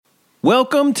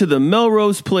Welcome to the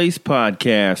Melrose Place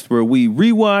podcast, where we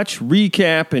rewatch,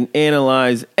 recap, and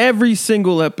analyze every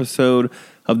single episode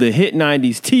of the hit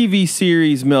 90s TV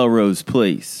series Melrose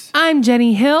Place. I'm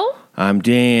Jenny Hill. I'm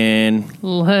Dan.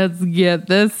 Let's get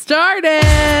this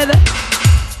started.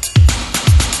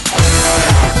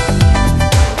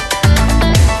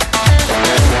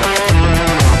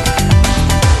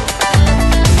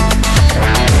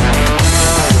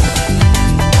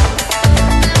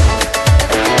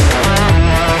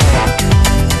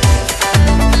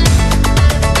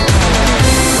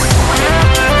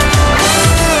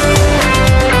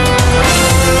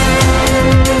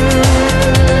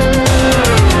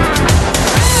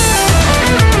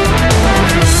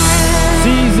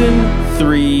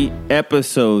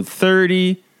 Episode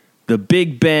 30, The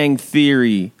Big Bang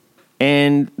Theory,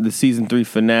 and the season 3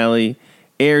 finale.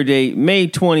 Air date May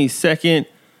 22nd,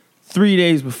 3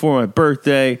 days before my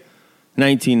birthday,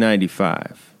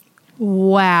 1995.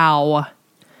 Wow.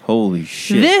 Holy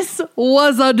shit. This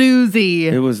was a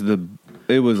doozy.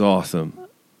 It was awesome.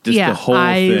 Just the whole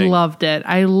thing.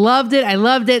 I loved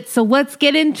it. So let's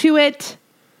get into it.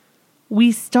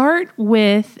 We start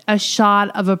with a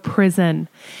shot of a prison.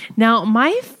 Now,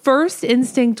 my first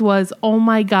instinct was, oh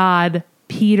my God,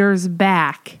 Peter's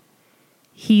back.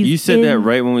 You said that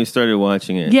right when we started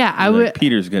watching it. Yeah.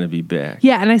 Peter's going to be back.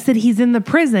 Yeah, and I said, he's in the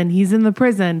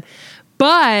prison.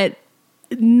 But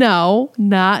no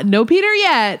Peter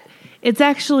yet. It's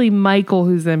actually Michael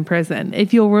who's in prison.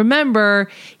 If you'll remember,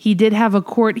 he did have a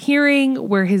court hearing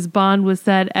where his bond was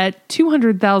set at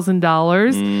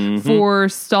 $200,000 for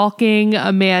stalking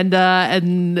Amanda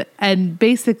and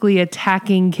basically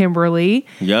attacking Kimberly.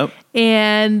 Yep.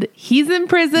 And he's in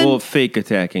prison. Well, fake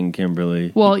attacking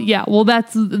Kimberly. Well, yeah. Well,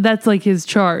 that's like his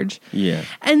charge. Yeah.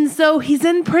 And so he's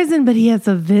in prison, but he has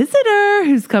a visitor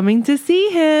who's coming to see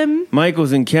him.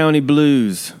 Michael's in County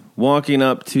Blues, walking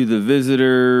up to the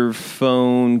visitor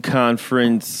phone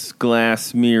conference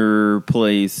glass mirror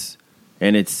place,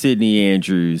 and it's Sydney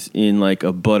Andrews in like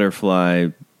a butterfly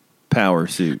power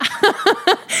suit.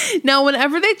 Now,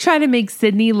 whenever they try to make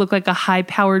Sydney look like a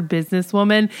high-powered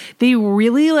businesswoman, they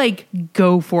really like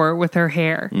go for it with her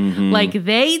hair. Mm-hmm. Like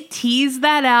they tease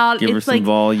that out. Give her some like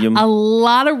volume. A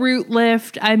lot of root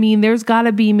lift. I mean, there's got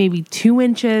to be maybe 2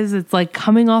 inches. It's like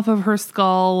coming off of her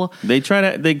skull. They try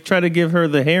to give her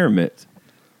the hair mitt,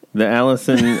 the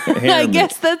Allison hair I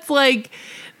guess that's like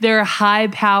their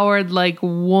high-powered like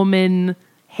woman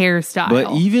hairstyle.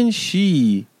 But even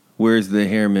she wears the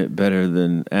hair mitt better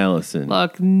than Allison.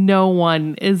 Look, no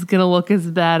one is going to look as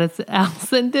bad as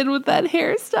Allison did with that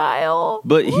hairstyle.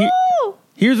 But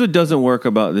here's what doesn't work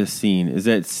about this scene is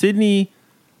that Sydney,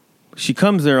 she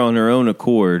comes there on her own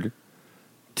accord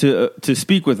to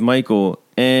speak with Michael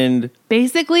and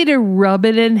basically to rub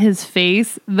it in his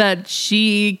face that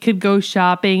she could go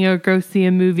shopping or go see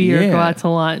a movie or go out to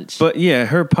lunch. But yeah,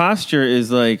 her posture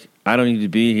is like, I don't need to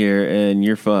be here and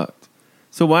you're fucked.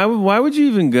 So why would you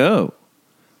even go?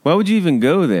 Why would you even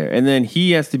go there? And then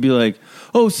he has to be like,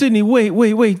 oh, Sydney,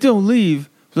 wait, don't leave.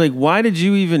 Like, why did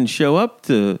you even show up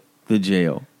to the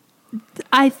jail?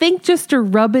 I think just to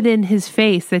rub it in his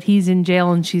face that he's in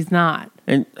jail and she's not.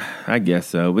 And I guess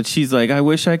so. But she's like, I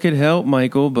wish I could help,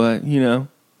 Michael, but,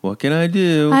 what can I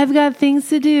do? I've got things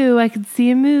to do. I could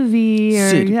see a movie or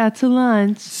Sid, out to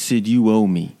lunch. Sid, you owe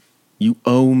me. You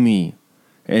owe me.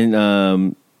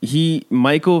 And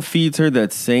Michael feeds her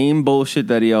that same bullshit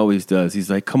that he always does. He's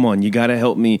like, come on, you got to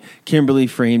help me. Kimberly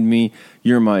framed me.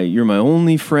 You're my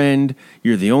only friend.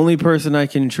 You're the only person I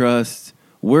can trust.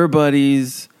 We're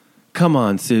buddies. Come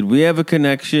on, Sid. We have a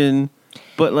connection.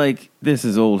 But, this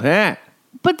is old hat.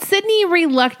 But Sydney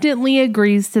reluctantly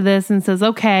agrees to this and says,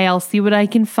 okay, I'll see what I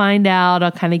can find out.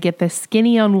 I'll kind of get the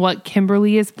skinny on what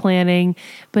Kimberly is planning.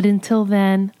 But until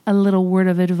then, a little word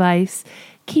of advice.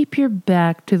 Keep your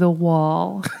back to the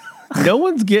wall. No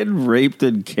one's getting raped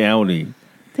in county.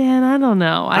 Dan, I don't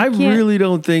know. I really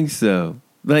don't think so.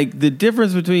 The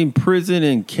difference between prison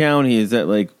and county is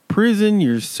that, prison,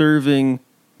 you're serving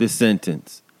the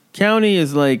sentence. County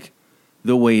is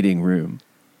the waiting room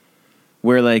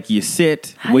where, you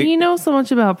sit. How do you know so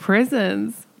much about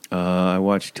prisons? I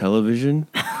watch television.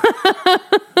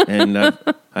 And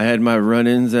I had my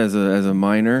run-ins as a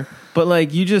minor.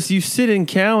 But you sit in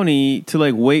county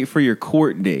to wait for your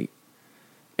court date.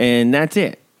 And that's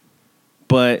it.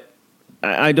 But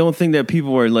I don't think that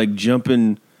people are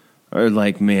jumping or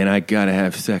man, I gotta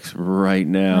have sex right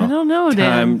now. I don't know,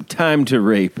 Dan. Time to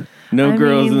rape. No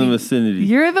girls in the vicinity.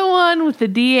 You're the one with the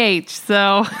DH,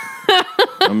 so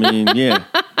I mean, yeah.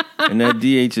 And that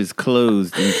DH is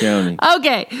closed in county.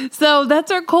 Okay, so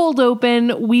that's our cold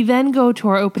open. We then go to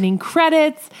our opening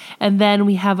credits, and then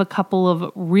we have a couple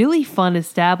of really fun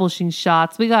establishing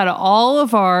shots. We got all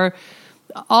of the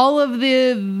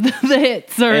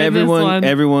hits are in this one.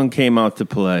 Everyone came out to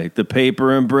play. The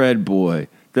paper and bread boy,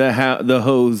 the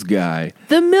hose guy,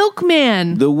 the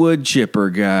milkman, the wood chipper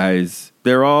guys.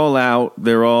 They're all out.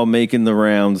 They're all making the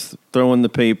rounds, throwing the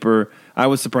paper. I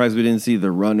was surprised we didn't see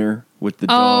the runner with the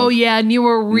dog. Oh, yeah, and you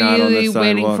were really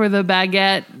waiting sidewalk. for the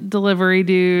baguette delivery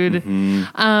dude.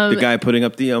 Mm-hmm. The guy putting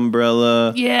up the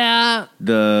umbrella. Yeah.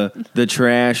 The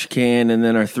trash can, and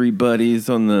then our three buddies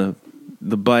on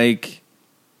the bike.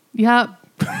 Yep.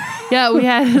 Yeah, we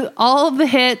had all of the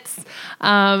hits.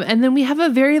 And then we have a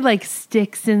very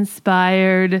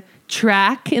Styx-inspired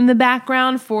track in the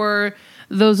background for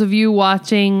those of you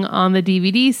watching on the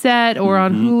DVD set or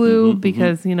on Hulu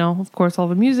because, of course, all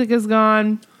the music is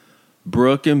gone.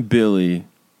 Brooke and Billy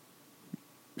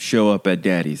show up at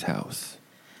Daddy's house.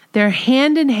 They're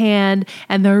hand in hand,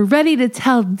 and they're ready to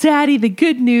tell Daddy the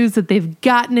good news that they've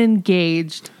gotten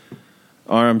engaged.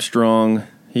 Armstrong,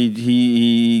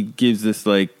 he gives this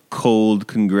cold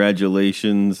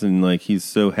congratulations and he's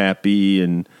so happy,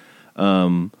 and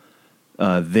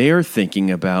they're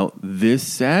thinking about this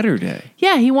Saturday.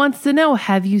 Yeah, he wants to know,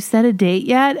 have you set a date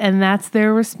yet? And that's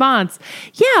their response.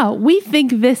 Yeah, we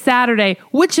think this Saturday,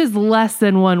 which is less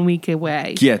than 1 week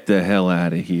away. Get the hell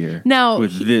out of here. Now,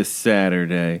 with this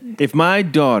Saturday. If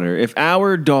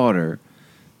our daughter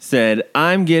said,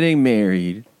 I'm getting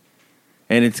married,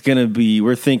 and it's going to be,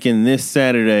 we're thinking this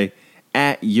Saturday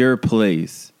at your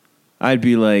place, I'd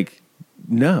be like,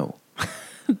 no.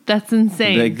 That's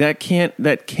insane. That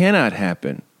cannot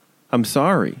happen. I'm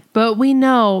sorry. But we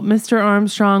know Mr.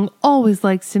 Armstrong always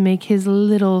likes to make his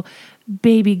little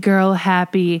baby girl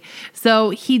happy. So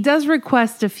he does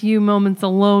request a few moments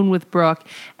alone with Brooke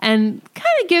and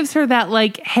kind of gives her that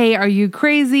hey, are you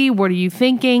crazy? What are you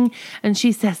thinking? And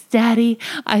she says, Daddy,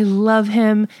 I love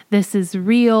him. This is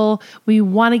real. We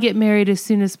want to get married as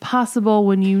soon as possible.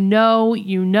 When you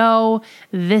know,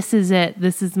 this is it.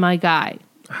 This is my guy.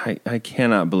 I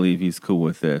cannot believe he's cool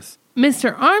with this.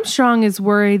 Mr. Armstrong is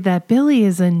worried that Billy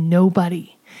is a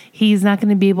nobody. He's not going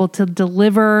to be able to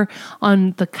deliver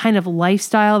on the kind of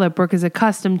lifestyle that Brooke is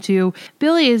accustomed to.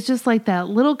 Billy is just like that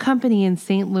little company in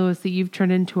St. Louis that you've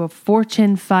turned into a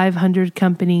Fortune 500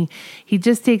 company. He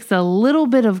just takes a little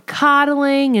bit of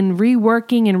coddling and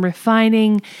reworking and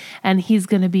refining, and he's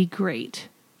going to be great.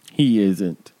 He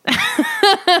isn't.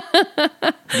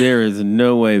 There is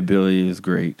no way Billy is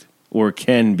great. Or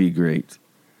can be great.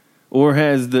 Or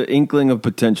has the inkling of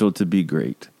potential to be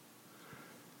great.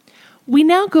 We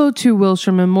now go to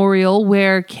Wilshire Memorial,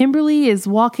 where Kimberly is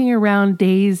walking around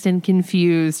dazed and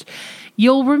confused.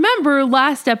 You'll remember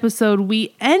last episode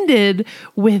we ended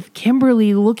with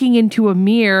Kimberly looking into a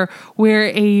mirror where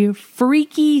a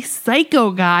freaky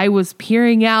psycho guy was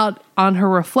peering out on her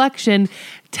reflection,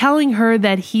 telling her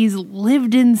that he's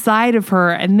lived inside of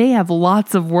her and they have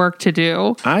lots of work to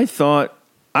do.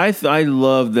 I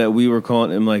love that we were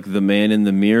calling him the man in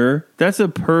the mirror. That's a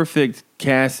perfect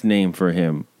cast name for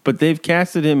him. But they've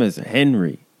casted him as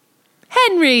Henry.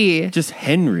 Henry! Just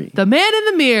Henry. The man in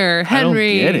the mirror,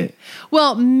 Henry. I don't get it.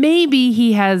 Well, maybe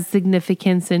he has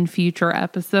significance in future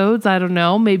episodes. I don't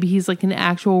know. Maybe he's an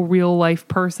actual real life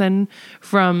person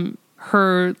from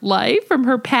her life, from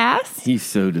her past. He's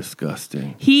so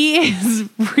disgusting. He is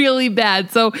really bad.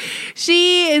 So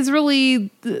she is really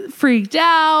freaked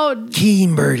out.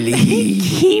 Kimberly,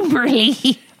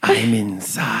 I'm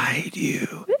inside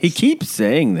you. He keeps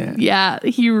saying that. Yeah,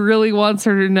 he really wants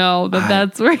her to know that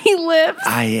that's where he lives.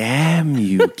 I am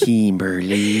you,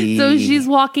 Kimberly. So she's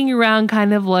walking around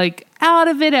kind of out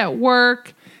of it at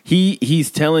work. He's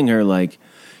telling her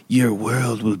your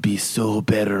world will be so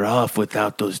better off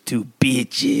without those two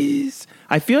bitches.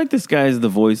 I feel like this guy is the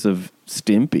voice of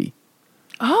Stimpy.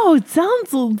 Oh, it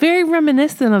sounds very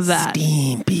reminiscent of that.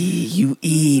 Stimpy, you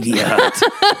idiot.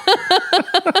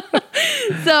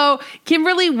 So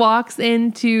Kimberly walks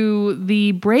into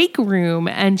the break room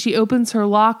and she opens her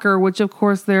locker, which of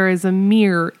course there is a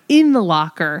mirror in the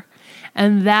locker.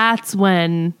 And that's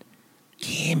when...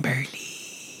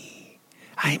 Kimberly,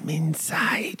 I'm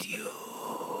inside you.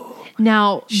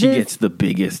 Now she gets the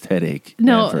biggest headache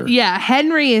ever. Yeah,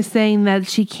 Henry is saying that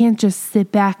she can't just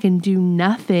sit back and do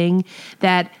nothing,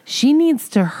 that she needs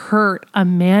to hurt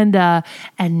Amanda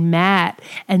and Matt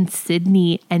and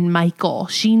Sydney and Michael.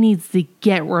 She needs to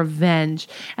get revenge.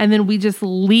 And then we just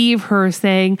leave her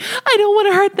saying, I don't want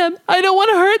to hurt them. I don't want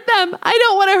to hurt them. I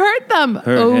don't want to hurt them.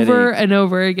 Over and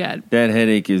over again. That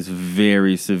headache is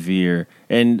very severe.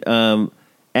 And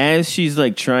as she's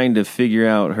like trying to figure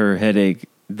out her headache,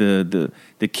 the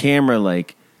camera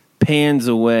like pans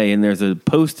away, and there's a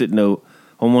Post-it note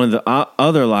on one of the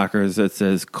other lockers that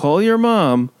says, "Call your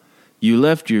mom. You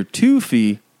left your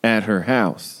toofy at her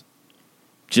house."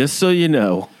 Just so you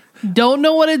know. Don't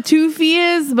know what a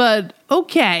toofy is, but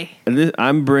okay.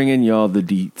 I'm bringing y'all the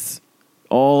deets.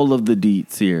 All of the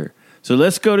deets here. So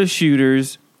let's go to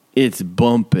Shooters. It's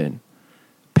bumping.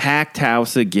 Packed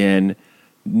house again.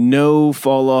 No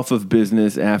fall off of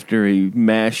business after a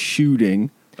mass shooting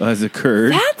has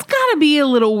occurred. That's got to be a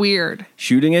little weird.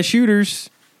 Shooting at Shooters.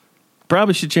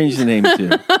 Probably should change the name too.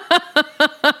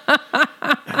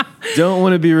 Don't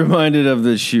want to be reminded of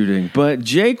the shooting. But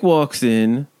Jake walks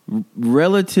in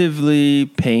relatively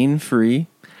pain-free.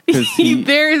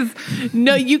 There's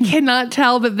no, you cannot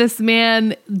tell that this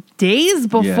man days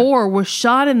before was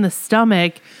shot in the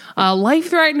stomach,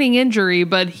 life-threatening injury,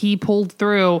 but he pulled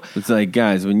through. It's like,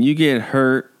 guys, when you get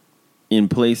hurt in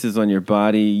places on your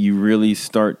body, you really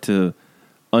start to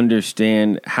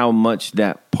understand how much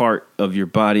that part of your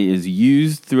body is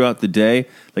used throughout the day.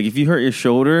 Like if you hurt your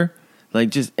shoulder, like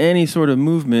just any sort of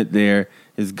movement there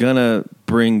is gonna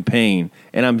bring pain.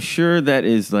 And I'm sure that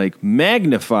is like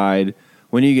magnified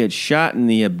when you get shot in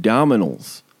the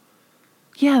abdominals.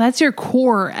 Yeah, that's your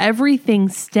core. Everything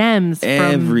stems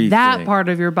from that part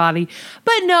of your body.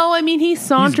 But no, I mean, he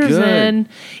saunters in.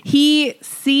 He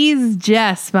sees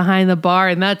Jess behind the bar,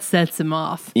 and that sets him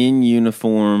off. In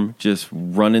uniform, just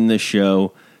running the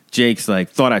show. Jake's like,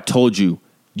 "Thought I told you,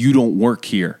 you don't work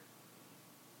here."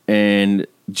 And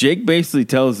Jake basically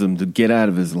tells him to get out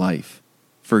of his life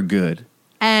for good.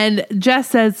 And Jess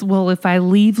says, "Well, if I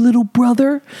leave, little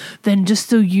brother, then just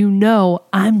so you know,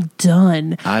 I'm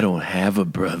done." I don't have a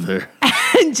brother.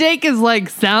 And Jake is like,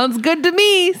 "Sounds good to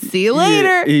me. See you later."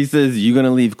 Yeah. He says, "You going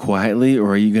to leave quietly,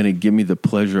 or are you going to give me the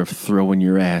pleasure of throwing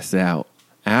your ass out?"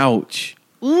 Ouch.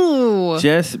 Ooh.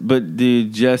 Jess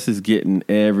is getting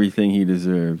everything he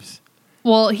deserves.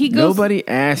 Well, he goes. Nobody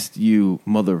asked you,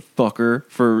 motherfucker,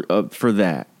 for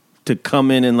that. To come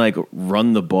in and like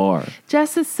run the bar.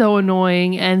 Jess is so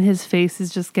annoying, and his face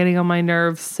is just getting on my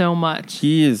nerves so much.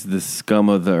 He is the scum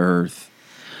of the earth.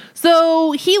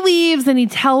 So he leaves, and he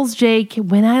tells Jake,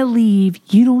 "When I leave,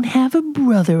 you don't have a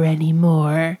brother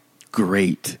anymore."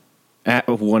 Great.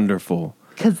 Wonderful.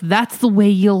 Because that's the way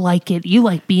you like it. You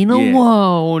like being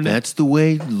alone. That's the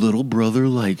way little brother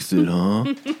likes it,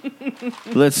 huh?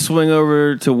 Let's swing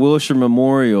over to Wilshire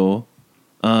Memorial.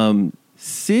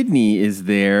 Sydney is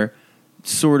there,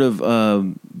 sort of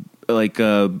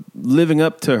living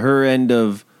up to her end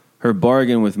of her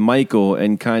bargain with Michael,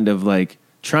 and kind of like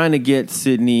trying to get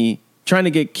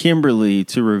Kimberly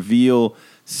to reveal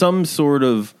some sort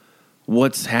of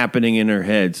what's happening in her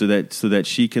head, so that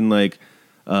she can like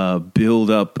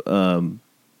build up a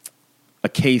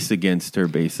case against her,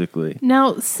 basically.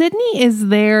 Now, Sydney is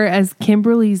there as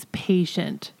Kimberly's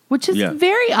patient, which is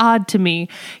very odd to me.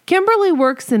 Kimberly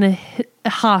works in a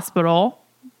hospital.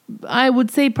 I would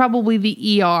say probably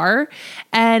the ER.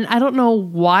 And I don't know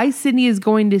why Sydney is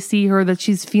going to see her, that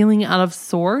she's feeling out of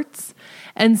sorts.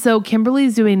 And so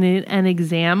Kimberly's doing an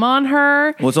exam on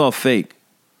her. Well, it's all fake.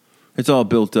 It's all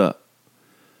built up.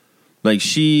 Like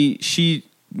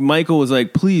Michael was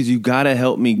like, "Please, you got to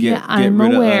help me get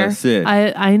rid of Sid."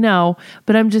 I know,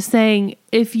 but I'm just saying,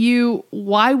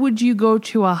 why would you go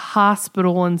to a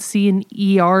hospital and see an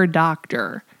ER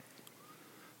doctor?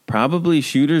 Probably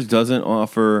Shooters doesn't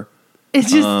offer it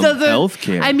just doesn't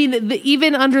healthcare. I mean,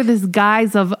 even under this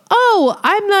guise of, "Oh,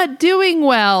 I'm not doing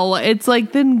well," it's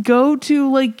like, then go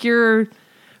to like your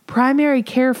primary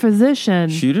care physician.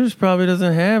 Shooters probably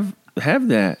doesn't have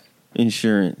that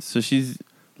insurance, so she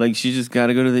just got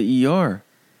to go to the ER,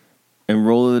 and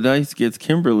roll of the dice gets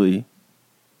Kimberly.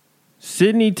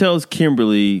 Sydney tells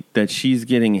Kimberly that she's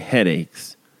getting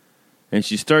headaches, and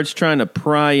she starts trying to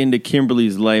pry into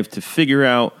Kimberly's life to figure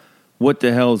out what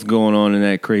the hell's going on in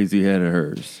that crazy head of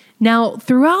hers. Now,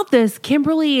 throughout this,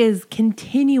 Kimberly is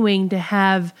continuing to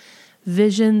have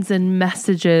visions and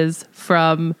messages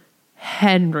from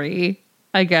Henry.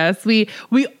 I guess we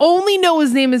only know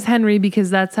his name is Henry because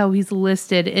that's how he's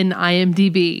listed in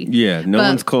IMDb. Yeah, no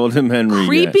one's called him Henry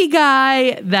creepy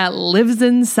guy that lives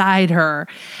inside her.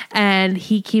 And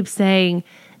he keeps saying,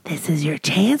 "This is your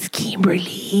chance,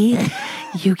 Kimberly.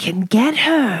 You can get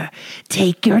her.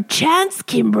 Take your chance,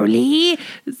 Kimberly."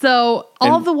 So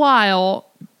all the while,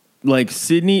 like,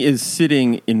 Sydney is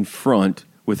sitting in front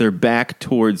with her back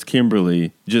towards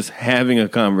Kimberly, just having a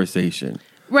conversation.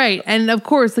 Right. And of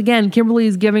course, again, Kimberly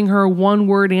is giving her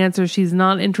one-word answer. She's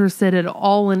not interested at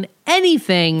all in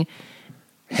anything.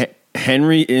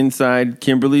 Henry, inside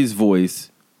Kimberly's voice,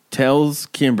 tells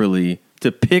Kimberly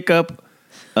to pick up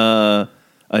a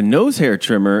nose hair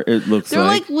trimmer. It looks They're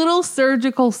like little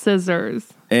surgical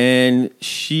scissors. And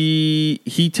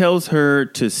he tells her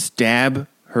to stab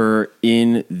her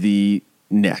in the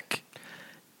neck.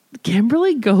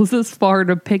 Kimberly goes as far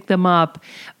to pick them up,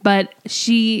 but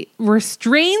she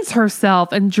restrains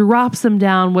herself and drops them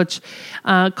down, which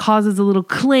causes a little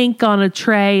clink on a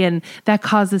tray, and that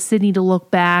causes Sydney to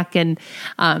look back, and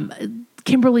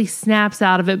Kimberly snaps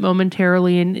out of it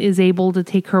momentarily and is able to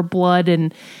take her blood,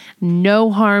 and no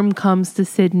harm comes to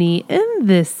Sydney in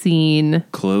this scene.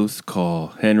 Close call.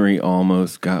 Henry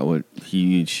almost got what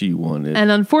she wanted.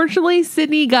 And unfortunately,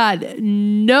 Sydney got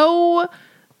no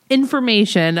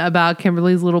information about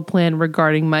Kimberly's little plan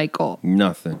regarding Michael.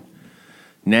 Nothing.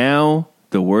 Now,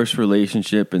 the worst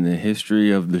relationship in the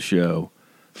history of the show,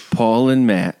 Paul and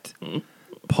Matt.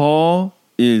 Paul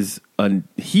he's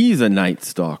a night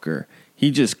stalker.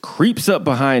 He just creeps up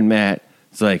behind Matt.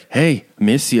 It's like, hey,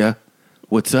 miss ya.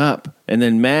 What's up? And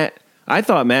then Matt, I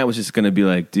thought Matt was just going to be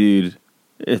like, dude,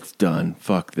 it's done.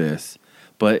 Fuck this.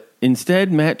 But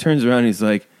instead, Matt turns around and he's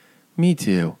like, me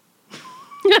too.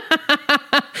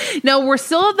 No, we're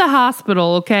still at the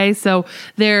hospital, okay? So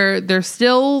they're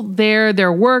still there.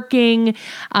 They're working.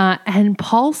 And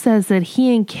Paul says that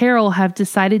he and Carol have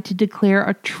decided to declare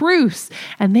a truce,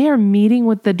 and they are meeting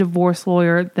with the divorce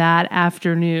lawyer that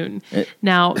afternoon.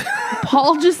 Now,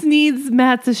 Paul just needs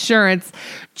Matt's assurance.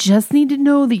 Just need to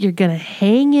know that you're going to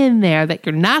hang in there, that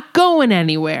you're not going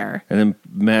anywhere. And then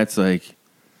Matt's like,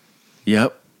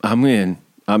 yep, I'm in.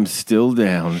 I'm still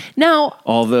down. Now,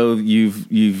 although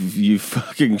you've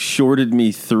fucking shorted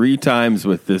me 3 times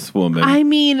with this woman. I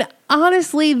mean,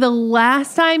 honestly, the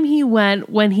last time he went,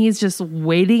 when he's just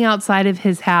waiting outside of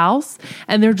his house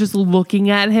and they're just looking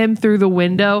at him through the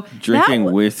window,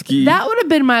 drinking whiskey. That would have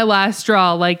been my last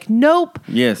straw. Like, nope.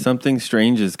 Yeah, something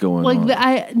strange is going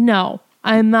on. No,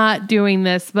 I'm not doing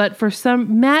this. But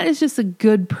Matt is just a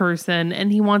good person,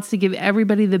 and he wants to give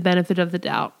everybody the benefit of the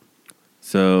doubt.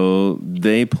 So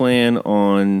they plan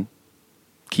on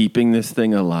keeping this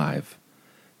thing alive.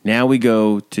 Now we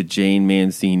go to Jane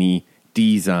Mancini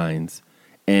Designs,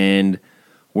 and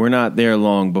we're not there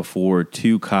long before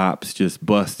 2 cops just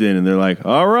bust in, and they're like,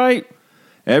 all right,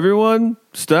 everyone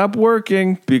stop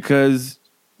working because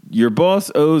your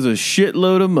boss owes a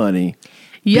shitload of money.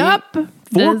 Yep.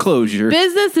 Foreclosure.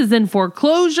 This business is in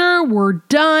foreclosure. We're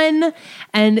done.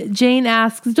 And Jane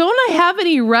asks, don't I have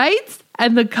any rights?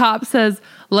 And the cop says,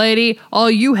 lady, all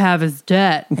you have is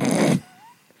debt. Doesn't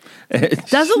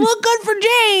look good for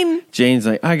Jane. Jane's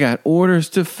like, I got orders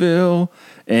to fill,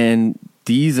 and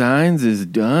Designs is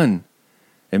done.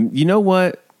 And you know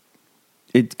what?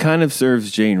 It kind of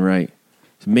serves Jane right.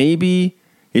 Maybe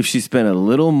if she spent a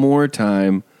little more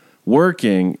time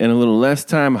working and a little less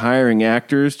time hiring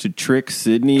actors to trick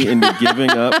Sydney into giving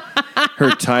up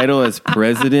her title as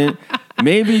president,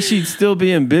 maybe she'd still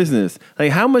be in business.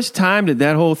 Like, how much time did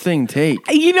that whole thing take?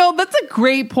 You know, that's a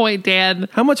great point, Dan.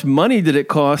 How much money did it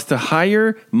cost to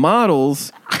hire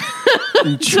models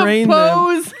and train to them?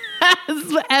 Pose as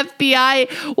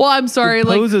FBI. Well, I'm sorry,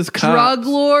 like drug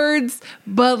lords,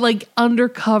 but like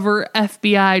undercover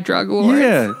FBI drug lords.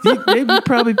 Yeah, they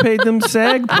probably paid them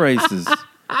SAG prices.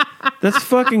 That's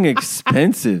fucking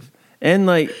expensive. And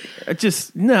like,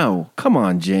 no, come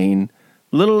on, Jane.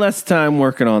 Little less time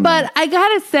working on that. But I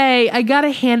gotta say, I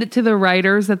gotta hand it to the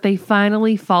writers that they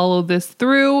finally followed this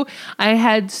through. I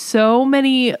had so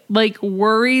many like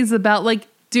worries about like,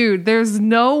 dude, there's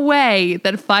no way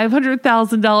that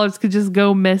 $500,000 could just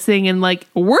go missing and like,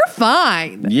 we're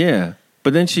fine. Yeah.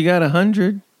 But then she got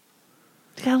 100.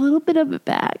 She got a little bit of it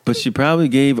back. But she probably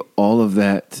gave all of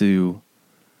that to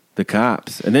the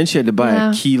cops. And then she had to buy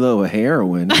a kilo of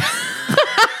heroin.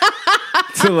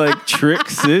 To like trick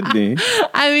Sydney.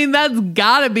 I mean, that's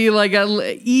gotta be like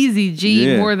a easy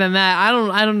G more than that.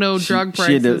 I don't know drug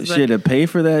prices. She had to pay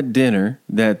for that dinner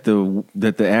that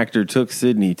the actor took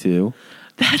Sydney to.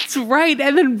 That's right.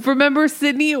 And then remember,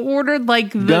 Sydney ordered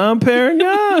like the Dom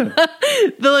Perignon,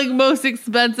 the like most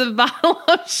expensive bottle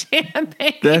of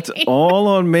champagne. That's all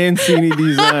on Mancini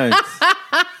Designs.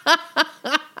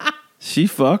 She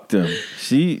fucked him.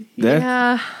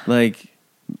 Like.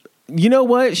 You know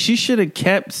what? She should have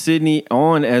kept Sydney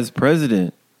on as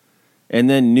president and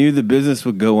then knew the business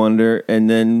would go under, and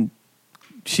then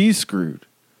she's screwed.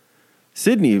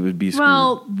 Sydney would be screwed.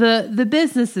 Well, the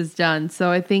business is done,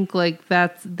 so I think like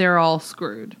they're all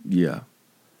screwed. Yeah.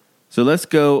 So let's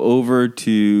go over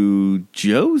to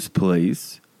Joe's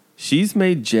place. She's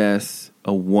made Jess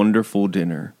a wonderful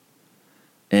dinner.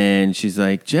 And she's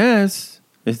like, Jess,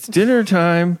 it's dinner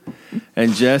time.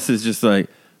 And Jess is just like,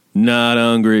 not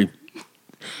hungry.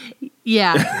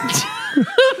 Yeah.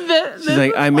 She's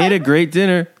like, I made a great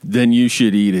dinner. Then you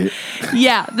should eat it.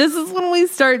 Yeah, this is when we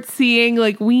start seeing,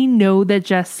 like, we know that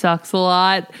Jess sucks a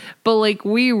lot, but, like,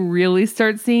 we really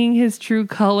start seeing his true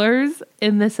colors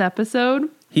in this episode.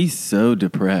 He's so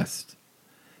depressed.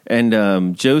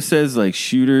 And Joe says, like,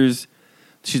 Shooters.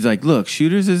 She's like, look,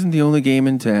 Shooters isn't the only game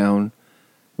in town,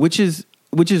 which is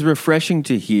refreshing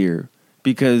to hear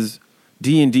because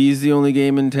D&D is the only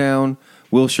game in town.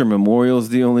 Wilshire Memorial's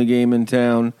the only game in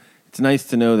town. It's nice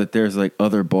to know that there's, like,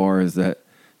 other bars that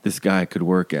this guy could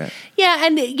work at. Yeah,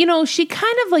 and, you know, she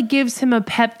kind of, like, gives him a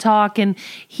pep talk, and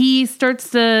it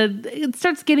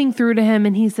starts getting through to him,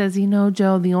 and he says, you know,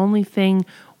 Joe, the only thing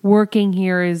working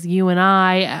here is you and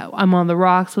I. I'm on the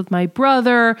rocks with my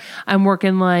brother. I'm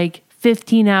working, like,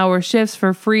 15-hour shifts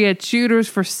for free at Shooters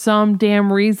for some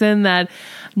damn reason that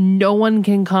no one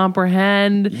can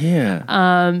comprehend. Yeah.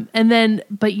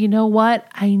 But you know what?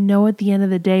 I know at the end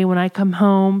of the day when I come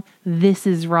home, this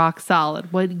is rock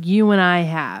solid, what you and I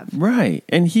have. Right.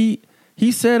 And he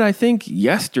said, I think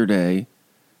yesterday,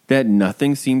 that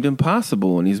nothing seemed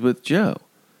impossible when he's with Joe.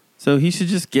 So he should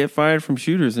just get fired from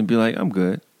Shooters and be like, I'm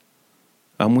good.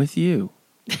 I'm with you.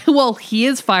 Well, he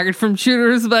is fired from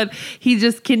Shooters, but he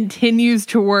just continues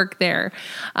to work there.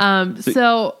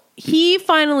 So he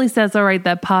finally says, all right,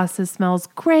 that pasta smells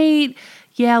great.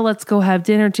 Yeah, let's go have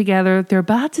dinner together. They're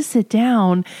about to sit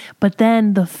down, but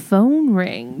then the phone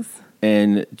rings.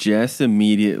 And Jess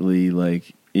immediately,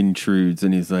 like, intrudes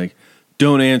and he's like,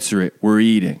 don't answer it. We're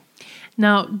eating.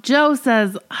 Now, Joe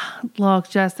says, look,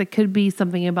 Jess, it could be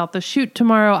something about the shoot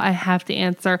tomorrow. I have to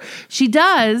answer. She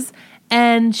does.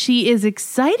 And she is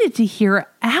excited to hear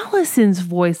Allison's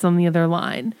voice on the other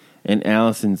line. And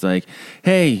Allison's like,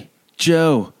 hey,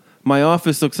 Joe, my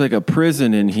office looks like a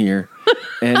prison in here.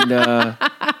 And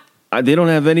they don't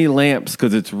have any lamps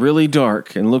because it's really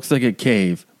dark and looks like a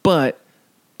cave. But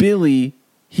Billy,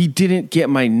 he didn't get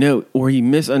my note or he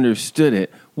misunderstood it.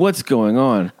 What's going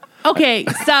on? Okay,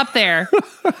 stop there.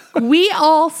 We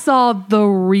all saw the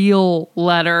real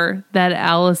letter that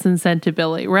Allison sent to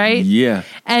Billy, right? Yeah.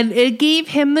 And it gave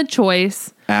him the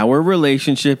choice. Our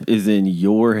relationship is in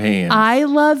your hands. I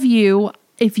love you.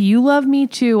 If you love me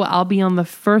too, I'll be on the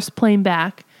first plane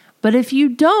back. But if you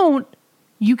don't,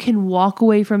 you can walk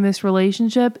away from this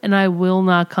relationship and I will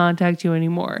not contact you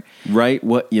anymore. Right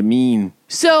what you mean.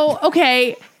 So,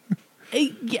 okay.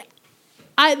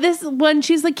 This one,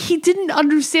 she's like, he didn't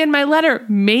understand my letter.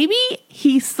 Maybe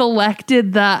he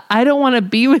selected the I don't want to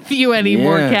be with you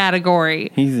anymore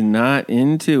category. He's not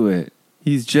into it.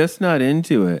 He's just not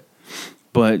into it.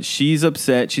 But she's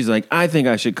upset. She's like, I think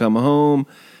I should come home.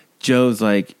 Joe's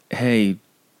like, hey,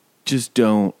 just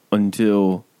don't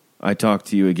until I talk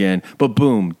to you again. But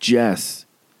boom, Jess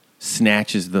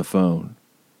snatches the phone.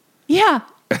 Yeah.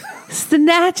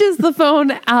 Snatches the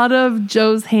phone out of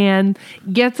Joe's hand,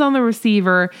 gets on the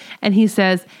receiver, and he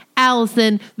says,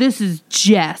 Allison, this is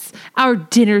Jess. Our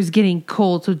dinner's getting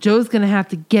cold, so Joe's going to have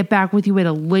to get back with you at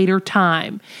a later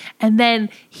time. And then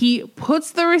he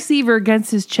puts the receiver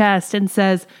against his chest and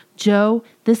says, Joe,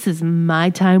 this is my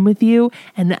time with you,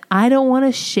 and I don't want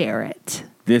to share it.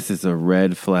 This is a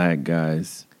red flag,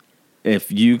 guys.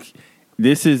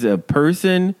 This is a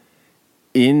person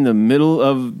in the middle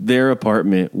of their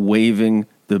apartment waving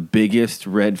the biggest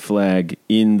red flag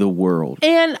in the world.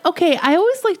 And, okay, I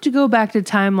always like to go back to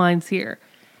timelines here.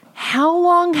 How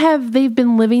long have they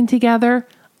been living together?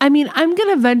 I mean, I'm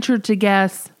going to venture to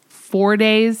guess 4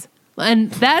 days.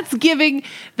 And that's giving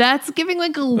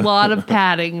like a lot of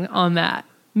padding on that.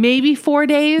 Maybe 4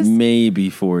 days? Maybe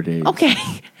 4 days.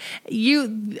 Okay.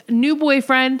 New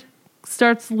boyfriend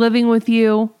starts living with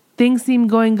you. Things seem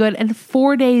going good. And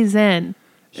 4 days in,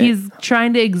 he's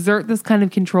trying to exert this kind of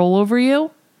control over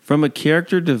you. From a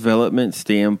character development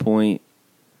standpoint,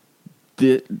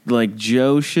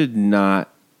 Joe should not.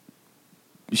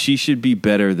 She should be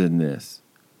better than this.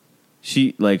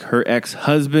 Her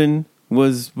ex-husband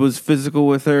was physical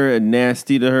with her and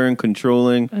nasty to her and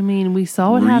controlling. I mean, we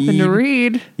saw what happened to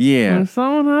Reed. Yeah. We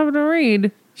saw what happened to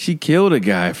Reed. She killed a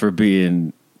guy for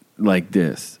being like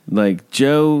this. Like,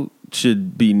 Joe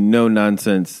should be no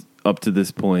nonsense up to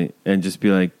this point and just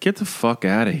be like, get the fuck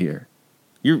out of here.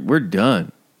 We're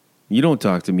done. You don't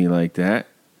talk to me like that.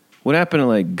 What happened to,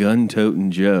 like,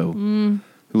 gun-toting Joe? Who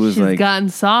was She's gotten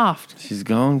soft. She's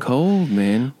gone cold,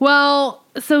 man. Well,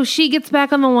 so she gets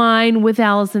back on the line with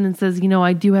Allison and says,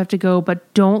 I do have to go,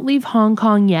 but don't leave Hong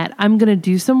Kong yet. I'm going to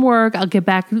do some work. I'll get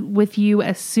back with you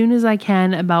as soon as I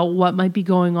can about what might be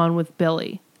going on with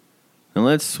Billy. And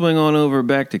let's swing on over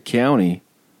back to County.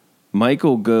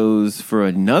 Michael goes for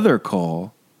another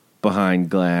call behind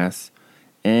glass,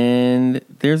 and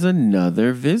there's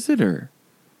another visitor.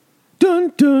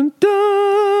 Dun, dun,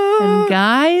 dun. And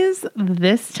guys,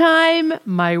 this time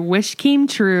my wish came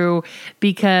true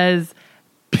because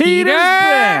Peter's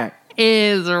back.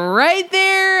 is right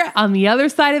there on the other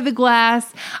side of the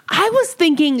glass. I was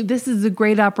thinking this is a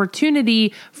great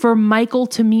opportunity for Michael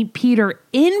to meet Peter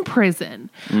in prison.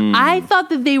 I thought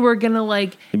that they were going to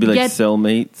like It'd be like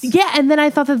cellmates. Yeah, and then I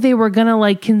thought that they were going to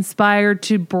like conspire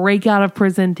to break out of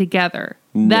prison together.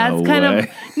 That's kind of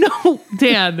no,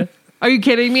 Dan. Are you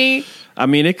kidding me? I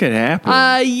mean, it could happen.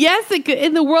 Yes, it could.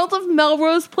 In the world of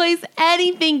Melrose Place,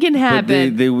 anything can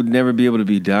happen. But they would never be able to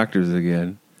be doctors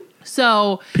again.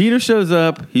 So Peter shows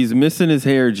up. He's missing his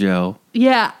hair gel.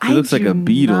 yeah, He looks like a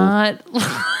beetle. I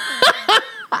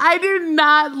do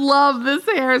not love this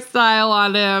hairstyle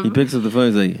on him. He picks up the phone.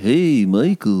 He's like, "Hey,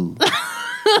 Michael,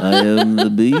 I am the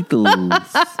Beatles.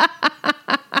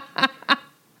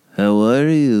 How are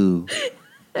you?"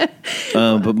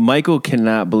 But Michael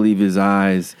cannot believe his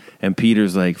eyes, and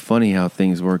Peter's like, "Funny how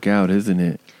things work out, isn't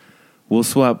it? We'll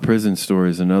swap prison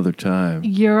stories another time."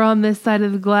 You're on this side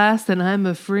of the glass and I'm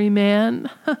a free man.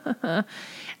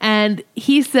 And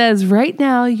he says, right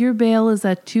now your bail is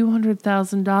at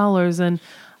 $200,000 and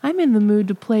I'm in the mood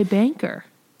to play banker.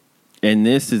 And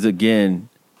this is, again,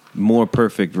 more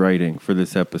perfect writing for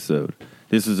this episode.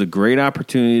 This is a great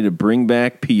opportunity to bring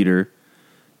back Peter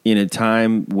in a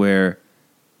time where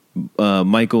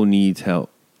Michael needs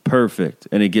help. Perfect.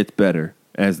 And it gets better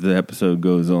as the episode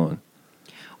goes on.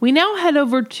 We now head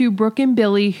over to Brooke and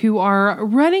Billy, who are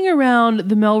running around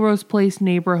the Melrose Place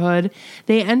neighborhood.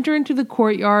 They enter into the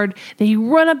courtyard. They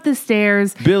run up the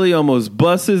stairs. Billy almost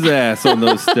busts his ass on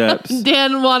those steps.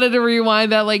 Dan wanted to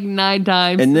rewind that like 9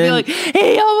 times. And then be like,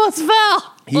 he almost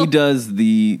fell. He does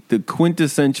the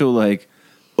quintessential like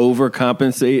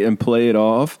overcompensate and play it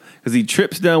off because he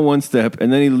trips down 1 step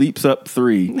and then he leaps up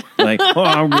 3. Like, oh,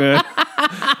 I'm good.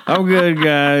 I'm good,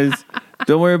 guys.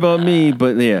 Don't worry about me.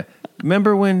 But yeah.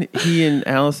 Remember when he and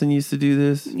Allison used to do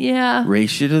this? Yeah.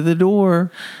 Race you to the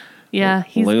door. Yeah.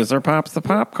 Loser pops the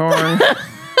popcorn.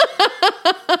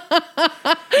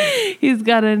 He's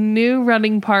got a new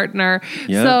running partner.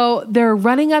 Yep. So they're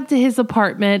running up to his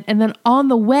apartment. And then on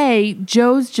the way,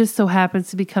 Joe's just so happens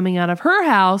to be coming out of her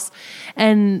house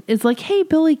and is like, hey,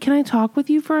 Billy, can I talk with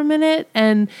you for a minute?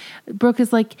 And Brooke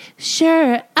is like,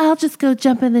 sure, I'll just go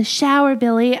jump in the shower,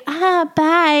 Billy.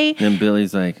 Bye. And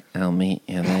Billy's like, I'll meet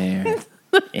you there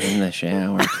in the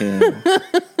shower too.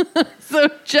 So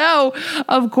Joe,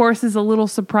 of course, is a little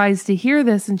surprised to hear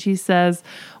this. And she says,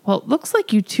 well, it looks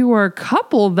like you two are a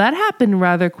couple. That happened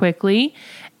rather quickly.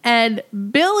 And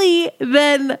Billy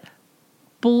then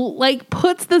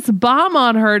puts this bomb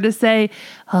on her to say,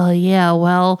 oh, yeah,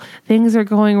 well, things are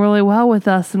going really well with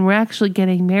us. And we're actually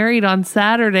getting married on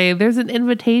Saturday. There's an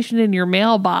invitation in your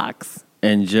mailbox.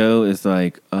 And Joe is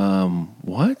like,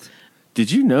 what?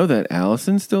 Did you know that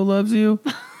Allison still loves you?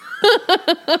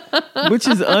 Which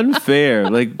is unfair.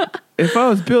 Like, if I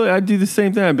was Billy, I'd do the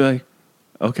same thing. I'd be like,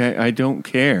 okay, I don't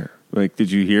care. Like,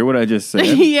 did you hear what I just said?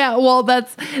 Yeah, well,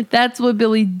 that's what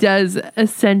Billy does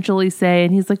essentially say.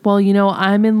 And he's like, well, you know,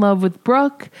 I'm in love with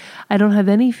Brooke. I don't have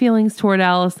any feelings toward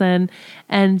Allison.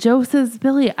 And Joe says,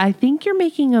 Billy, I think you're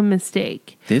making a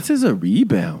mistake. This is a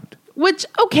rebound. Which,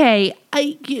 okay,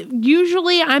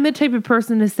 usually I'm the type of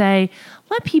person to say,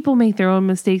 let people make their own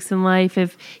mistakes in life.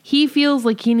 If he feels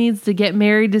like he needs to get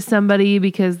married to somebody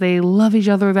because they love each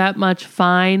other that much,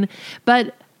 fine.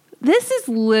 But this is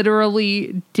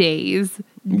literally days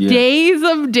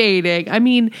of dating. I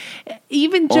mean,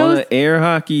 even Joe's... On an air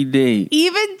hockey date.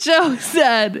 Even Joe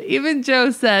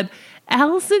said,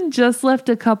 Allison just left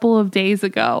a couple of days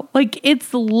ago. Like,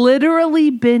 it's literally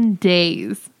been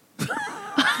days.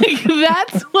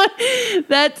 That's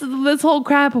this whole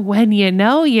crap. When you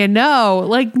know, you know.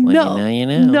 Like, when no, you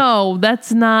know. No,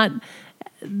 that's not.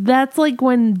 That's like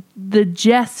when the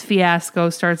Jess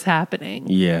fiasco starts happening.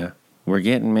 Yeah. We're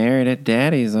getting married at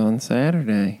Daddy's on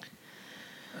Saturday.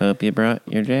 Hope you brought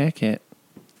your jacket.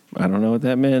 I don't know what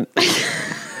that meant.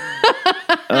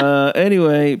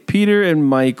 Anyway, Peter and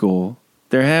Michael,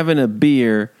 they're having a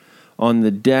beer on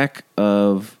the deck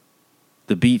of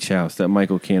the beach house that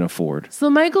Michael can't afford. So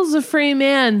Michael's a free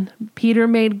man. Peter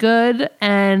made good,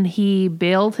 and he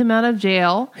bailed him out of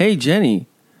jail. Hey, Jenny,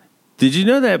 did you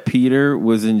know that Peter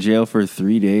was in jail for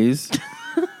 3 days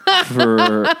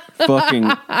for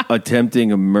fucking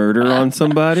attempting a murder on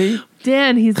somebody?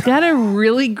 Dan, he's got a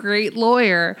really great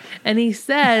lawyer, and he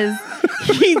says,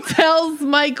 he tells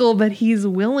Michael that he's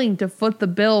willing to foot the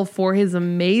bill for his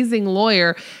amazing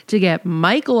lawyer to get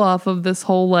Michael off of this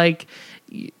whole, like,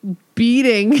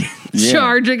 beating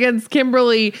charge against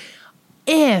Kimberly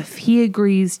if he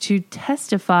agrees to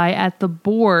testify to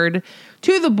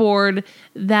the board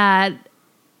that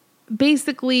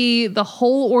basically the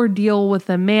whole ordeal with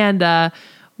Amanda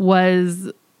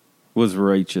was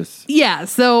righteous. Yeah,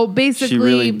 so basically she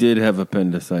really did have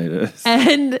appendicitis.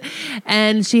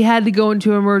 And she had to go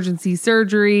into emergency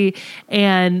surgery,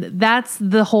 and that's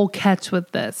the whole catch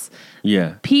with this.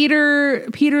 Yeah.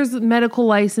 Peter's medical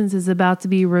license is about to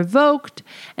be revoked,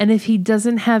 and if he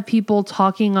doesn't have people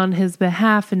talking on his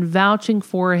behalf and vouching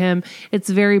for him, it's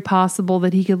very possible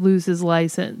that he could lose his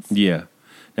license. Yeah.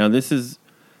 Now this is,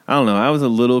 I don't know, I was a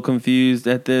little confused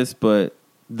at this, but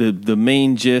the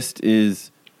main gist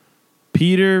is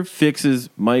Peter fixes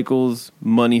Michael's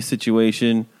money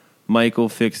situation. Michael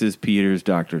fixes Peter's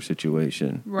doctor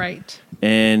situation. Right.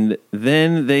 And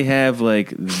then they have like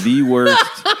the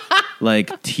worst like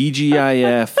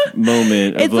TGIF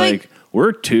moment of It's like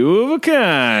we're two of a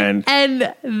kind.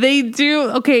 And they do.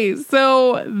 Okay,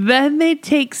 so then they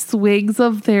take swigs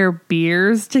of their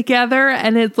beers together,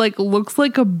 and it's like looks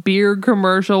like a beer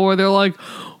commercial where they're like,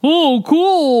 "Oh,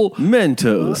 cool,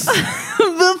 Mentos,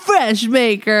 the fresh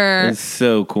maker." It's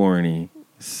so corny,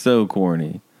 so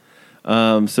corny.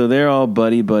 So they're all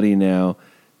buddy now.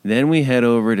 Then we head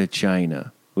over to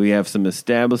China. We have some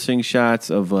establishing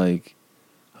shots of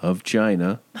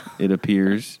China. It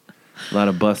appears. A lot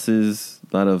of buses,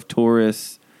 a lot of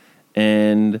tourists,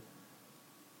 and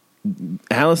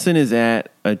Allison is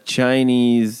at a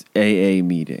Chinese AA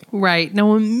meeting. Right.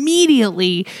 Now,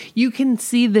 immediately, you can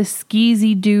see this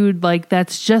skeezy dude,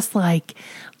 that's just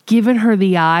giving her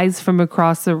the eyes from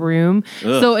across the room.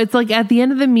 Ugh. So it's at the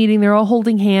end of the meeting, they're all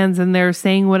holding hands and they're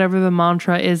saying whatever the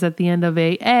mantra is at the end of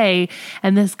AA.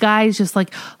 And this guy's just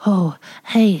 "Oh,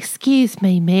 hey, excuse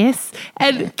me, miss."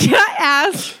 And can I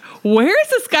ask, where is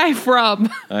this guy from?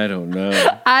 I don't know.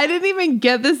 I didn't even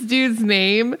get this dude's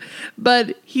name,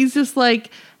 but he's just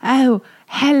 "Oh,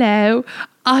 hello.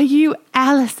 Are you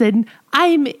Allison?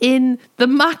 I'm in the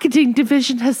marketing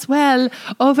division as well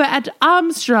over at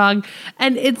Armstrong."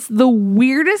 And it's the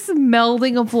weirdest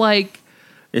melding of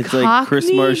it's Cockney, like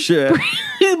Chris Marchette.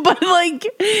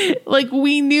 But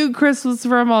we knew Chris was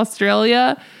from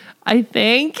Australia, I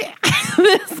think.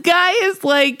 This guy is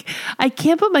I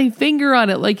can't put my finger on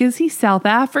it. Is he South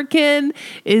African?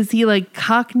 Is he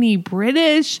Cockney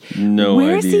British? No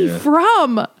Where idea. is he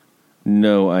from?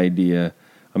 No idea.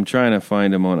 I'm trying to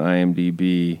find him on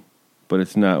IMDb, but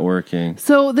it's not working.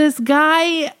 So this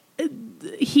guy,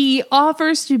 he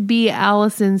offers to be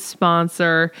Allison's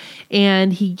sponsor,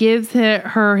 and he gives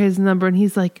her his number, and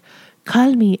he's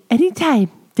 "Call me anytime,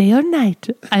 day or night.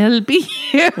 I'll be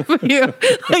here for you."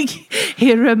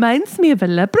 He reminds me of a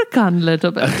leprechaun a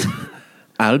little bit.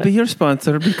 I'll be your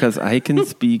sponsor because I can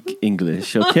speak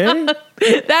English, okay?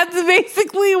 That's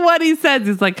basically what he says.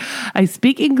 He's "I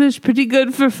speak English pretty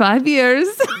good for 5 years."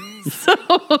 So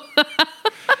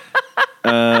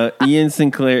Ian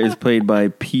Sinclair is played by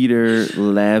Peter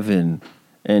Lavin,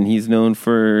 and he's known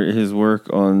for his work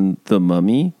on The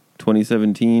Mummy,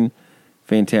 2017,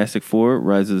 Fantastic Four,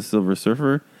 Rise of the Silver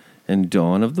Surfer, and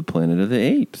Dawn of the Planet of the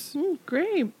Apes.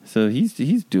 Great. So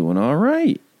he's doing all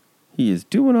right. He is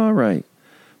doing all right.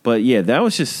 But yeah, that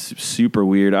was just super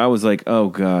weird. I was oh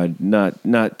God,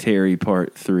 not Terry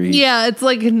Part 3. Yeah, it's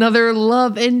another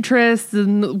love interest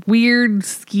and weird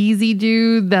skeezy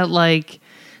dude that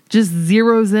just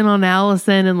zeroes in on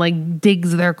Allison and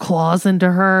digs their claws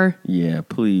into her. Yeah,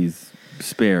 please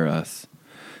spare us.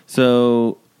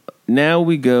 So now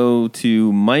we go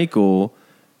to Michael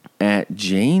at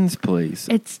Jane's place.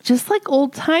 It's just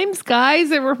old times, guys.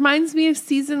 It reminds me of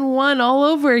season 1 all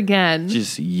over again.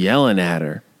 Just yelling at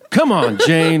her. "Come on,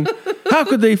 Jane. How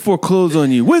could they foreclose on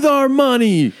you with our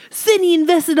money? Cindy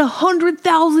invested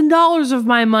 $100,000 of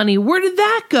my money. Where did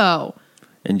that go?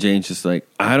 And Jane's just "I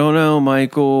don't know,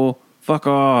 Michael. Fuck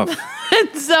off. And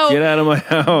so Get out of my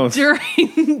house."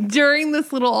 During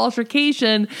this little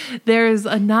altercation, there's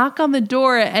a knock on the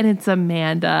door, and it's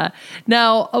Amanda.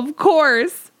 Now, of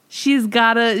course, she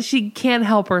can't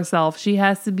help herself. She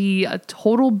has to be a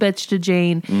total bitch to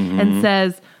Jane and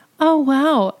says, "Oh,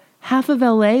 wow. Half of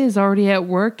LA is already at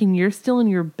work and you're still in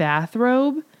your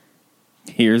bathrobe?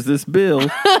 Here's this bill."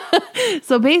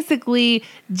 So basically,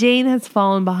 Jane has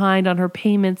fallen behind on her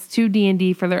payments to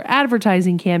D&D for their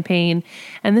advertising campaign.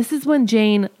 And this is when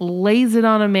Jane lays it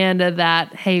on Amanda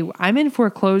that, "Hey, I'm in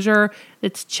foreclosure.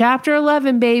 It's Chapter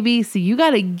 11, baby. So you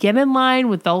got to get in line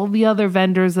with all the other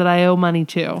vendors that I owe money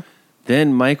to."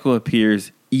 Then Michael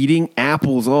appears eating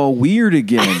apples all weird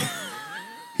again.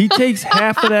 He takes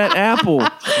half of that apple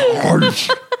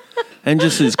and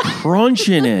just is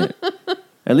crunching it.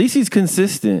 At least he's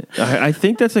consistent. I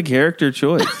think that's a character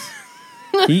choice.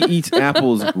 He eats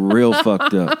apples real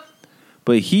fucked up.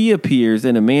 But he appears,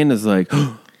 and Amanda's like,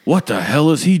 what the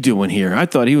hell is he doing here? I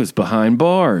thought he was behind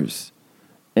bars.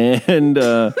 And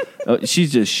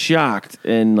she's just shocked.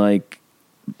 And, like,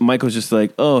 Michael's just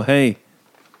like, oh, hey,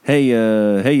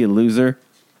 you loser.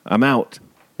 I'm out.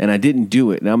 And I didn't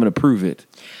do it, and I'm going to prove it.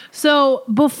 So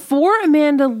before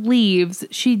Amanda leaves,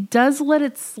 she does let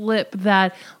it slip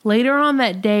that later on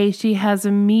that day, she has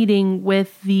a meeting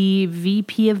with the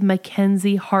VP of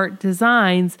Mackenzie Hart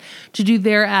Designs to do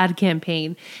their ad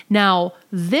campaign. Now,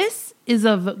 this is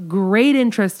of great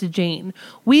interest to Jane.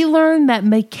 We learned that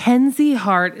Mackenzie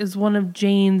Hart is one of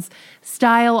Jane's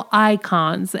style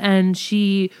icons, and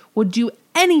she would do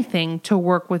anything to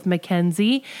work with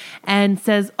Mackenzie, and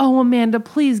says, oh, Amanda,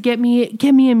 please get me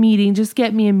a meeting. Just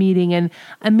get me a meeting. And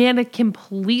Amanda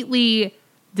completely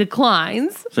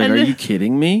declines. It's like, are you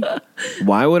kidding me?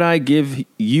 Why would I give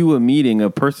you a meeting, a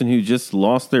person who just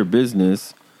lost their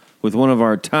business with one of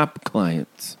our top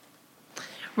clients?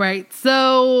 Right.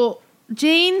 So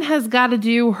Jane has got to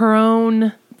do her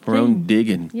own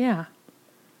digging. Yeah.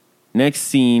 Next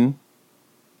scene,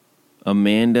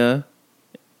 Amanda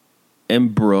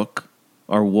and Brooke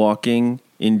are walking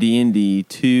in D&D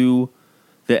to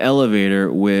the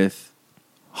elevator with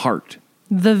Hart.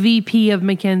 The VP of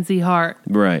Mackenzie Hart.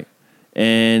 Right.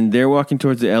 And they're walking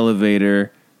towards the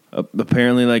elevator.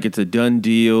 Apparently, like, it's a done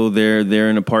deal. They're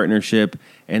in a partnership.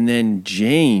 And then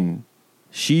Jane,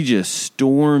 she just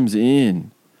storms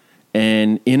in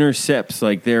and intercepts,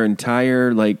 like, their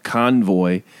entire, like,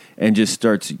 convoy and just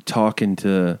starts talking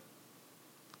to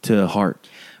Hart.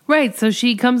 Right, so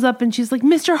she comes up and she's like,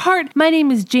 Mr. Hart, my name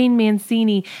is Jane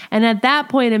Mancini. And at that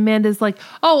point, Amanda's like,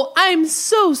 oh, I'm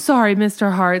so sorry,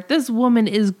 Mr. Hart. This woman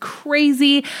is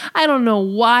crazy. I don't know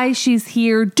why she's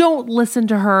here. Don't listen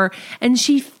to her. And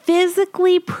she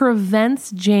physically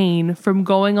prevents Jane from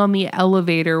going on the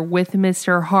elevator with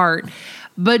Mr. Hart.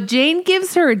 But Jane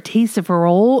gives her a taste of her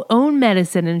own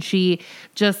medicine, and she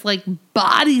just, like,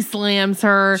 body slams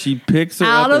her. She picks her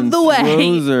out up of and the way.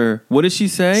 throws her. What does she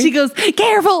say? She goes,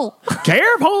 careful!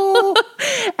 Careful!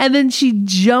 And then she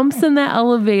jumps in the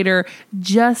elevator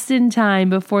just in time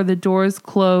before the doors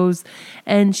close,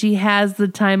 and she has the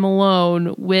time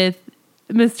alone with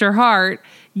Mr. Hart,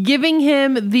 giving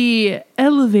him the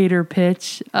elevator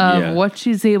pitch of what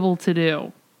she's able to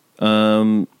do.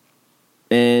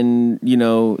 And, you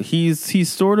know,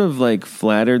 he's sort of, like,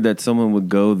 flattered that someone would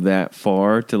go that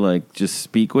far to, like, just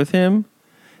speak with him.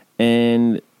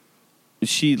 And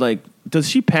she, like, does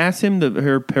she pass him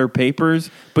her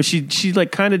papers? But she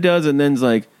like, kind of does, and then's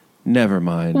like, never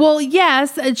mind. Well,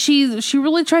 yes, she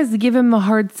really tries to give him the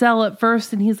hard sell at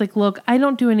first, and he's like, look, I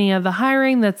don't do any of the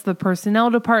hiring. That's the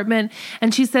personnel department.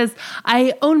 And she says,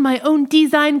 I own my own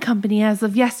design company as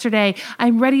of yesterday.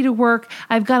 I'm ready to work.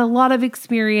 I've got a lot of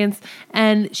experience.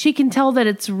 And she can tell that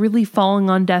it's really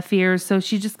falling on deaf ears. So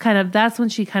she just that's when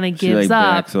she kind of gives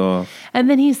up. Backs off. And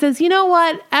then he says, you know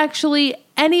what? Actually,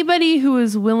 anybody who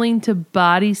is willing to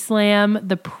body slam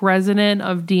the president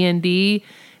of D&D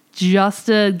just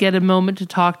to get a moment to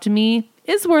talk to me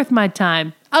is worth my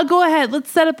time. I'll go ahead. Let's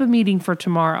set up a meeting for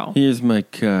tomorrow. Here's my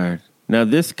card. Now,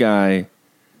 this guy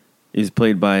is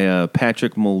played by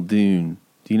Patrick Muldoon.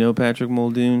 Do you know Patrick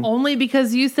Muldoon? Only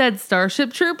because you said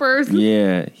Starship Troopers.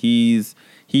 Yeah, he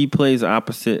plays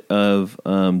opposite of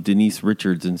Denise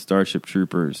Richards in Starship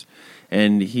Troopers.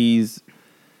 And he's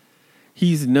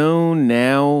known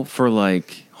now for,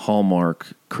 like,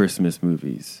 Hallmark Christmas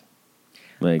movies.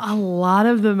 Like, a lot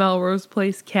of the Melrose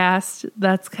Place cast,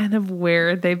 that's kind of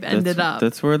where they've ended up.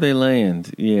 That's where they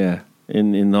land, yeah,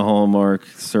 in the Hallmark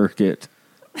circuit.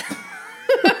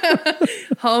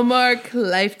 Hallmark,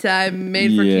 Lifetime,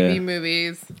 made-for-TV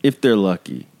movies. If they're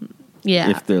lucky.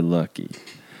 Yeah. If they're lucky.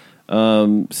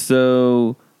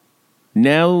 So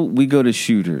now we go to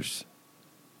Shooters.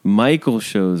 Michael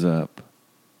shows up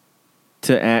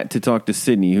to talk to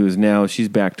Sydney, who is now, she's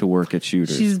back to work at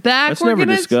Shooters. She's back. That's never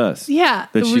discussed. Yeah,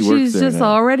 that she works she's there just now.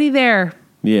 already there.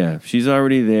 Yeah, she's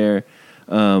already there.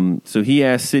 So he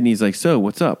asks Sydney, he's like, so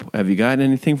what's up? Have you gotten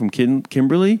anything from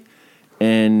Kimberly?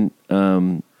 And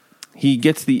he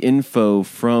gets the info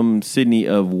from Sydney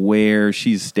of where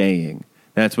she's staying.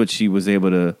 That's what she was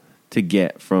able to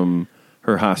get from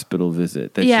her hospital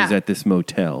visit, that she's at this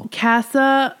motel.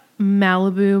 Casa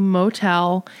Malibu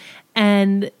Motel.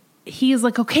 And he's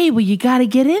like, okay, well, you got to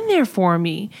get in there for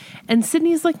me. And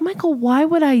Sydney's like, Michael, why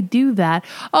would I do that?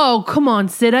 Oh, come on,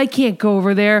 Sid, I can't go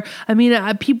over there. I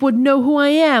mean, people would know who I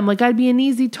am. Like, I'd be an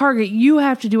easy target. You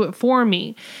have to do it for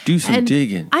me. Do some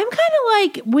digging. I'm kind of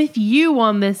like with you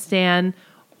on this, Dan.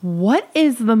 what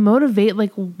is the motivate?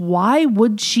 Like, why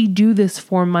would she do this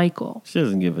for Michael? She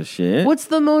doesn't give a shit. What's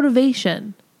the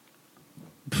motivation?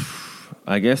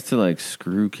 I guess to like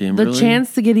screw Kimberly. The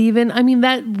chance to get even. I mean,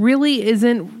 that really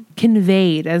isn't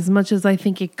conveyed as much as I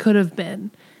think it could have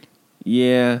been.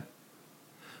 Yeah.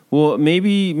 Well,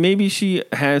 maybe she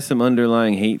has some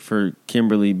underlying hate for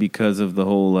Kimberly because of the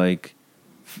whole like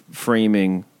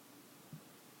framing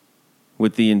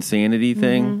with the insanity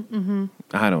thing. Mm-hmm.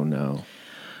 I don't know.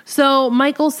 So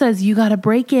Michael says, you got to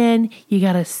break in, you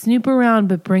got to snoop around,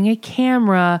 but bring a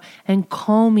camera and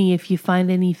call me if you find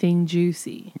anything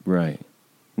juicy. Right.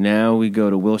 Now we go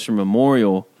to Wilshire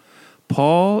Memorial.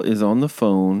 Paul is on the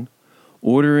phone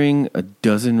ordering a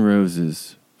dozen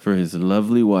roses for his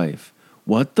lovely wife.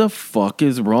 What the fuck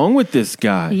is wrong with this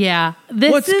guy? Yeah.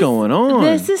 What's going on?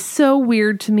 This is so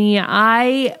weird to me.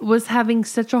 I was having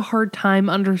such a hard time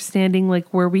understanding like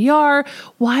where we are.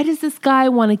 Why does this guy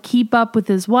want to keep up with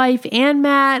his wife and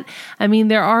Matt? I mean,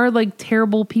 there are like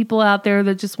terrible people out there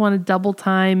that just want to double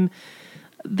time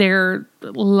their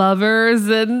lovers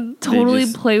and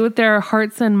totally play with their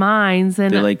hearts and minds.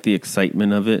 And they like the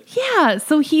excitement of it. Yeah.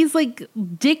 So he's like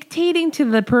dictating to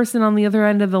the person on the other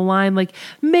end of the line, like,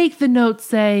 make the note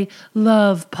say,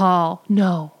 love, Paul.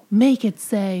 No, make it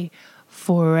say,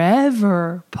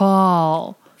 forever,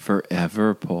 Paul.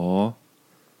 Forever, Paul.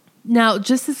 Now,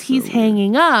 just as he's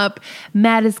hanging up,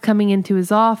 Matt is coming into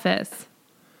his office.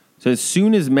 So as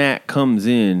soon as Matt comes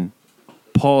in,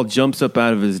 Paul jumps up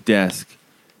out of his desk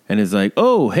and is like,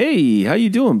 "Oh, hey, how you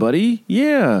doing, buddy?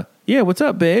 Yeah, what's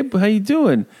up, babe? How you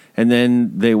doing?" And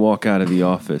then they walk out of the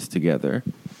office together.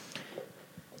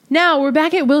 Now, we're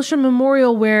back at Wilshire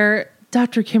Memorial where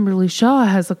Dr. Kimberly Shaw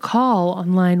has a call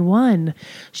on line 1.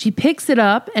 She picks it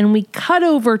up and we cut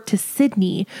over to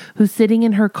Sydney, who's sitting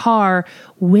in her car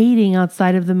waiting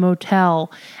outside of the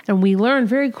motel. And we learn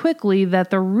very quickly that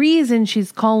the reason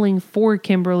she's calling for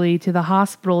Kimberly to the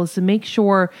hospital is to make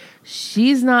sure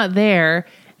she's not there.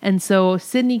 And so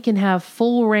Sydney can have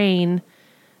full reign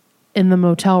in the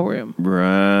motel room.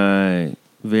 Right.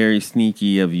 Very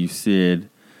sneaky of you, Sid.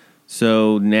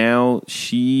 So now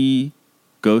she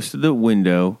goes to the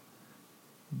window,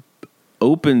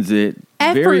 opens it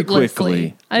very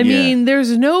quickly. I mean,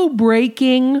 there's no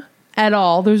breaking at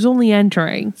all. There's only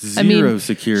entering. Zero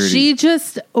security. She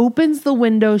just opens the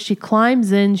window. She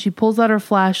climbs in. She pulls out her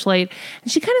flashlight.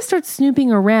 And she kind of starts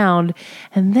snooping around.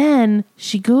 And then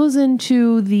she goes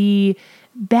into the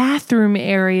bathroom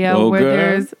area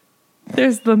where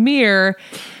there's the mirror.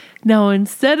 Now,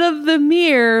 instead of the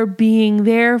mirror being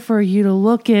there for you to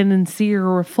look in and see your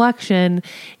reflection,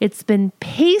 it's been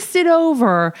pasted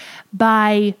over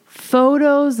by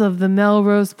photos of the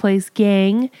Melrose Place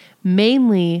gang,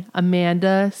 mainly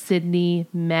Amanda, Sydney,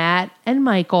 Matt, and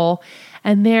Michael.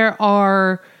 And there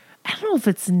are, I don't know if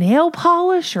it's nail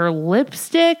polish or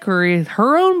lipstick or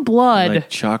her own blood. Like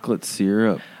chocolate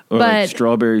syrup or like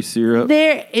strawberry syrup.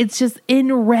 There, it's just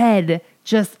in red.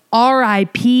 Just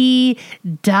R.I.P.,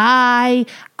 die,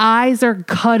 eyes are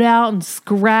cut out and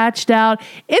scratched out.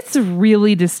 It's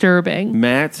really disturbing.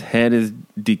 Matt's head is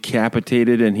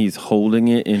decapitated and he's holding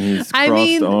it in his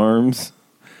crossed arms.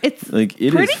 It's like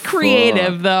pretty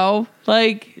creative, though.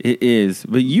 Like it is.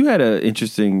 But you had an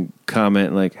interesting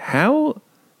comment, like how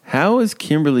has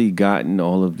Kimberly gotten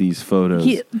all of these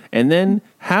photos? And then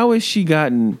how has she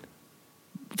gotten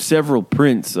several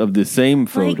prints of the same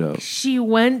photo? Like she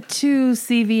went to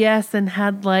CVS and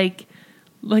had like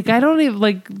I don't even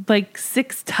like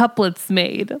 6 tuplets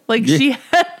made. Like she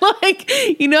had like,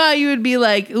 you know how you would be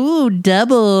like, ooh,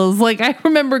 doubles. Like I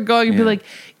remember going and be like,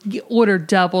 order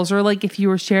doubles, or like if you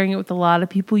were sharing it with a lot of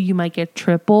people, you might get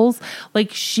triples.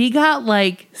 Like she got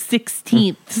like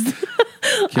 16ths.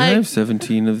 Can I have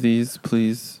 17 of these,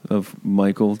 please? Of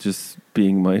Michael just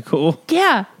being Michael?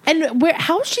 Yeah. And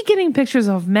how is she getting pictures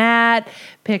of Matt,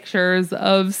 pictures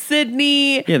of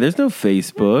Sydney? Yeah, there's no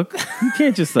Facebook. You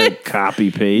can't just like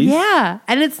copy paste. Yeah.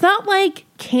 And it's not like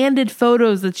candid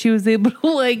photos that she was able to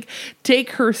like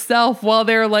take herself while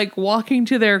they're like walking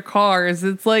to their cars.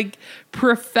 It's like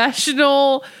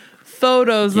professional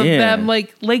photos of them,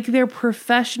 like they're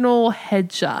professional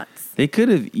headshots. They could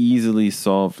have easily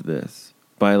solved this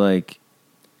by like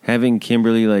having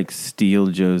Kimberly like steal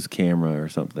Joe's camera or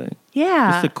something.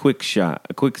 Yeah. Just a quick shot,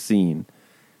 a quick scene.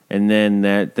 And then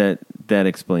that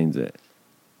explains it.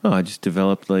 Oh, I just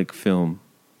developed like film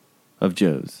of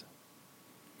Joe's.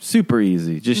 Super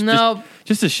easy. Just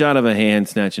a shot of a hand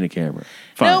snatching a camera.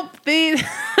 Fine. Nope.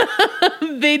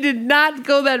 They did not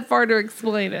go that far to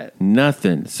explain it.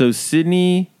 Nothing. So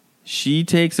Sydney, she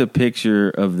takes a picture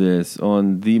of this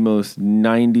on the most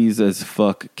 90s as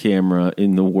fuck camera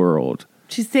in the world.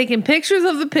 She's taking pictures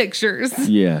of the pictures.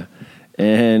 Yeah.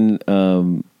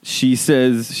 And she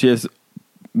says, she has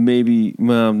maybe,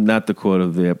 well, not the quote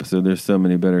of the episode. There's so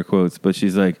many better quotes. But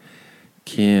she's like,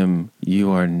 Kim,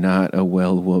 you are not a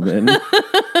well woman.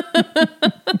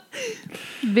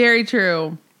 Very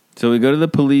true. So we go to the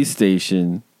police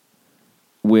station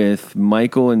with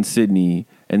Michael and Sydney,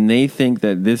 and they think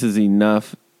that this is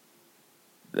enough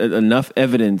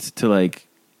evidence to like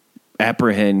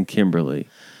apprehend Kimberly.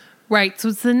 Right. So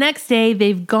it's the next day.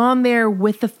 They've gone there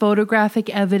with the photographic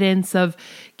evidence of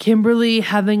Kimberly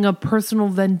having a personal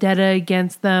vendetta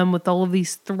against them with all of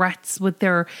these threats with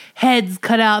their heads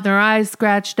cut out, their eyes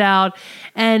scratched out.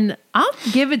 And I'll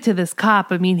give it to this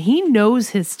cop. I mean, he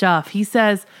knows his stuff. He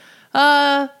says,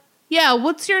 yeah,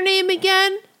 what's your name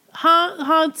again?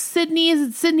 Huh, Sydney? Is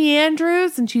it Sydney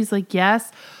Andrews? And she's like, yes.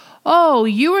 Oh,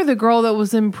 you were the girl that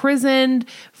was imprisoned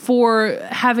for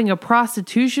having a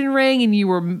prostitution ring and you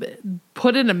were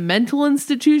put in a mental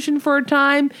institution for a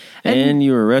time. And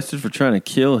you were arrested for trying to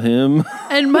kill him.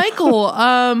 And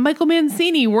Michael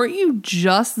Mancini,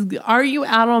 are you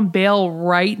out on bail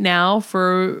right now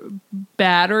for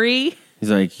battery?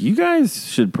 He's like, you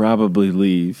guys should probably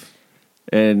leave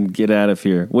and get out of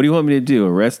here. What do you want me to do?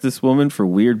 Arrest this woman for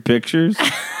weird pictures?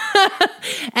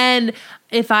 And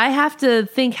if I have to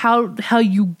think how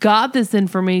you got this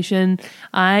information,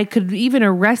 I could even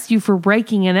arrest you for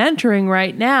breaking and entering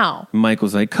right now.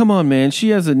 Michael's like, come on, man. She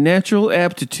has a natural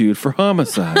aptitude for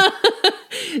homicide.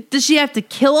 Does she have to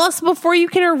kill us before you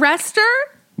can arrest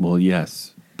her? Well,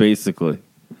 yes, basically.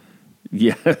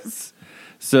 Yes.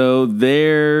 So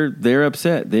they're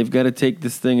upset. They've got to take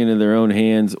this thing into their own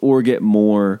hands or get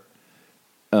more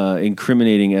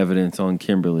incriminating evidence on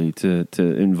Kimberly to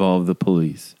involve the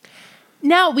police.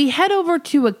 Now we head over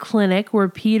to a clinic where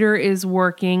Peter is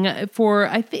working for,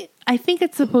 I think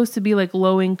it's supposed to be like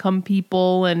low income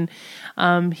people, and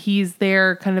he's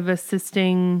there kind of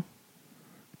assisting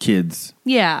kids.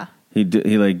 Yeah. He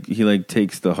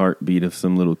takes the heartbeat of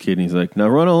some little kid and he's like, now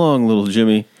run along, little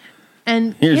Jimmy.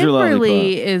 And here's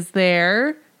Kimberly is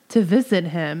there to visit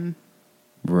him.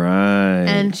 Right.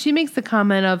 And she makes the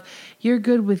comment of, you're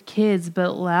good with kids,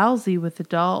 but lousy with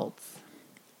adults.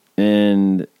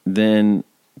 And then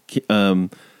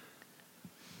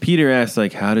Peter asks,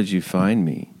 like, how did you find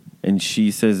me? And she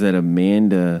says that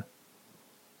Amanda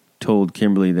told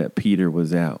Kimberly that Peter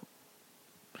was out.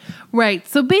 Right.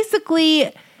 So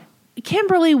basically,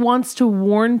 Kimberly wants to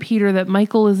warn Peter that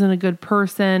Michael isn't a good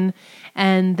person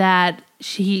and that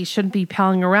she shouldn't be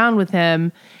palling around with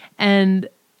him. And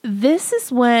this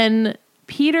is when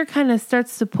Peter kind of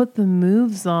starts to put the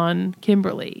moves on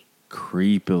Kimberly.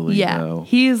 Creepily, though.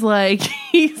 He's like,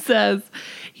 he says,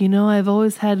 I've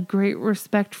always had great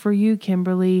respect for you,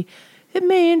 Kimberly. It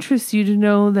may interest you to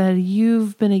know that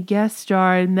you've been a guest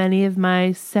star in many of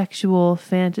my sexual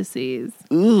fantasies.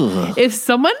 Ugh. If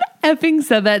someone effing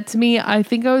said that to me, I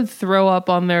think I would throw up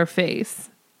on their face.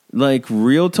 Like,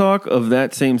 real talk of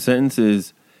that same sentence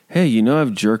is, hey,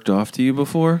 I've jerked off to you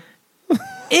before?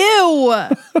 Ew!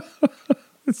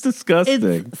 It's disgusting.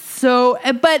 It's so,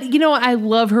 but I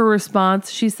love her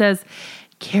response. She says,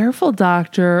 careful,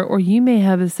 doctor, or you may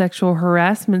have a sexual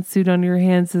harassment suit on your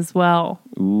hands as well.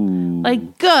 Ooh.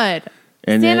 Like, good.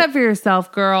 Stand up for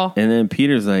yourself, girl. And then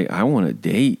Peter's like, I want a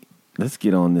date. Let's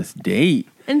get on this date.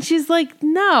 And she's like,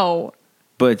 no.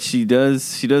 But she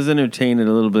does entertain it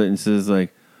a little bit and says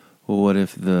like, well, what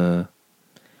if the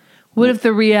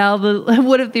reality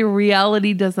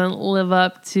doesn't live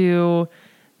up to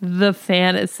the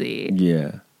fantasy?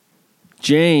 Yeah.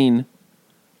 Jane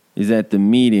is at the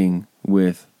meeting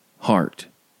with Hart.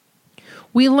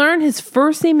 We learn his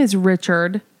first name is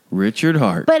Richard. Richard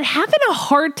Hart. But having a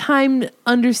hard time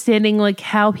understanding like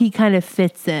how he kind of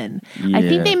fits in. Yeah. I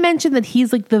think they mentioned that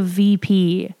he's like the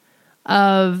VP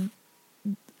of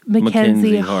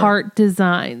Mackenzie Hart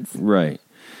Designs. Right.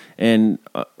 And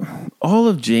all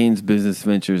of Jane's business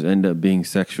ventures end up being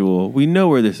sexual. We know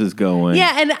where this is going.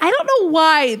 Yeah, and I don't know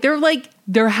why.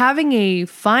 They're having a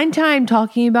fine time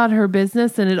talking about her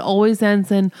business, and it always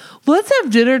ends in, let's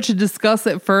have dinner to discuss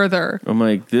it further. I'm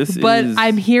like, But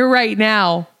I'm here right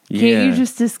now. Yeah. Can't you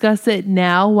just discuss it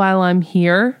now while I'm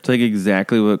here? It's like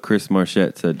exactly what Chris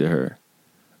Marchette said to her.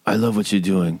 I love what you're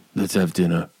doing. Let's have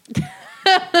dinner.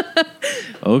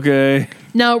 Okay.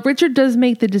 Now, Richard does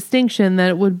make the distinction that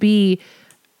it would be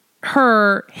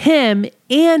her, him,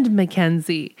 and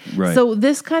Mackenzie. Right. So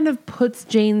this kind of puts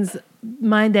Jane's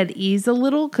mind at ease a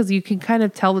little because you can kind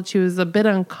of tell that she was a bit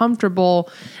uncomfortable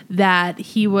that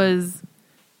he was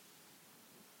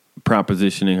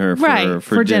propositioning her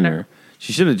for dinner.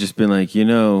 She should have just been like,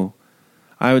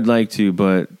 I would like to,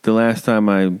 but the last time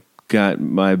I got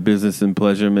my business and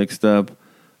pleasure mixed up.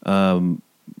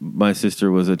 My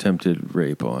sister was attempted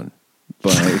rape on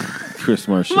by Chris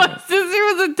Marshall. My sister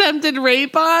was attempted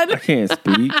rape on. I can't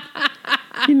speak.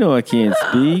 You know I can't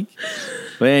speak.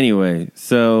 But anyway,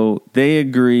 so they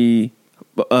agree.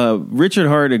 Richard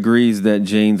Hart agrees that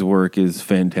Jane's work is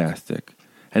fantastic.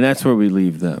 And that's where we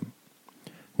leave them.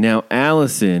 Now,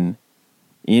 Allison,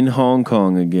 in Hong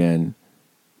Kong again,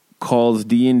 calls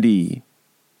D&D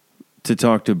to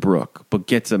talk to Brooke, but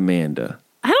gets Amanda.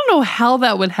 I don't know how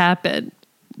that would happen.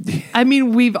 I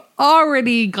mean, we've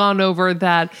already gone over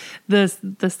that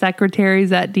the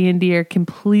secretaries at D&D are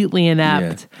completely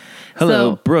inept. Yeah.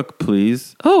 Hello, So- Brooke,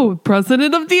 please. Oh,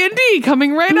 president of D&D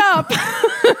coming right up.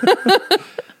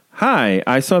 Hi,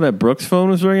 I saw that Brooke's phone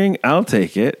was ringing. I'll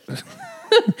take it.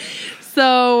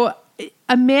 So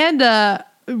Amanda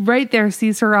right there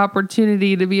sees her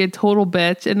opportunity to be a total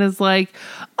bitch and is like,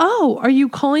 "Oh, are you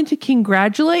calling to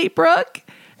congratulate Brooke?"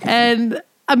 And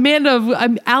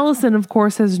Allison, of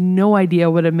course, has no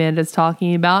idea what Amanda's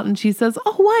talking about. And she says,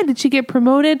 "Oh, why? Did she get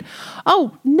promoted?"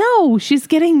 "Oh, no, she's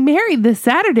getting married this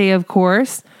Saturday, of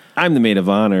course." I'm the maid of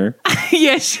honor.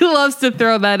 Yeah, she loves to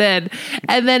throw that in.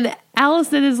 And then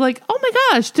Allison is like, "Oh my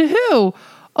gosh, to who?"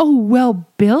 "Oh, well,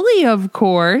 Billy, of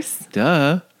course."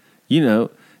 Duh. You know,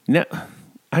 now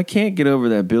I can't get over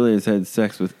that Billy has had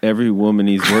sex with every woman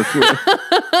he's worked with.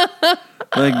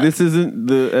 Like, this isn't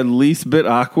the at least bit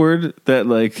awkward that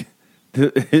like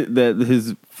that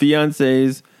his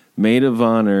fiance's maid of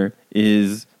honor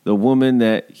is the woman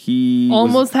that he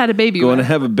Almost had a baby going with.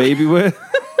 to have a baby with.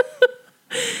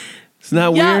 It's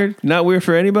not Yeah. weird. Not weird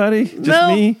for anybody. Just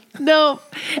No, me. No.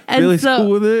 And Billy's so, cool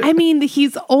with it? I mean,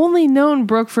 he's only known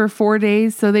Brooke for 4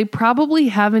 days, so they probably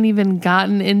haven't even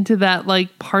gotten into that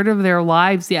like part of their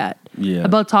lives yet. Yeah.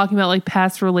 About talking about like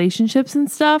past relationships and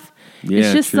stuff. Yeah,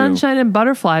 it's just true. sunshine and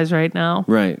butterflies right now.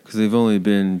 Right, because they've only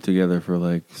been together for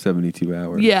like 72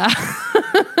 hours. Yeah.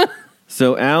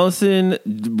 So Allison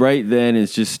right then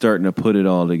is just starting to put it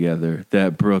all together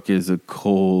that Brooke is a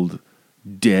cold,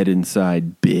 dead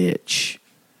inside bitch.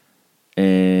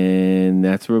 And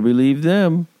that's where we leave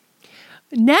them.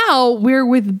 Now we're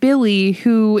with Billy,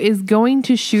 who is going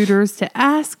to Shooters to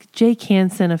ask Jake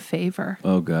Hansen a favor.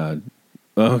 Oh, God.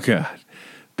 Oh, God.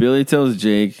 Billy tells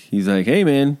Jake, he's like, "Hey,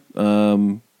 man,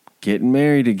 getting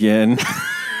married again."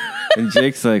 And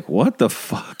Jake's like, "What the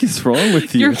fuck is wrong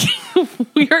with you?"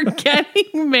 You're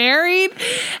getting married?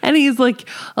 And he's like,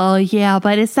 "Oh, yeah,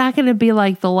 but it's not going to be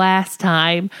like the last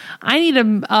time. I need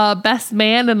a best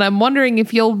man, and I'm wondering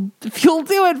if you'll do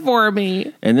it for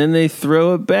me." And then they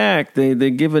throw it back. They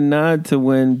give a nod to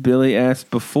when Billy asked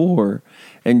before.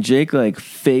 And Jake like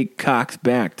fake cocks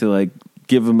back to like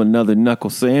give him another knuckle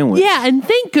sandwich. Yeah, and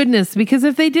thank goodness, because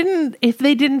if they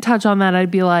didn't touch on that, I'd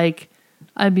be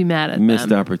mad at Missed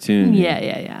them. opportunity.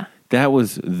 Yeah. That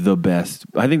was the best.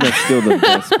 I think that's still the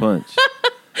best punch.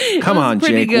 Come was on,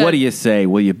 pretty Jake. good. What do you say?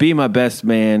 Will you be my best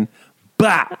man?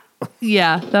 Bah!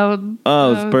 Yeah, that would.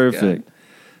 Oh, that it's was perfect. good.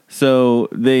 So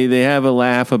they have a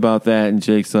laugh about that, and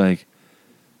Jake's like,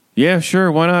 "Yeah,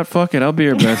 sure. Why not? Fuck it. I'll be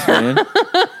your best man."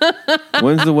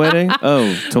 When's the wedding?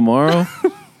 Oh, tomorrow?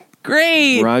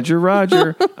 Great.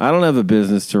 Roger. I don't have a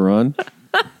business to run.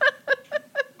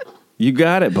 You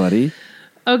got it, buddy.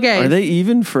 Okay. Are they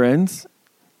even friends?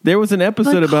 There was an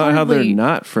episode Like, about how they're hardly.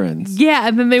 not friends. Yeah,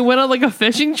 and then they went on like a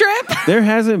fishing trip. There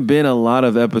hasn't been a lot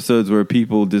of episodes where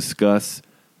people discuss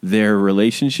their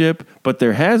relationship, but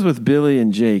there has with Billy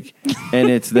and Jake, and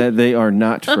it's that they are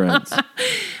not friends.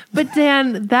 But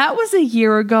Dan, that was a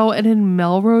year ago, and in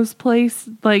Melrose Place,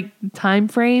 like time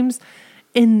frames,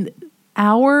 in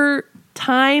our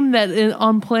time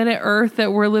on planet Earth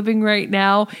that we're living right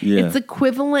now, Yeah. it's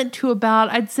equivalent to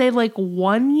about, I'd say like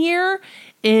 1 year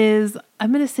is,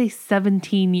 I'm going to say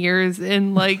 17 years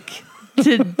in like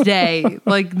today,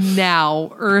 like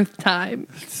now, Earth time.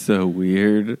 So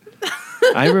weird.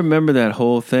 I remember that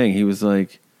whole thing. He was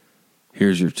like,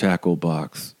 "Here's your tackle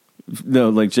box." No,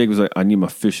 like Jake was like, "I need my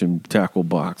fishing tackle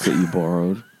box that you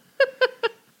borrowed." I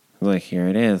was like, "Here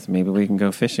it is. Maybe we can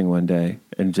go fishing one day."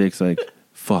 And Jake's like,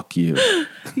 "Fuck you."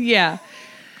 Yeah.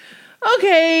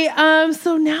 Okay,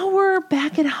 so now we're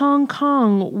back at Hong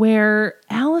Kong where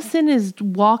Allison is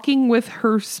walking with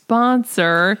her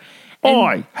sponsor.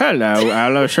 Oi, hello,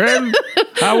 Allison.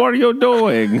 How are you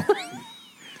doing?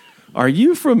 Are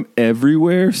you from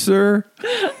everywhere, sir?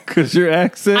 Because your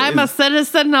accent I'm a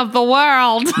citizen of the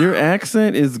world. your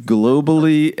accent is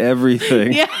globally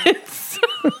everything. Yeah, it's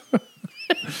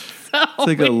It's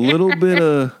like a little bit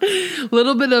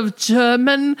of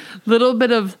German, little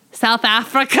bit of South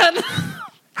African,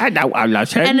 hello,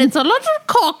 Allison. and it's a little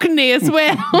Cockney as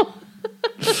well.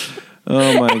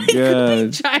 Oh my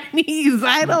god. Chinese.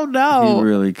 I don't He know.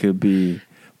 really could be.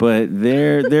 But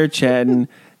they're chatting.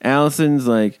 Allison's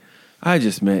like, I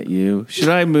just met you. Should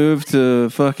I move to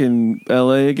fucking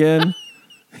LA again?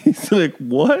 He's like,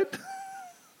 what?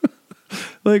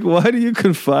 Like, why do you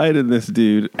confide in this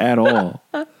dude at all?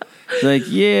 Like,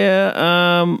 yeah,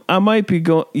 I might be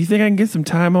going. You think I can get some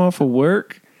time off of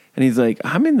work? And he's like,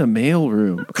 I'm in the mail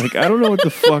room. Like, I don't know what the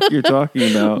fuck you're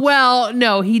talking about. Well,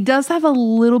 no, he does have a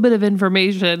little bit of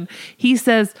information. He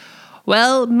says,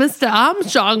 well, Mr.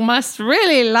 Armstrong must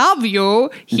really love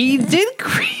you. He did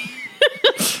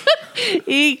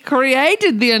he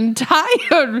created the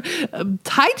entire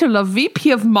title of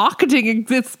VP of Marketing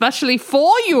especially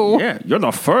for you. Yeah, you're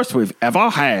the first we've ever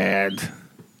had.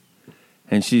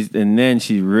 And then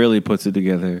she really puts it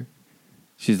together.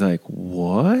 She's like,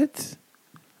 what?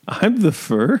 I'm the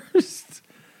first?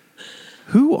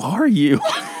 Who are you?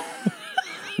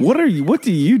 What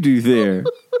do you do there?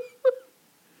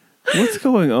 What's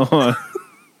going on?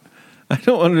 I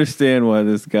don't understand why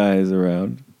this guy is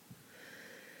around.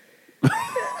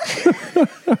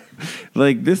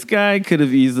 Like, this guy could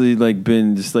have easily like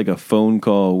been just like a phone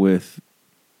call with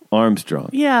Armstrong.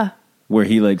 Yeah. Where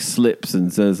he like slips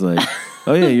and says like,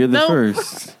 "Oh yeah, you're the No.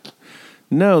 first."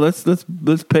 No, let's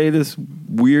pay this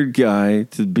weird guy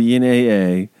to be in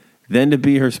AA, then to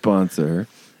be her sponsor.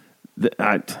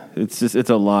 It's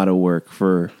a lot of work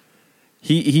for.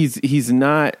 He's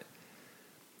not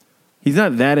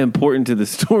that important to the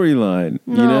storyline,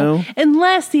 you know?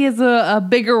 Unless he has a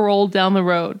bigger role down the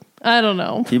road. I don't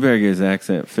know. He better get his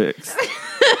accent fixed.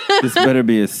 This better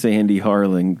be a Sandy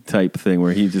Harling type thing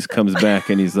where he just comes back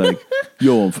and he's like,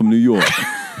 yo, I'm from New York.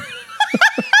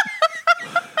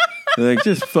 Like,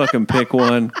 just fucking pick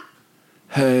one.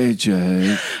 Hey,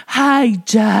 Jake. Hi,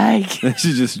 Jake. And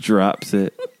she just drops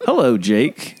it. Hello,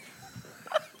 Jake.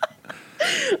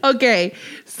 Okay,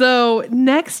 so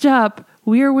next up,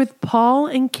 we are with Paul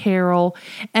and Carol,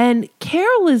 and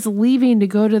Carol is leaving to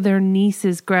go to their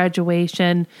niece's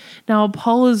graduation. Now,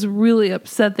 Paul is really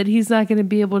upset that he's not going to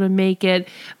be able to make it,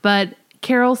 but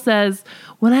Carol says,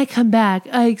 when I come back,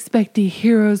 I expect a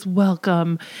hero's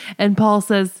welcome. And Paul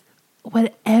says,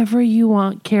 whatever you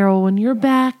want, Carol. When you're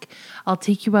back, I'll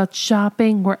take you out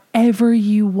shopping wherever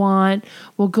you want.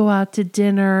 We'll go out to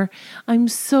dinner. I'm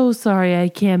so sorry I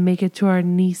can't make it to our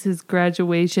niece's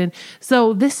graduation.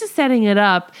 So this is setting it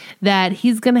up that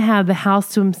he's going to have the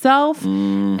house to himself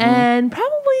and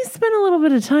probably spend a little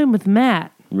bit of time with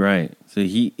Matt. Right. So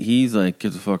he's like,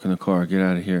 get the fuck in the car. Get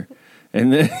out of here.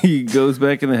 And then he goes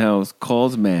back in the house,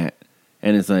 calls Matt,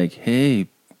 and is like, hey,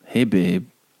 babe,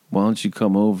 why don't you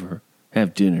come over?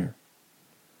 Have dinner.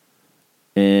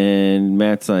 And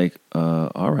Matt's like,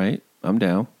 all right, I'm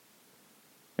down.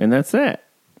 And that's that.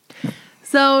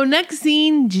 So next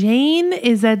scene, Jane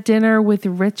is at dinner with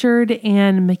Richard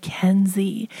and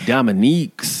Mackenzie.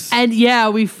 Dominique's. And yeah,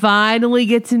 we finally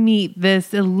get to meet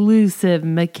this elusive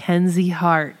Mackenzie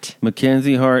Hart.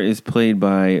 Mackenzie Hart is played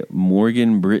by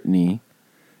Morgan Brittany,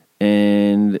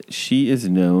 and she is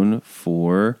known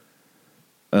for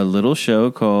a little show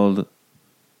called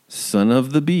Son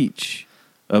of the Beach,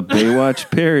 a Baywatch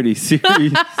parody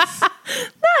series.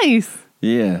 Nice.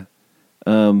 Yeah.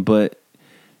 But,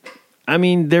 I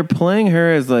mean, they're playing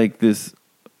her as like this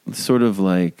sort of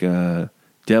like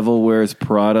Devil Wears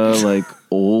Prada, like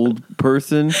old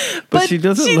person. But she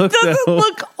doesn't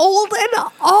look old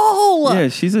at all. Yeah,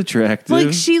 she's attractive.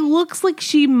 Like, she looks like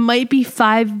she might be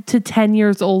 5 to 10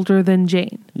 years older than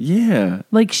Jane. Yeah.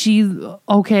 Like, she's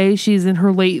in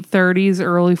her late 30s,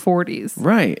 early 40s.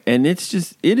 Right. And it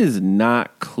is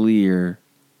not clear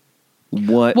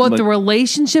what the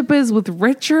relationship is with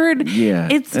Richard. Yeah.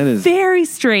 It's very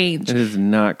strange. It is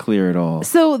not clear at all.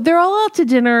 So they're all out to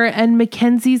dinner, and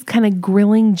Mackenzie's kind of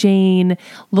grilling Jane,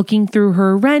 looking through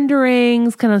her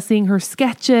renderings, kind of seeing her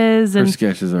sketches. Her And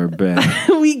sketches are bad.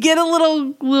 we get a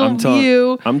little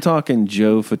view. I'm talking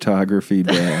Joe photography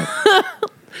bad.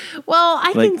 Well,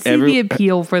 I Like can see the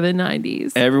appeal for the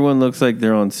 90s. Everyone looks like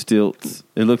they're on stilts.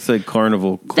 It looks like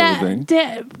carnival clothing.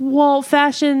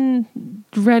 Fashion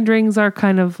renderings are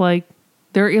kind of like,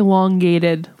 they're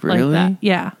elongated. Really? Like that.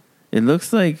 Yeah. It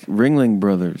looks like Ringling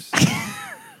Brothers.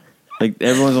 Like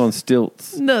everyone's on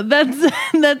stilts. No,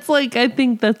 that's like, I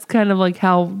think that's kind of like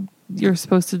how you're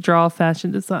supposed to draw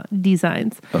fashion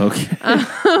designs.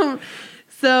 Okay.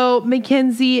 So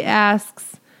Mackenzie asks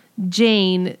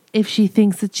Jane if she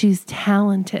thinks that she's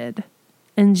talented.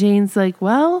 And Jane's like,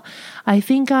 well, I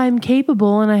think I'm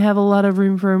capable and I have a lot of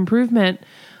room for improvement.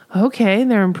 Okay,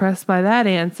 they're impressed by that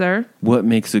answer. What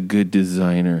makes a good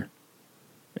designer?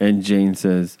 And Jane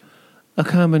says, a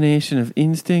combination of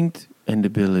instinct, and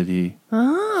ability.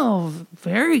 Oh,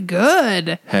 very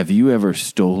good. Have you ever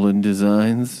stolen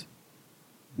designs?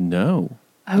 No.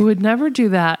 I would never do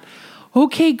that.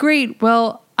 Okay, great.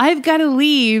 Well, I've got to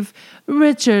leave.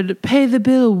 Richard, pay the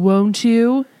bill, won't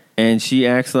you? And she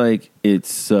acts like it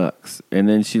sucks. And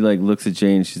then she like looks at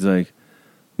Jane and she's like,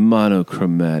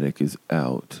 monochromatic is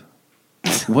out.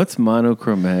 What's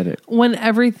monochromatic? When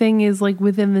everything is like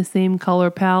within the same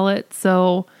color palette.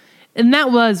 So, and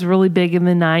that was really big in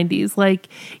the 90s. Like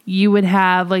you would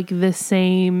have like the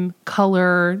same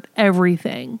color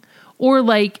everything. Or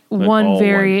like Like one all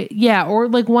white. yeah, or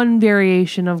like one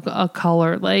variation of a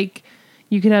color. Like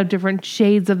you could have different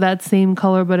shades of that same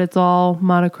color, but it's all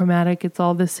monochromatic. It's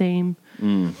all the same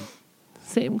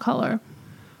same color.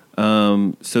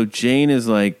 So Jane is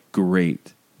like,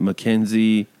 great.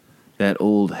 Mackenzie, that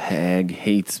old hag,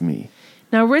 hates me.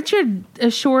 Now Richard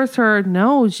assures her,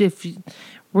 no,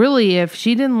 if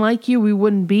she didn't like you, we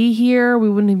wouldn't be here. We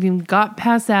wouldn't have even got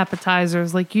past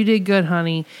appetizers. Like, you did good,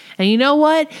 honey. And you know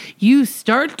what? You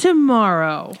start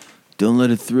tomorrow. Don't let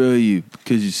it throw you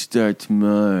because you start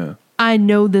tomorrow. I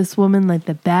know this woman like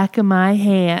the back of my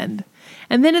hand.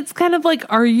 And then it's kind of like,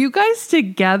 are you guys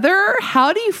together?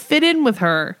 How do you fit in with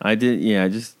her? I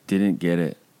just didn't get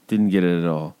it. Didn't get it at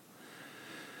all.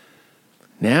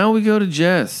 Now we go to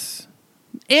Jess.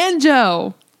 And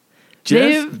Joe.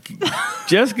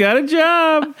 Jess got a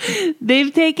job.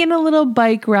 They've taken a little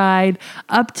bike ride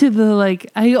up to the, like,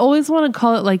 I always want to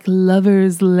call it like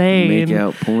Lover's Lane. Make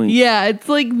out point. Yeah, it's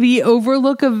like the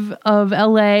overlook of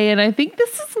LA. And I think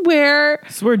this is where.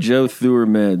 This is where Joe threw her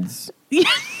meds. Yeah,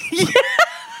 I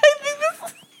think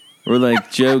this is. Or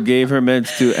like Joe gave her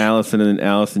meds to Allison and then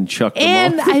Allison chucked them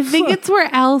And off. I think it's where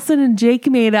Allison and Jake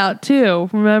made out too.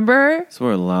 Remember? That's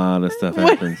where a lot of stuff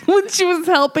happens. When she was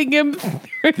helping him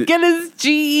get his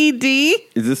GED.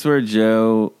 Is this where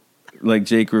Joe, like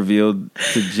Jake revealed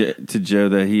to Joe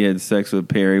that he had sex with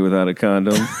Perry without a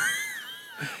condom?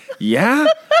 Yeah,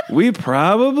 we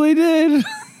probably did.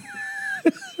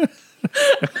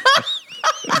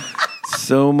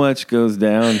 So much goes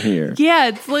down here. Yeah,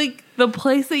 it's like the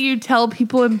place that you tell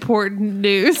people important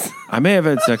news. I may have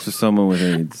had sex with someone with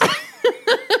AIDS.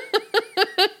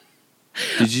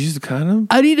 Did you use the condom?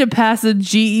 I need to pass a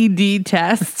GED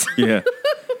test. Yeah.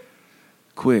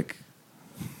 Quick.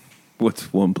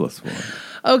 What's 1 + 1?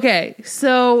 Okay,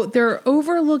 so they're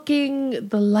overlooking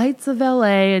the lights of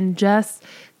LA, and Jess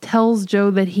tells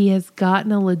Joe that he has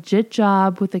gotten a legit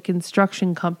job with a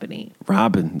construction company.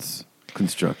 Robbins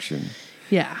Construction.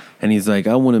 Yeah. And he's like,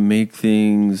 I want to make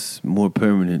things more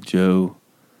permanent, Joe.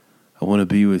 I want to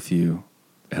be with you.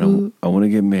 And I want to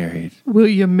get married. Will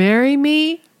you marry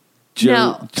me? Joe,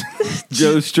 No.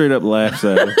 Joe straight up laughs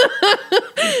at him.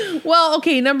 Well,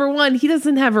 okay, number one, he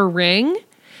doesn't have a ring.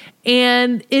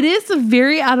 And it is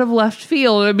very out of left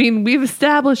field. I mean, we've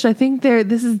established, I think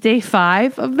this is day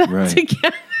 5 of them Right.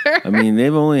 together. I mean,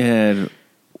 they've only had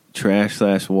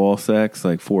trash/wall sex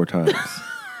like 4 times.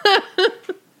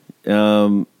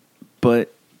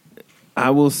 But I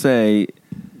will say,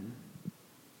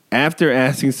 after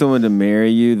asking someone to marry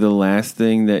you, the last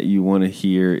thing that you want to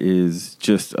hear is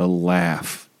just a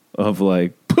laugh of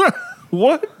like,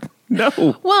 what?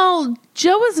 No. Well,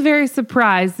 Joe is very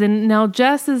surprised, and now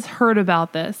Jess has heard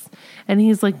about this. And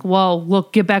he's like, well,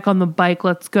 look, get back on the bike,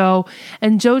 let's go.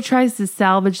 And Joe tries to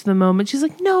salvage the moment. She's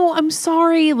like, no, I'm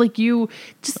sorry. Like, you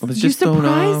just thrown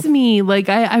surprised off. me. Like,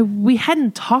 we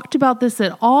hadn't talked about this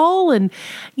at all. And,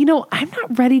 I'm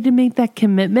not ready to make that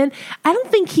commitment. I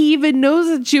don't think he even knows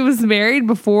that she was married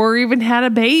before or even had a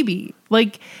baby.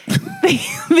 Like,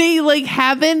 they like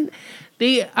haven't.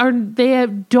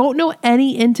 Don't know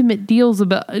any intimate details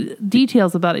about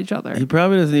each other. He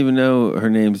probably doesn't even know her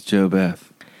name's Jo Beth.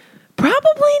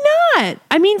 Probably not.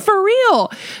 I mean, for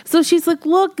real. So she's like,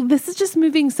 look, this is just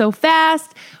moving so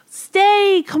fast.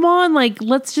 Stay. Come on. Like,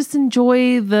 let's just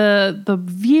enjoy the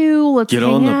view. Let's Get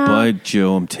hang on the out. bike,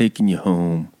 Joe. I'm taking you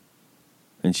home.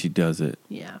 And she does it.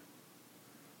 Yeah.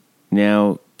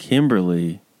 Now,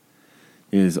 Kimberly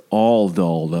is all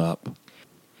dolled up.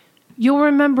 You'll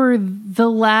remember the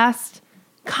last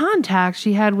contact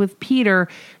she had with Peter.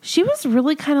 She was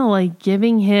really kind of like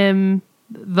giving him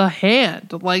the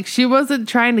hand. Like, she wasn't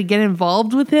trying to get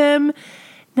involved with him.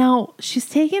 Now, she's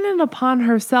taken it upon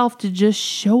herself to just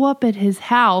show up at his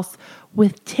house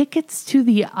with tickets to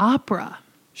the opera.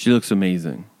 She looks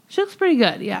amazing. She looks pretty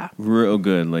good, yeah. Real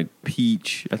good. Like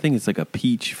peach. I think it's like a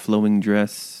peach flowing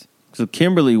dress. So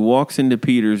Kimberly walks into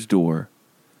Peter's door,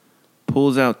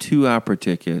 pulls out 2 opera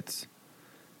tickets,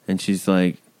 and she's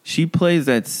like, she plays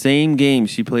that same game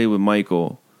she played with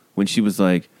Michael when she was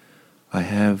like, I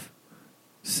have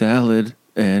salad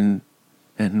and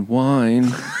and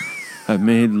wine. I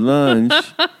made lunch.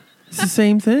 It's the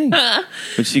same thing.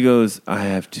 But she goes, I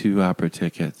have 2 opera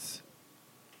tickets.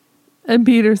 And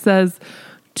Peter says,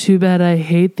 too bad I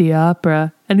hate the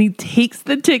opera. And he takes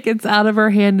the tickets out of her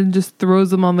hand and just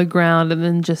throws them on the ground and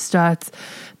then just starts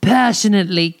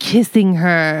passionately kissing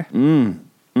her. And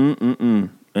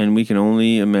we can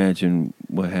only imagine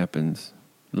what happens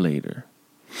later.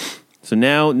 So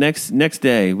now, next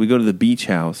day, we go to the beach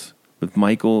house with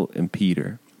Michael and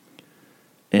Peter.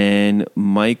 And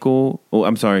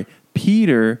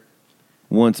Peter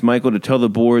wants Michael to tell the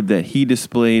board that he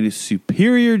displayed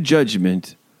superior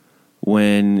judgment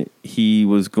when he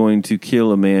was going to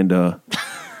kill Amanda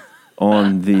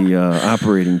on the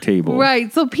operating table.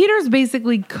 Right. So Peter's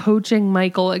basically coaching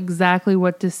Michael exactly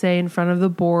what to say in front of the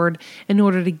board in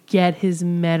order to get his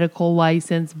medical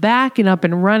license back and up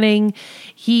and running.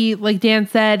 He, like Dan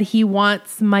said, he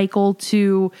wants Michael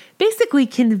to basically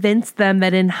convince them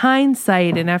that in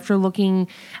hindsight and after looking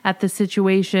at the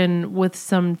situation with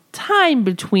some time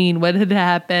between what had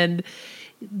happened,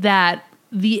 that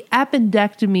the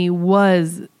appendectomy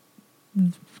was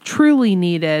truly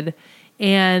needed.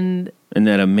 And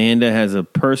that Amanda has a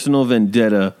personal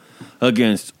vendetta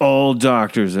against all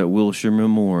doctors at Wilshire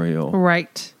Memorial.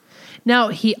 Right. Now,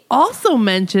 he also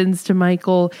mentions to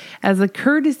Michael, as a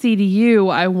courtesy to you,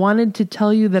 I wanted to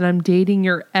tell you that I'm dating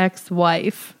your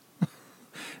ex-wife.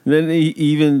 Then he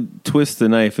even twists the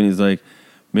knife and he's like,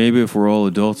 maybe if we're all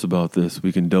adults about this,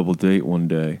 we can double date one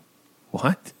day.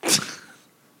 What?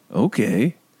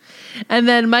 Okay. And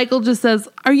then Michael just says,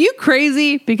 are you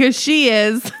crazy? Because she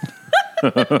is.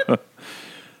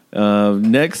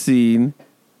 Next scene,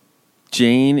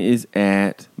 Jane is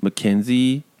at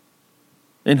Mackenzie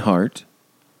and Hart.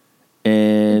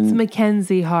 And It's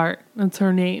Mackenzie Hart. That's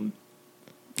her name.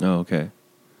 Oh, okay.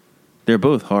 They're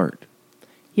both Hart.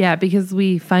 Yeah, because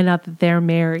we find out that they're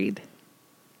married.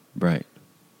 Right.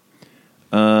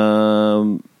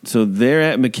 So they're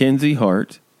at Mackenzie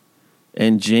Hart,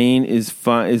 and Jane is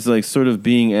like sort of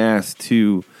being asked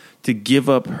to give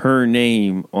up her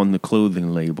name on the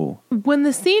clothing label. When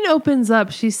the scene opens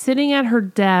up, she's sitting at her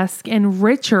desk and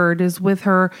Richard is with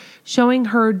her showing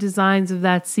her designs of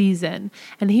that season.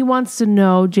 And he wants to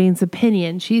know Jane's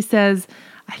opinion. She says,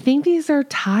 I think these are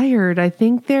tired. I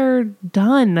think they're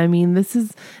done. I mean, this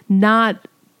is not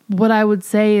what I would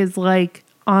say is like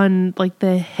on like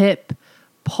the hip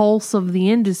pulse of the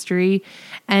industry.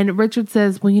 And Richard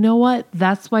says, well, you know what?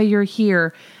 That's why you're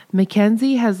here.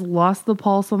 Mackenzie has lost the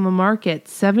pulse on the market.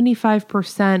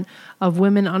 75% of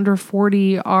women under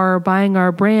 40 are buying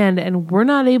our brand and we're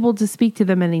not able to speak to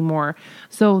them anymore.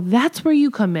 So that's where you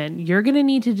come in. You're going to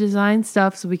need to design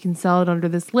stuff so we can sell it under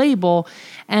this label.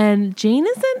 And Jane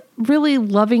isn't really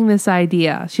loving this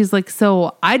idea. She's like,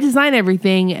 so I design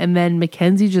everything and then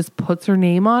Mackenzie just puts her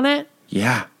name on it.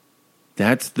 Yeah,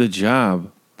 that's the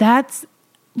job. That's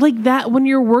like that when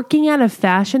you're working at a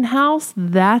fashion house,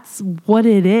 that's what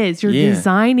it is. You're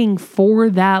designing for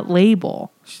that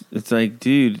label. It's like,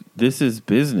 dude, this is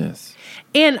business.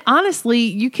 And honestly,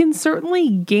 you can certainly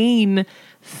gain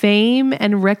fame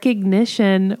and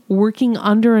recognition working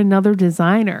under another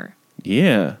designer.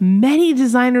 Yeah. Many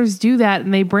designers do that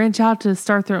and they branch out to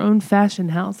start their own fashion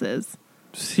houses.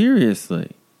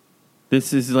 Seriously.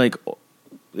 This is like,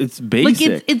 it's basic.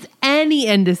 Like it's any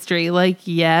industry. Like,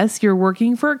 yes, you're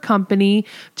working for a company,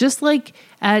 just like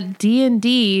at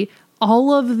D&D,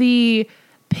 all of the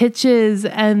pitches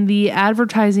and the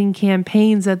advertising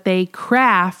campaigns that they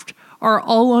craft are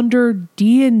all under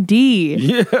D&D.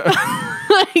 Yeah.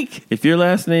 Like, if your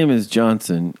last name is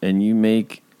Johnson and you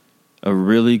make a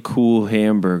really cool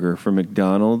hamburger for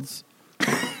McDonald's,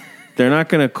 they're not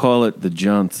going to call it the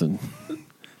Johnson.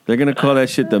 They're going to call that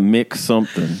shit the Mick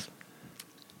something.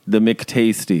 The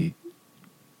McTasty.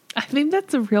 I think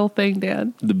that's a real thing,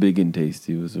 Dan. The Big and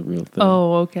Tasty was a real thing.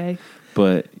 Oh, okay.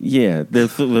 But yeah, they're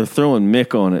throwing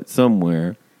Mick on it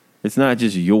somewhere. It's not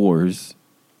just yours.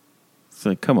 It's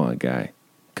like, come on, guy.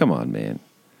 Come on, man.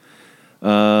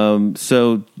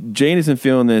 So Jane isn't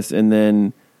feeling this, and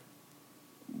then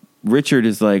Richard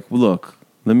is like, look,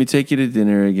 let me take you to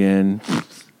dinner again.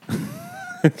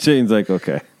 Jane's like,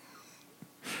 okay.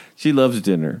 She loves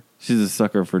dinner. She's a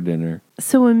sucker for dinner.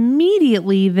 So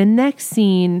immediately, the next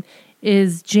scene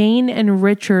is Jane and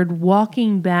Richard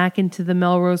walking back into the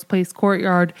Melrose Place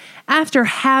courtyard after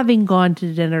having gone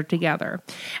to dinner together.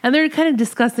 And they're kind of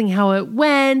discussing how it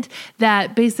went,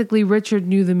 that basically Richard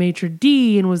knew the maitre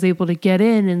d' and was able to get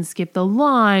in and skip the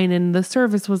line, and the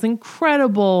service was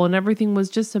incredible and everything was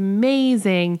just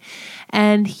amazing.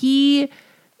 And he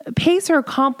pays her a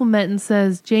compliment and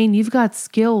says, Jane, you've got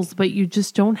skills, but you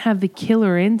just don't have the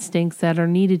killer instincts that are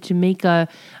needed to make a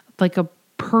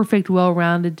perfect,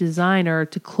 well-rounded designer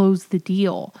to close the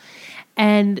deal.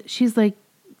 And she's like,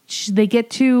 they get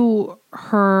to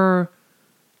her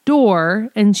door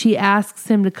and she asks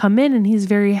him to come in, and he's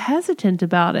very hesitant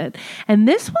about it. And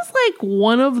this was like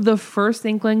one of the first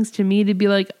inklings to me to be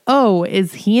like, oh,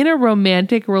 is he in a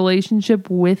romantic relationship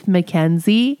with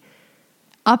Mackenzie?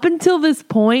 Up until this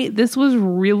point, this was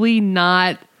really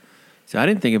not. So I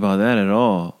didn't think about that at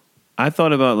all. I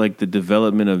thought about like the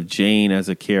development of Jane as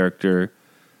a character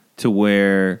to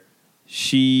where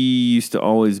she used to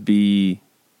always be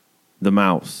the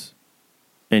mouse.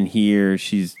 And here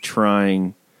she's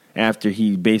trying, after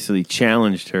he basically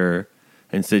challenged her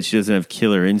and said she doesn't have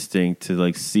killer instinct to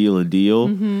like seal a deal.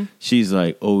 Mm-hmm. She's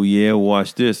like, oh yeah,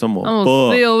 watch this. I'm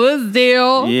gonna seal this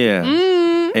deal. Yeah.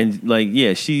 Mm. And like,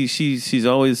 yeah, she's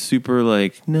always super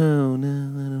like, no, I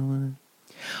don't want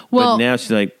to. Well, but now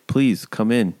she's like, please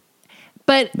come in.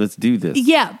 But let's do this.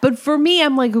 Yeah, but for me,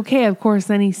 I'm like, okay, of course,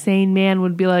 any sane man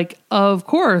would be like, of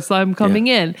course, I'm coming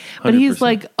in. But 100%. He's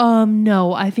like,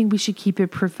 no, I think we should keep it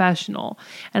professional.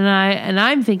 And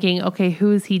I'm thinking, okay,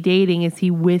 who is he dating? Is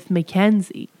he with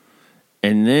Mackenzie?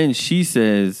 And then she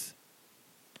says,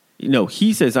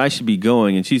 he says I should be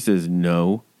going, and she says,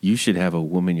 no, you should have a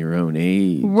woman your own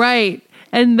age. Right.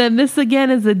 And then this again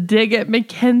is a dig at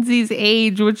Mackenzie's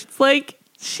age, which is like,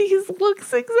 she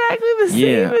looks exactly the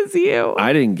same as you.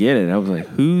 I didn't get it. I was like,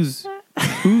 who?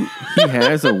 He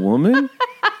has a woman?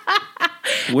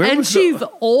 And she's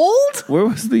old? Where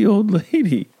was the old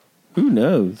lady? Who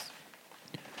knows?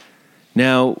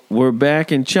 Now, we're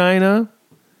back in China.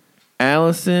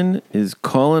 Allison is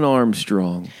calling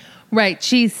Armstrong. Right.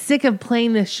 She's sick of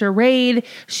playing this charade.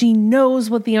 She knows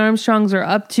what the Armstrongs are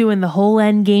up to in the whole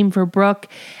end game for Brooke.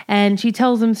 And she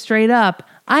tells him straight up,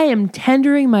 I am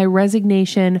tendering my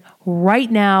resignation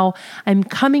right now. I'm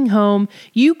coming home.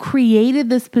 You created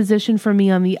this position for me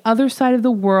on the other side of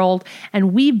the world,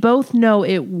 and we both know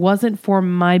it wasn't for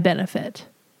my benefit.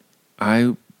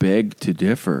 I beg to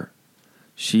differ.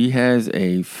 She has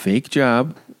a fake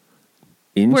job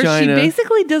in where China. She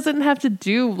basically doesn't have to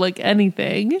do like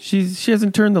anything. She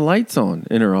hasn't turned the lights on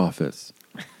in her office.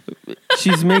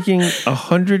 She's making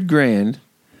 $100,000.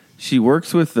 She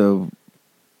works with the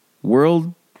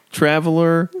world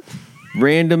traveler,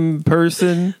 random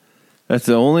person. That's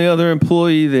the only other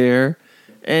employee there.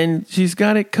 And she's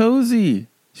got it cozy.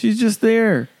 She's just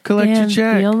there. Collect your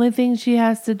check. The only thing she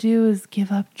has to do is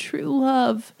give up true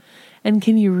love. And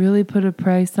can you really put a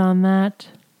price on that?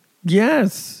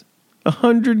 Yes.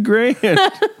 $100,000.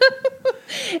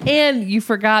 And you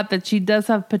forgot that she does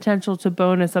have potential to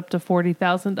bonus up to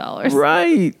 $40,000.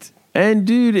 Right. And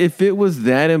dude, if it was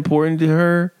that important to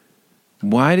her,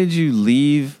 why did you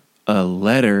leave a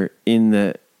letter in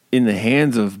the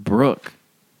hands of Brooke?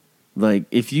 Like,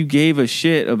 if you gave a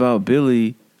shit about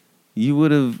Billy, you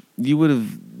would have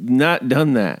not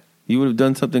done that. You would have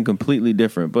done something completely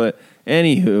different. But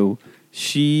anywho,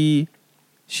 she's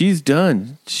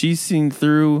done. She's seen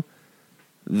through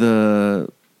the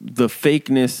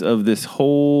fakeness of this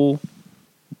whole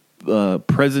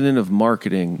president of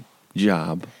marketing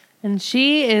job. And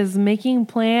she is making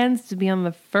plans to be on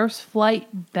the first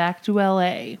flight back to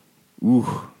L.A.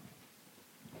 Ooh.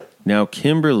 Now,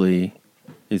 Kimberly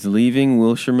is leaving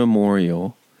Wilshire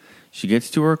Memorial. She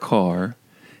gets to her car,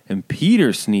 and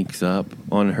Peter sneaks up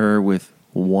on her with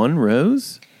one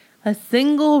rose. A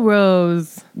single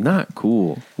rose. Not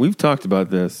cool. We've talked about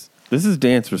this. This is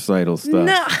dance recital stuff.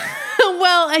 No.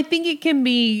 Well, I think it can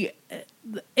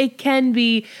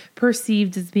be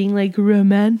perceived as being like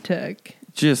romantic.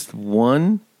 Just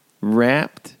one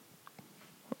wrapped?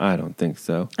 I don't think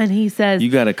so. And he says, you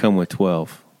got to come with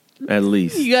 12 at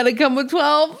least. You got to come with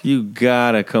 12? You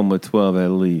got to come with 12 at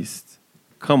least.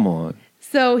 Come on.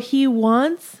 So he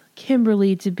wants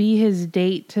Kimberly to be his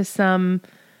date to some,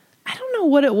 I don't know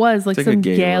what it was, like some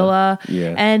gala.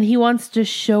 Yeah. And he wants to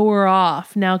show her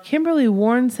off. Now, Kimberly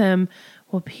warns him,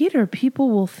 well, Peter, people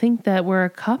will think that we're a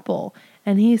couple.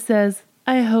 And he says,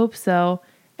 I hope so.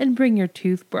 And bring your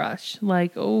toothbrush.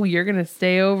 Like, oh, you're going to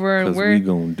stay over. And we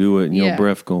going to do it and your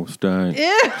breath going to stink.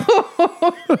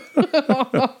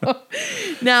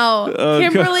 Now,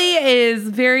 Kimberly is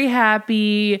very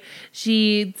happy.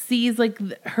 She sees like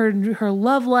her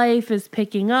love life is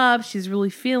picking up. She's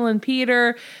really feeling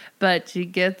Peter. But she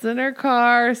gets in her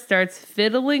car, starts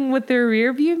fiddling with her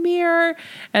rearview mirror,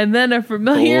 and then a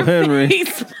familiar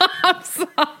face pops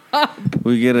up.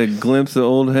 We get a glimpse of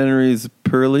old Henry's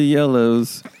pearly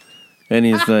yellows, and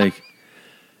he's like,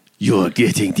 "You're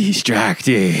getting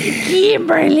distracted,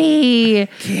 Kimberly."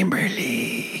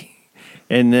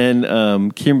 And then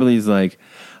Kimberly's like,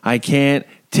 I can't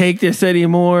take this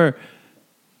anymore.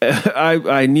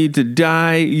 I need to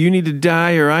die. You need to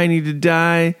die, or I need to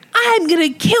die. I'm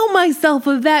going to kill myself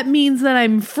if that means that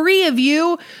I'm free of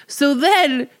you. So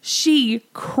then she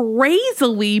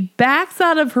crazily backs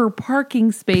out of her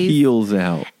parking space. Peels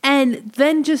out. And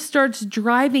then just starts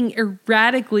driving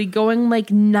erratically, going like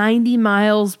 90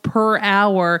 miles per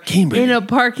hour Kimberly. in a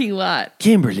parking lot.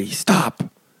 Kimberly, stop.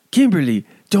 Kimberly,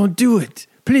 don't do it.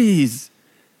 Please.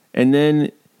 And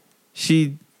then she's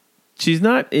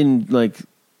not in like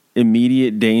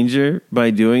immediate danger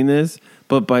by doing this,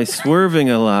 but by swerving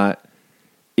a lot,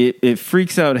 it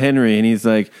freaks out Henry, and he's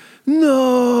like,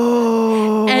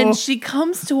 no. And she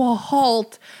comes to a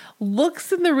halt,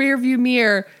 looks in the rearview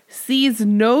mirror, sees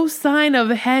no sign of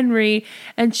Henry,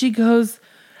 and she goes,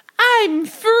 I'm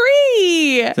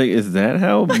free. It's like, is that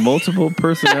how multiple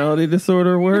personality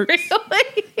disorder works?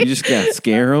 Really? You just gotta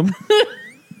scare him.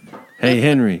 Hey,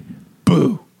 Henry.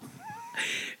 Boo.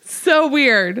 So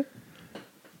weird.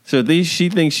 So at least she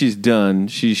thinks she's done.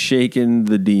 She's shaken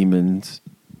the demons.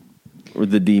 Or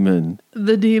the demon.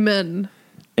 The demon.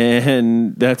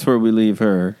 And that's where we leave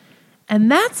her.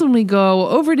 And that's when we go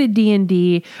over to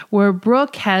D&D, where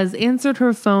Brooke has answered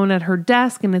her phone at her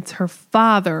desk, and it's her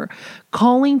father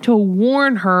calling to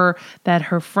warn her that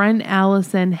her friend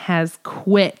Allison has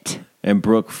quit. And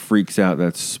Brooke freaks out,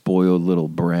 that spoiled little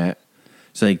brat.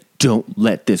 It's like, don't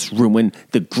let this ruin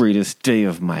the greatest day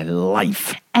of my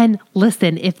life. And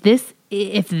listen, if this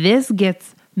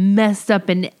gets messed up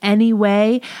in any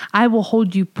way, I will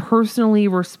hold you personally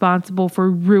responsible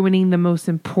for ruining the most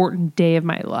important day of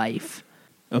my life.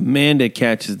 Amanda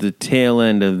catches the tail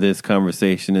end of this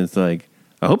conversation and is like,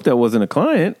 I hope that wasn't a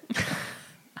client.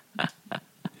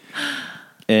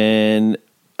 And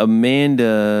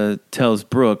Amanda tells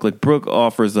Brooke, like Brooke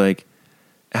offers like,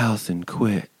 Allison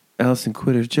quit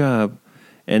her job.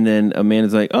 And then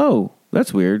Amanda's like, oh,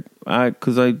 that's weird.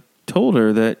 Because I told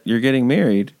her that you're getting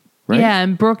married. Right? Yeah,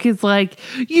 and Brooke is like,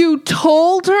 you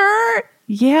told her?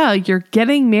 Yeah, you're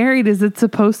getting married. Is it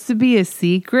supposed to be a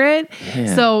secret?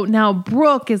 Yeah. So now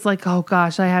Brooke is like, oh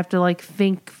gosh, I have to like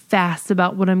think fast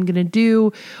about what I'm going to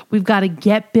do. We've got to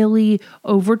get Billy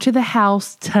over to the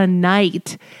house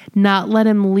tonight, not let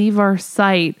him leave our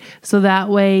sight. So that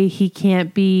way he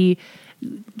can't be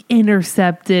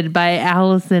intercepted by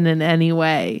Allison in any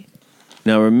way.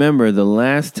 Now remember, the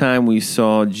last time we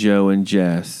saw Joe and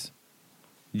Jess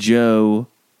were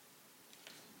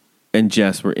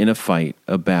in a fight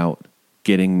about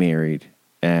getting married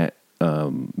at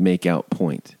Makeout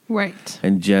Point. Right.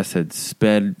 And Jess had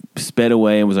sped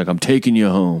away and was like, I'm taking you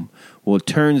home. Well, it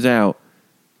turns out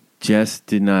Jess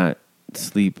did not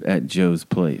sleep at Joe's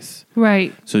place.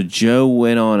 Right. So Joe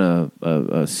went on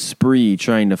a spree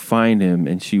trying to find him,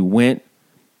 and she went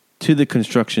to the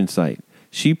construction site.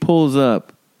 She pulls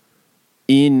up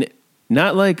in,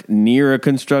 not like near a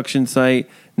construction site,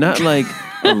 not like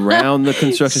around the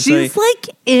construction site. She's like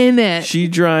in it. She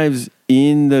drives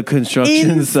in the construction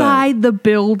site. Inside the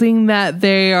building that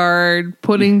they are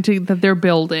that they're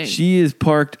building. She is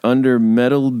parked under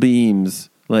metal beams,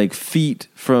 like feet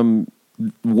from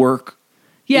work.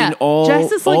 Yeah,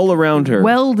 Jess is all around her.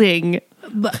 Welding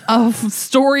a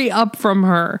story up from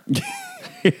her.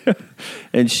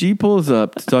 And she pulls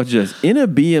up to talk to Jess in a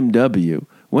BMW.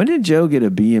 When did Joe get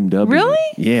a BMW? Really?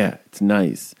 Yeah, it's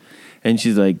nice. And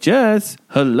she's like, Jess,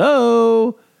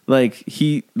 hello. Like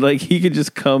he could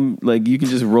just come, like you can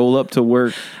just roll up to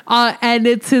work. And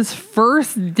it's his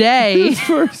first day.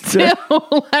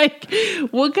 Like,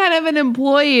 what kind of an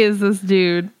employee is this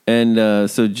dude? And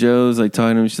so Joe's like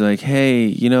talking to him. She's like, hey,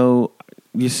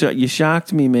 you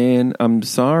shocked me, man. I'm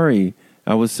sorry.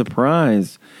 I was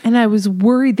surprised. And I was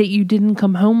worried that you didn't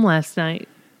come home last night.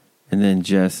 And then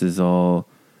Jess is all,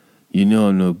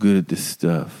 I'm no good at this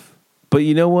stuff. But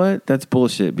you know what? That's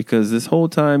bullshit, because this whole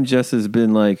time Jess has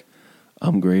been like,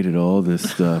 I'm great at all this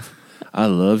stuff. I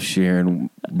love sharing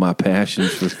my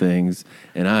passions for things,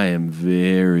 and I am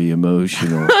very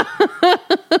emotional.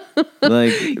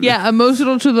 Yeah,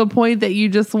 emotional to the point that you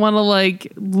just want to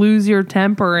like lose your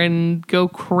temper and go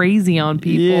crazy on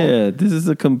people. Yeah, this is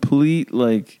a complete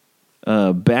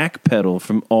backpedal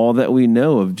from all that we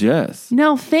know of Jess.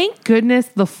 Now, thank goodness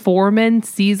the foreman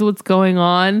sees what's going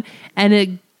on, and it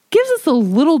gives us a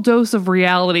little dose of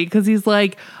reality, because he's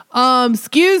like,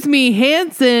 Excuse me,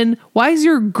 Hanson, why is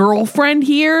your girlfriend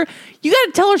here? You got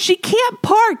to tell her she can't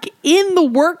park in the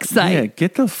work site. Yeah,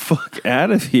 get the fuck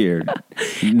out of here.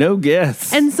 No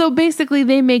guests. And so basically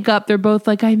they make up. They're both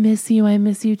like, I miss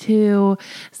you too.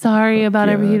 Sorry about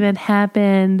everything that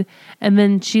happened. And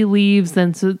then she leaves.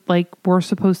 And so like, we're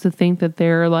supposed to think that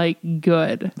they're like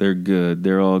good. They're good.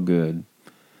 They're all good.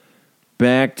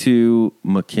 Back to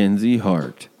Mackenzie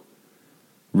Hart.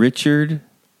 Richard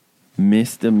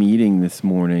missed a meeting this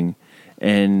morning,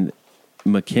 and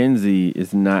Mackenzie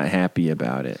is not happy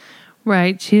about it.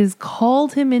 Right. She has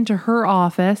called him into her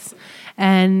office,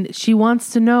 and she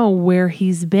wants to know where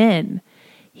he's been.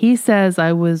 He says,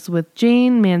 I was with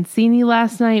Jane Mancini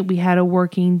last night. We had a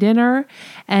working dinner,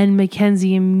 and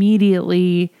Mackenzie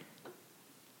immediately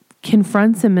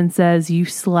confronts him and says, you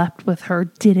slept with her,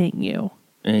 didn't you?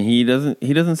 And he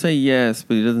doesn't say yes,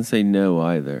 but he doesn't say no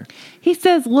either. He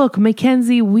says, look,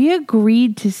 Mackenzie, we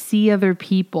agreed to see other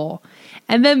people.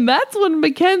 And then that's when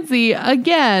Mackenzie,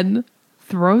 again,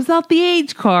 throws out the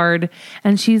age card.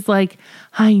 And she's like,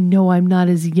 I know I'm not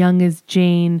as young as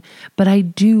Jane, but I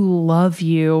do love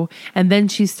you. And then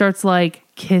she starts like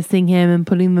kissing him and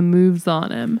putting the moves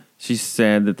on him. She's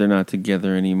sad that they're not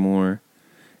together anymore.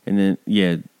 And then,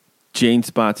 yeah, Jane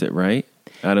spots it, right?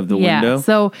 Out of the window.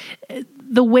 So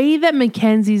the way that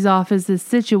Mackenzie's office is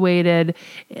situated,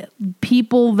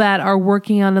 people that are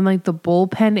working out in like the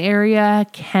bullpen area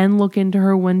can look into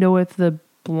her window if the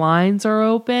blinds are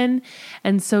open.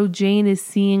 And so Jane is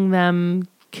seeing them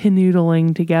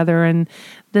canoodling together, and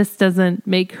this doesn't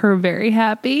make her very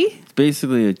happy. It's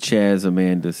basically a Chaz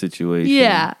Amanda situation.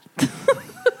 Yeah.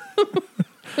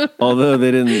 Although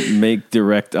they didn't make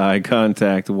direct eye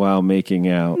contact while making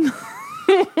out.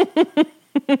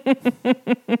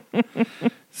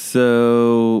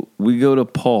 So we go to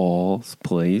Paul's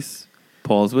place.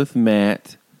 Paul's with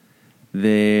Matt.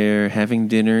 They're having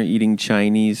dinner, eating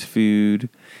Chinese food,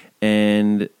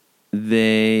 and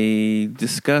they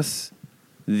discuss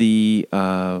the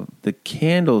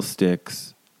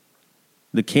candlesticks,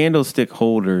 the candlestick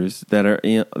holders that are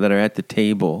at the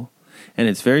table, and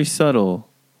it's very subtle,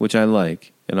 which I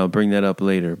like, and I'll bring that up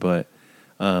later. But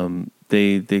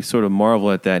they sort of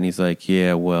marvel at that, and he's like,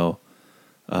 "Yeah, well,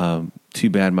 too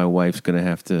bad my wife's gonna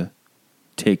have to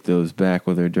take those back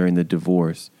with her during the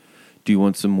divorce. Do you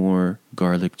want some more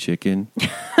garlic chicken?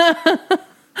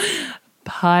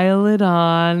 Pile it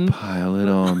on. Pile it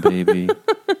on, baby."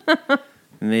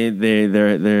 And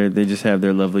they just have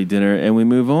their lovely dinner, and we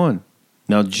move on.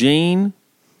 Now Jane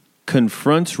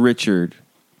confronts Richard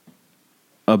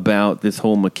about this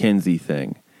whole Mackenzie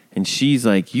thing, and she's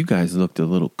like, "You guys looked a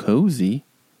little cozy.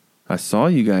 I saw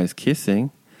you guys kissing."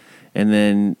 And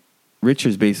then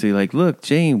Richard's basically like, "Look,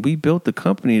 Jane, we built the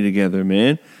company together,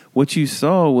 man. What you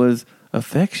saw was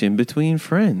affection between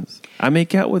friends. I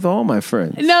make out with all my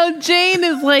friends." No, Jane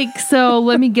is like, so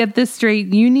let me get this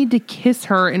straight. You need to kiss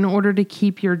her in order to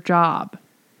keep your job.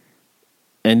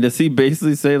 And does he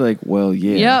basically say like, "Well,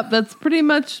 yeah." Yep, that's pretty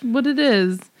much what it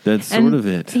is. That's sort of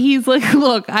it. He's like,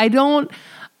 look,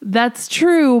 that's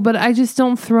true, but I just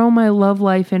don't throw my love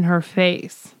life in her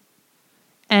face.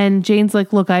 And Jane's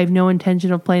like, look, I have no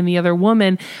intention of playing the other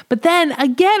woman. But then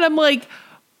again, I'm like,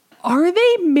 are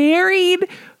they married?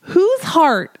 Whose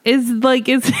Hart is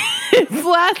his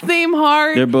last name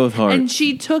Hart? They're both Hart. And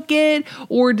she took it,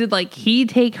 or did like he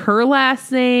take her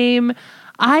last name?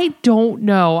 I don't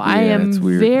know. Yeah, I am it's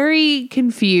weird. very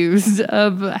confused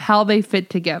of how they fit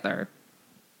together.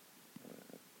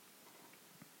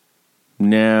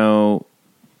 Now,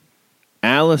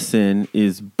 Allison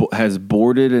has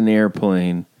boarded an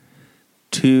airplane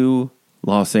to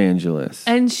Los Angeles.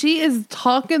 And she is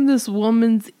talking this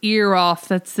woman's ear off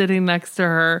that's sitting next to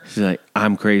her. She's like,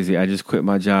 "I'm crazy. I just quit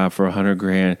my job for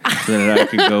 $100,000 so that I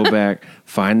could go back,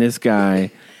 find this guy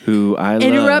who I love.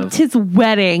 Interrupt his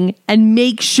wedding and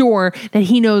make sure that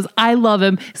he knows I love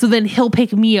him, so then he'll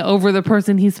pick me over the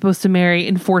person he's supposed to marry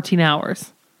in 14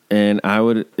 hours. And I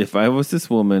would, if I was this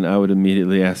woman, I would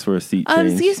immediately ask for a seat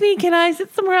change. Excuse me, can I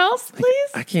sit somewhere else, please?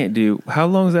 I can't do. How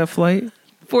long is that flight?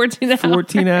 14 hours.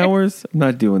 14 hours? I'm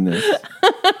not doing this.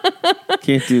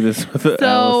 Can't do this with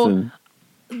Allison.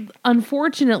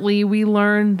 Unfortunately, we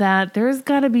learned that there's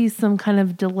got to be some kind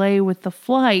of delay with the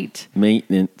flight.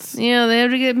 Maintenance. Yeah, they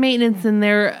have to get maintenance, and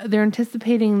they're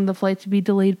anticipating the flight to be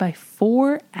delayed by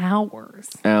 4 hours.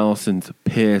 Allison's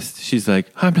pissed. She's like,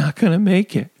 "I'm not going to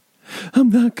make it. I'm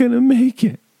not going to make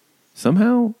it."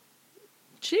 Somehow,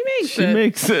 She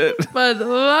makes it. But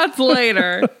that's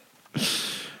later.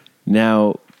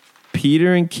 Now,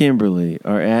 Peter and Kimberly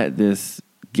are at this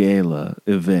gala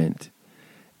event,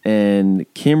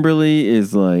 and Kimberly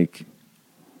is like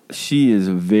she is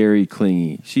very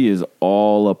clingy. She is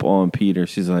all up on Peter.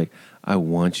 She's like, I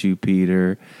want you,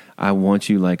 Peter. I want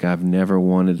you like I've never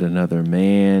wanted another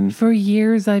man. For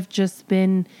years, I've just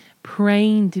been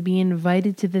praying to be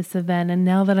invited to this event. And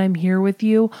now that I'm here with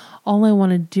you, all I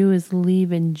want to do is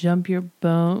leave and jump your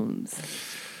bones.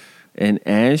 And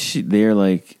as they're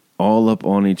like all up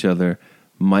on each other,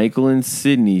 Michael and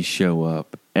Sydney show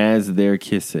up as they're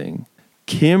kissing.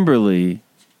 Kimberly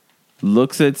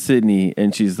looks at Sydney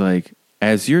and she's like,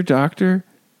 as your doctor,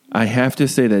 I have to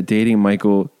say that dating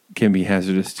Michael can be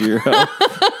hazardous to your health.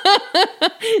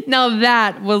 Now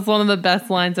that was one of the best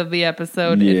lines of the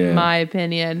episode, in my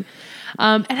opinion.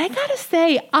 And I gotta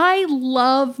say, I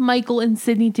love Michael and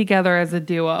Sydney together as a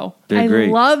duo. They're great.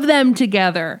 I love them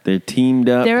together. They're teamed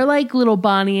up. They're like little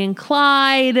Bonnie and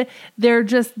Clyde.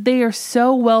 They are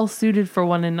so well suited for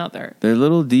one another. They're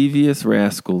little devious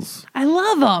rascals. I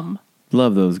love them.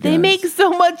 Love those guys. They make so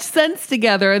much sense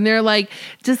together, and they're like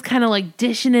just kind of like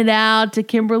dishing it out to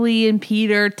Kimberly and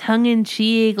Peter, tongue in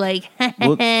cheek, like.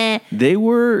 Well, they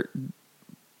were,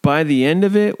 by the end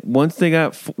of it, once they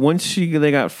got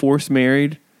forced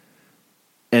married,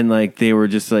 and like they were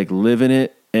just like living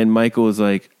it, and Michael was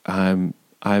like, I've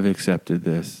accepted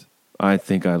this. I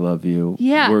think I love you.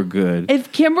 Yeah, we're good.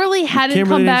 If Kimberly hadn't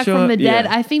come back from the dead,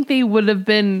 I think they would have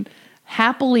been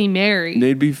happily married.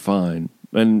 They'd be fine.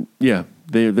 And yeah,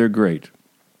 they're great.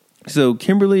 So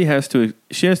Kimberly has to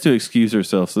excuse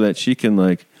herself so that she can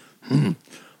like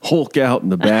Hulk out in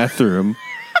the bathroom,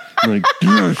 like,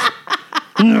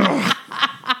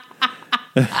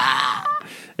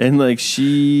 and like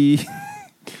she's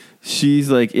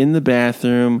like in the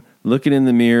bathroom looking in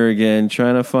the mirror again,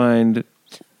 trying to find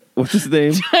what's his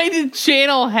name? Trying to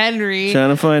channel Henry. Trying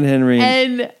to find Henry.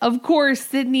 And of course,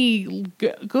 Sydney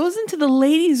goes into the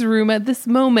ladies' room at this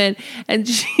moment, and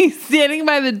she's standing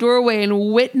by the doorway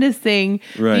and witnessing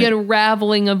the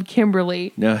unraveling of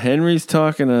Kimberly. Now, Henry's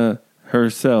talking to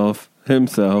himself,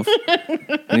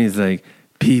 and he's like,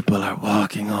 people are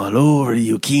walking all over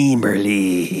you,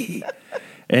 Kimberly.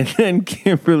 And then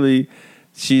Kimberly,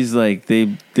 she's like,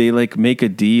 they like make a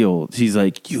deal. She's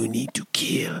like, you need to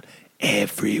kill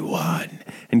everyone.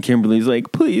 And Kimberly's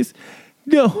like, please,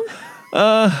 no.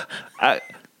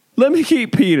 Let me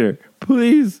keep Peter.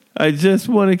 Please. I just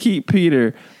want to keep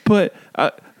Peter. But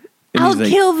I'll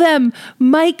kill them.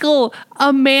 Michael,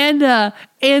 Amanda,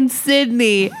 and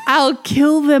Sydney. I'll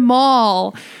kill them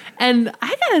all. And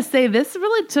I gotta say, this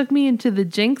really took me into the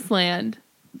Jinx land.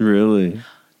 Really?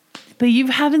 But you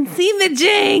haven't seen the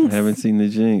Jinx. I haven't seen the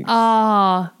Jinx.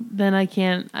 Then I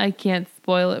can't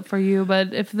spoil it for you.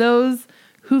 But if those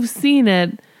who've seen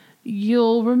it,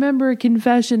 you'll remember a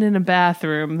confession in a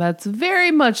bathroom that's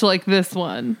very much like this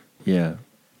one. Yeah.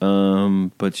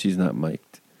 But she's not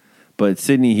mic'd. But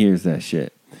Sydney hears that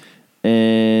shit.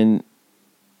 And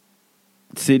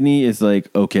Sydney is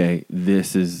like, okay,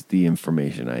 this is the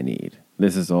information I need.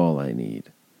 This is all I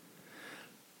need.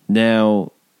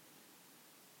 Now,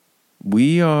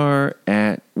 we're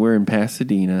in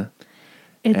Pasadena.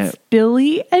 It's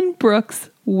Billy and Brooke's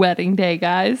wedding day,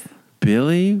 guys.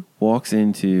 Billy walks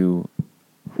into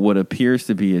what appears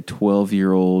to be a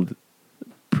 12-year-old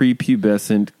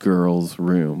prepubescent girl's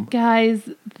room. Guys,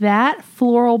 that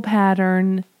floral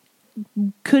pattern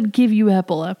could give you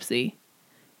epilepsy.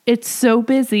 It's so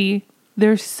busy.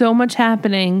 There's so much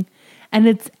happening, and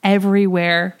it's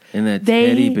everywhere. And that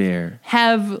teddy bear.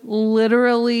 Have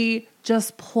literally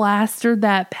just plastered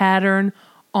that pattern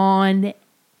on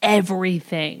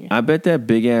everything. I bet that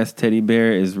big ass teddy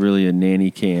bear is really a nanny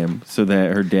cam so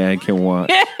that her dad can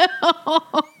watch.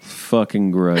 Fucking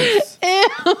gross.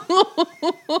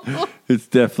 It's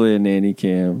definitely a nanny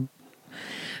cam.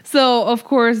 So, of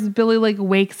course, Billy like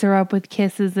wakes her up with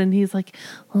kisses, and he's like,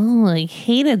 oh, I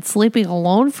hated sleeping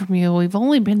alone from you. We've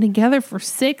only been together for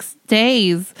 6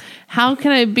 days. How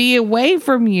can I be away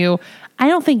from you? I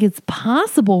don't think it's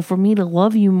possible for me to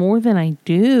love you more than I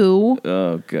do.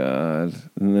 Oh, God.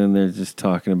 And then they're just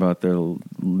talking about their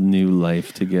new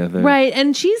life together. Right.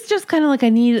 And she's just kind of like, I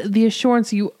need the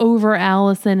assurance you over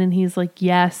Allison. And he's like,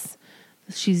 yes,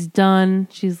 she's done.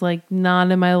 She's like,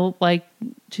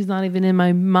 she's not even in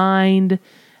my mind.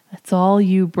 That's all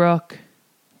you, Brooke.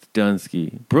 It's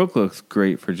Dunsky. Brooke looks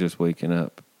great for just waking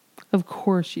up. Of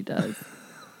course she does.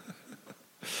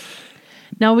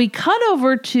 Now we cut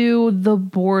over to the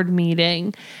board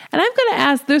meeting, and I'm going to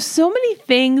ask, there's so many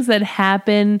things that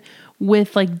happen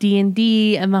with like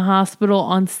D&D and the hospital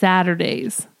on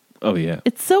Saturdays. Oh, yeah.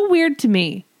 It's so weird to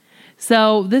me.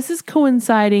 So this is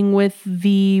coinciding with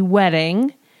the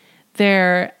wedding.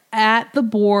 They're at the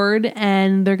board,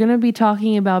 and they're going to be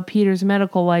talking about Peter's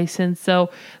medical license. So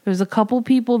there's a couple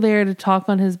people there to talk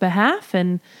on his behalf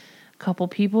and a couple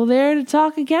people there to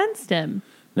talk against him.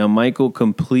 Now, Michael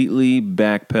completely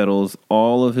backpedals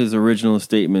all of his original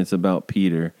statements about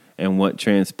Peter and what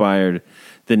transpired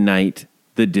the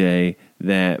day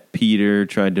that Peter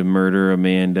tried to murder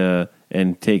Amanda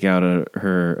and take out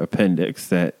her appendix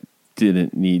that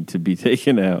didn't need to be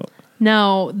taken out.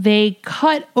 Now, they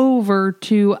cut over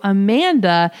to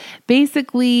Amanda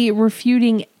basically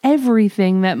refuting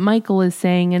everything that Michael is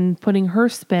saying and putting her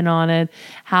spin on it.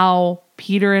 How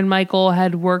Peter and Michael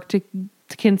had worked to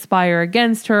conspire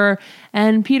against her,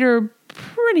 and Peter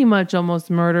pretty much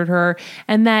almost murdered her,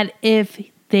 and that if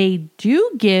they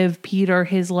do give Peter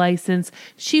his license,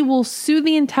 she will sue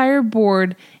the entire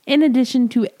board in addition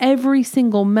to every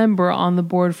single member on the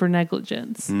board for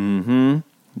negligence. Mm-hmm.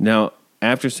 Now,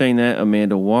 after saying that,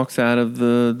 Amanda walks out of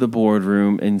the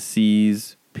boardroom and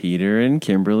sees Peter and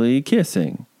Kimberly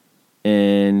kissing.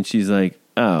 And she's like,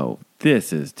 oh,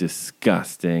 this is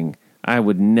disgusting. I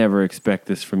would never expect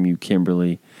this from you,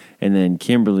 Kimberly. And then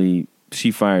Kimberly,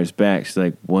 she fires back. She's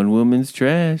like, one woman's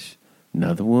trash,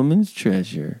 another woman's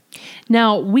treasure.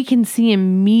 Now, we can see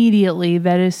immediately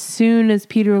that as soon as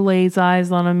Peter lays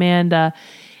eyes on Amanda,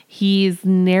 he's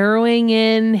narrowing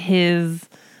in his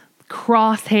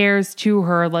crosshairs to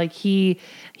her. Like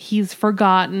he's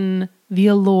forgotten the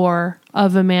allure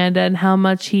of Amanda and how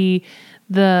much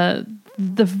the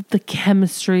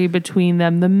chemistry between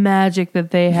them, the magic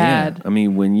that they had. Yeah. I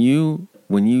mean, when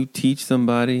you teach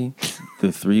somebody the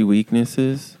three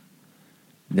weaknesses,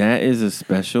 that is a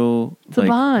special, it's a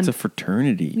bond. It's a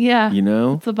fraternity. Yeah. You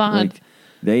know? It's a bond. Like,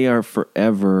 they are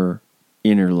forever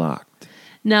interlocked.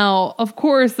 Now, of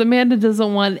course, Amanda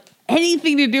doesn't want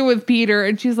anything to do with Peter,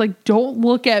 and she's like, don't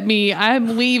look at me,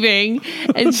 I'm leaving.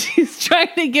 And she's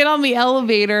trying to get on the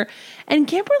elevator, and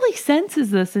Kimberly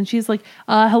senses this, and she's like,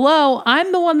 hello,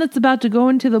 I'm the one that's about to go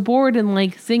into the board and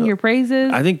like sing your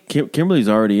praises. I think Kimberly's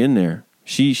already in there.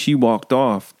 She walked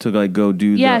off to like go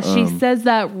do she says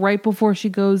that right before she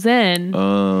goes in.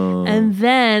 And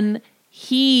then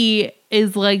he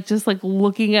is like just like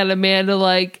looking at Amanda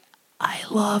like, I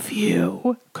love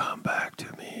you. Come back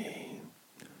to me.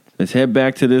 Let's head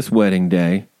back to this wedding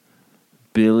day.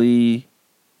 Billy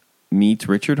meets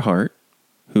Richard Hart,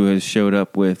 who has showed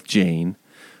up with Jane.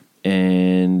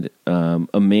 And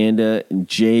Amanda and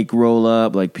Jake roll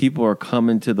up. Like, people are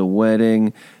coming to the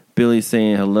wedding. Billy's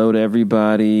saying hello to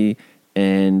everybody.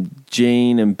 And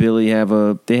Jane and Billy have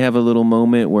a little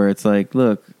moment where it's like,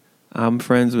 look, I'm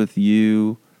friends with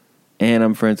you. And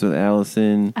I'm friends with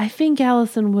Allison. I think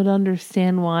Allison would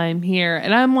understand why I'm here.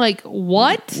 And I'm like,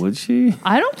 what? Would she?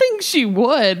 I don't think she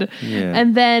would. Yeah.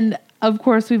 And then, of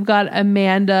course, we've got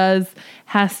Amanda's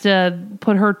has to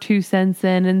put her 2 cents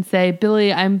in and say,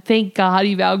 Billy, thank God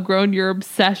you've outgrown your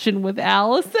obsession with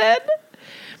Allison.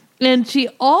 And she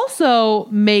also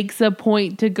makes a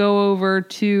point to go over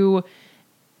to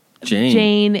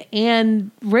Jane and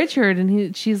Richard.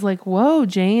 And she's like, whoa,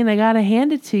 Jane, I got to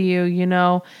hand it to you, you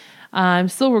know. I'm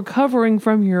still recovering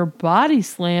from your body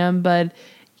slam, but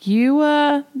you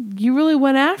really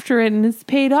went after it and it's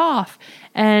paid off.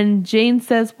 And Jane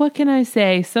says, what can I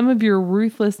say? Some of your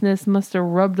ruthlessness must have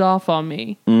rubbed off on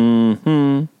me.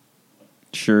 Mm-hmm.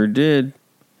 Sure did.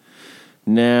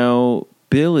 Now,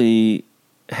 Billy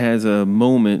has a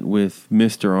moment with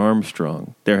Mr.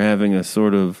 Armstrong. They're having a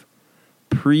sort of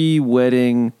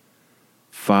pre-wedding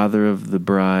father of the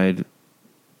bride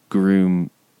groom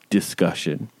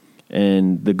discussion.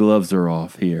 And the gloves are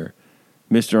off here.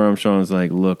 Mr. Armstrong's like,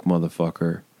 look,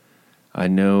 motherfucker, I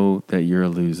know that you're a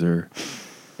loser,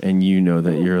 and you know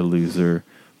that you're a loser,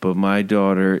 but my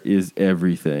daughter is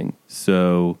everything.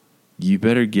 So you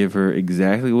better give her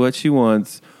exactly what she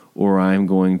wants, or I'm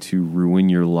going to ruin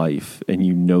your life. And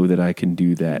you know that I can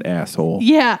do that, asshole.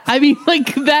 Yeah, I mean,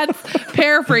 like, that's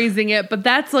paraphrasing it, but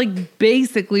that's, like,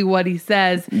 basically what he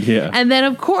says. Yeah. And then,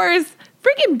 of course,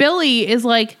 freaking Billy is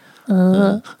like,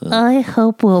 I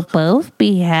hope we'll both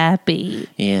be happy.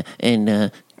 Yeah,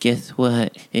 and guess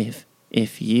what?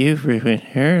 If you ruin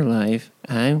her life,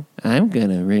 I'm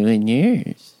gonna ruin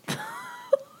yours.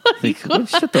 Like,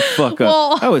 shut the fuck up.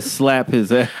 Well, I would slap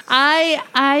his ass.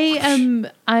 I'm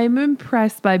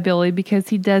impressed by Billy because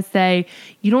he does say,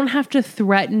 you don't have to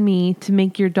threaten me to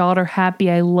make your daughter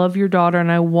happy. I love your daughter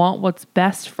and I want what's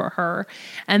best for her.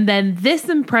 And then this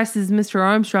impresses Mr.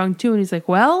 Armstrong too. And he's like,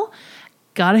 well,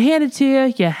 gotta hand it to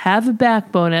you. You have a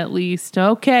backbone at least.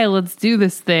 Okay, let's do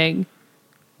this thing.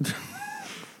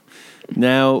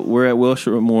 Now we're at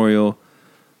Wilshire Memorial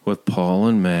with Paul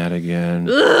and Matt again.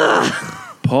 Ugh.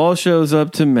 Paul shows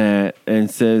up to Matt and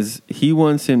says he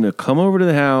wants him to come over to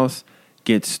the house,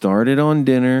 get started on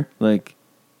dinner. Like,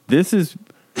 this is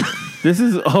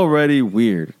already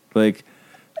weird. Like,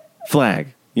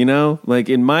 flag, you know? Like,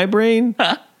 in my brain,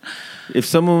 if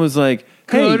someone was like,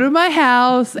 hey, Go to my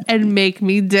house and make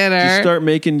me dinner. just start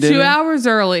making dinner. 2 hours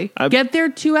early. Get there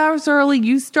 2 hours early.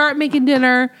 You start making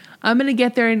dinner. I'm going to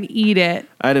get there and eat it.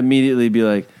 I'd immediately be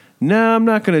like, no, I'm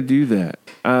not going to do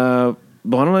that.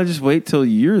 Why don't I just wait till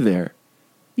you're there?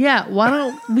 Yeah, why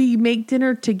don't we make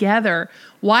dinner together?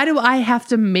 Why do I have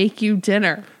to make you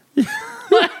dinner?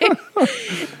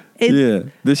 Yeah,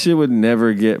 this shit would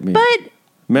never get me. But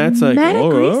Matt's like, Matt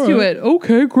all agrees right. to it.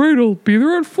 Okay, great. I'll be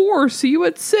there at 4. See you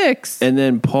at 6. And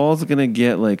then Paul's going to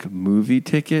get like movie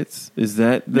tickets. Is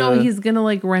that the... No, he's going to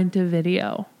like rent a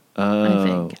video.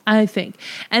 Oh. I think.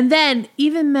 And then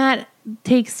even Matt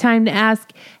takes time to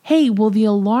ask, hey, will the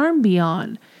alarm be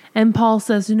on? And Paul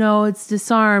says, no, it's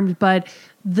disarmed, but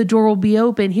the door will be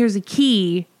open. Here's a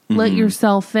key. Let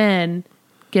yourself in.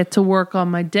 Get to work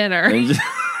on my dinner. And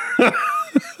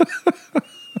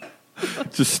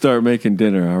just start making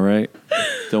dinner, all right?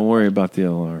 Don't worry about the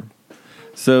alarm.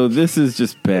 So this is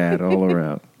just bad all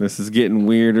around. This is getting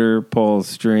weirder. Paul's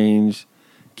strange.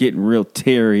 Getting real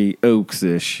Terry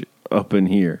Oaks-ish up in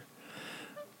here.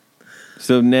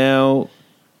 So now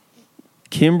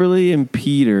Kimberly and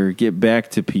Peter get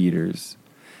back to Peter's.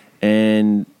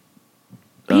 And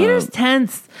Peter's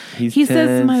tense. he's He says,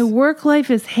 tense. my work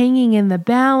life is hanging in the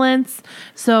balance.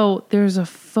 So there's a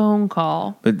phone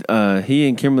call. But he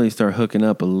and Kimberly start hooking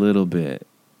up a little bit,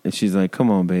 and she's like,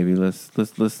 "Come on, baby, let's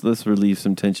relieve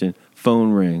some tension."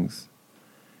 Phone rings.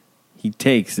 He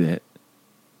takes it,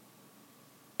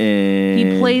 and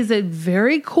He plays it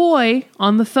very coy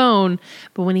on the phone,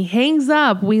 but when he hangs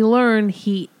up, we learn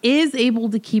he is able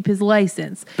to keep his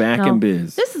license. Back in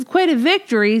biz. This is quite a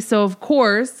victory, so of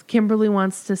course, Kimberly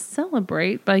wants to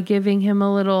celebrate by giving him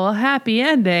a little happy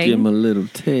ending. Give him a little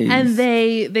taste. And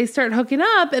they start hooking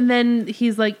up, and then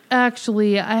he's like,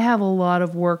 actually, I have a lot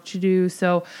of work to do,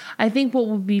 so I think what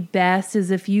would be best is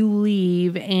if you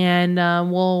leave and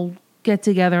we'll get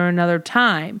together another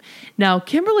time. Now,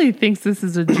 Kimberly thinks this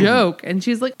is a joke, and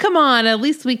she's like, come on, at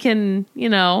least we can,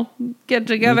 get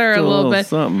together Let's a do a little little bit.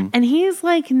 something. And he's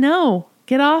like, no,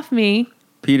 get off me.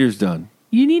 Peter's done.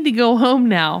 You need to go home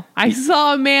now. I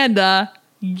saw Amanda.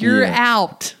 You're Yeah.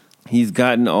 out. He's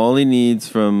gotten all he needs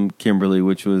from Kimberly,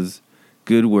 which was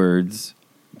good words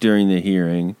during the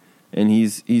hearing, and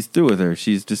he's through with her.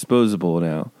 She's disposable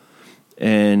now.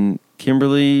 And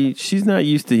Kimberly, she's not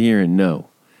used to hearing no.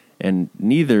 And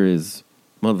neither is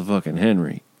motherfucking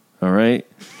Henry. All right?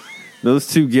 Those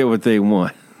two get what they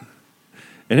want.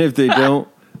 And if they don't,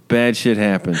 bad shit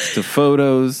happens. To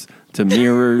photos, to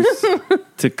mirrors,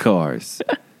 to cars.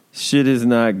 Shit is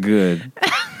not good.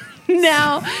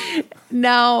 Now,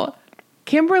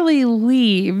 Kimberly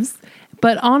leaves,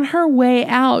 but on her way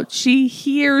out, she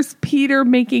hears Peter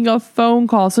making a phone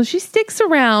call. So she sticks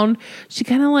around. She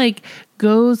kind of like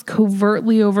goes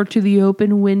covertly over to the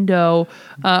open window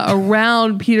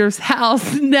around Peter's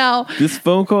house. Now, This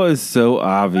phone call is so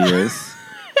obvious.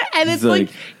 and it's He's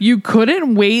like you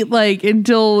couldn't wait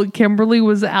until Kimberly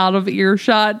was out of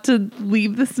earshot to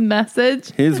leave this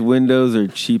message. His windows are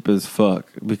cheap as fuck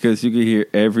because you can hear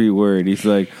every word. He's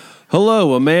like,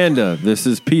 "Hello, Amanda. This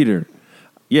is Peter."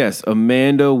 Yes,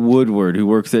 Amanda Woodward, who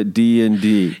works at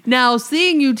D&D. Now,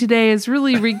 seeing you today has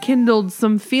really rekindled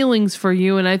some feelings for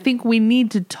you, and I think we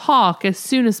need to talk as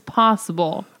soon as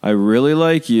possible. I really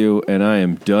like you, and I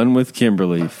am done with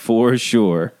Kimberly for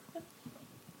sure.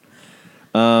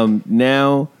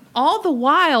 Now, All the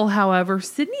while, however,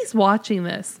 Sydney's watching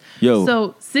this. Yo.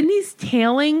 So Sydney's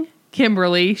tailing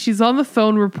Kimberly. She's on the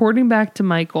phone reporting back to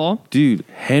Michael. dude,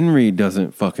 Henry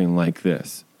doesn't fucking like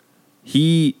this.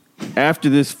 After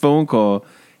this phone call,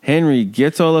 Henry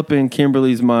gets all up in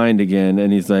Kimberly's mind again,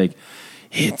 and he's like,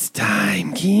 "It's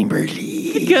time,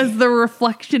 Kimberly." Because the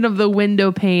reflection of the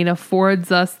window pane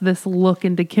affords us this look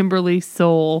into Kimberly's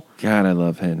soul. God, I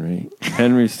love Henry.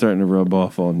 Henry's starting to rub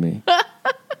off on me.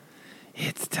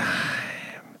 It's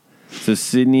time. So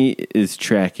Sydney is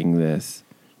tracking this.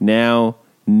 Now,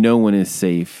 no one is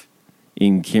safe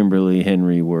in Kimberly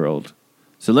Henry world.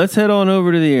 So let's head on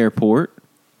over to the airport.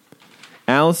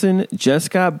 Allison just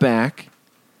got back,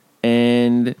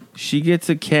 and she gets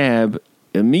a cab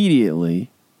immediately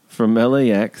from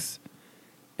LAX,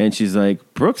 and she's like,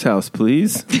 "Brooks' house,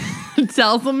 please."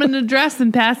 Tells them an address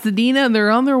in Pasadena, and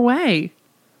they're on their way.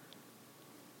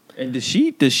 And does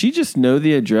she just know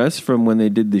the address from when they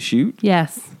did the shoot?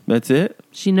 Yes, That's it?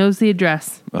 she knows the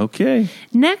address. Okay.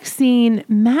 Next scene,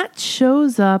 Matt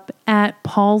shows up at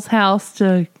Paul's house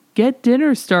to get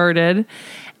dinner started.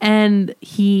 And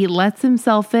he lets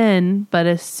himself in, but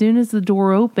as soon as the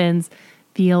door opens,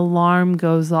 the alarm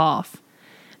goes off.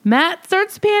 Matt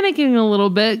starts panicking a little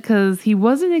bit because he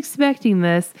wasn't expecting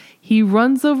this. He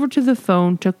runs over to the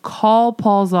phone to call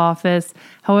Paul's office.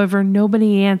 However,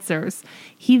 nobody answers.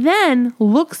 He then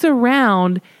looks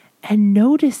around and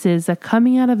notices that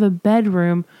coming out of a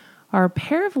bedroom are a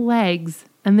pair of legs,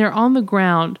 and they're on the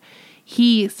ground.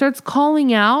 He starts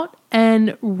calling out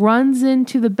and runs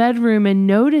into the bedroom and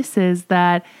notices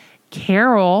that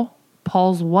Carol,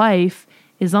 Paul's wife,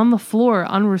 is on the floor,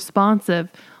 unresponsive.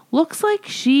 Looks like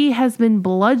she has been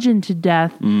bludgeoned to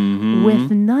death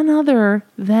with none other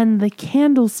than the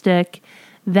candlestick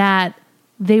that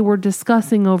they were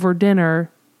discussing over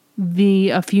dinner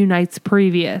a few nights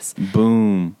previous.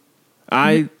 Boom.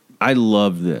 I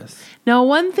love this. Now,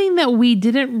 one thing that we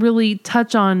didn't really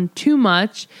touch on too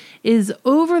much is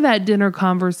over that dinner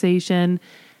conversation,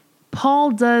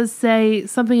 Paul does say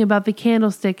something about the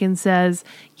candlestick and says,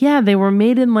 yeah, they were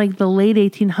made in like the late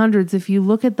 1800s. If you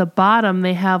look at the bottom,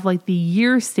 they have like the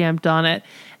year stamped on it.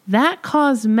 That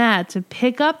caused Matt to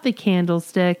pick up the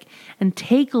candlestick and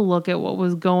take a look at what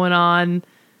was going on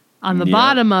the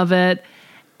bottom of it.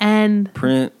 And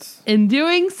Prince. in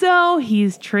doing so,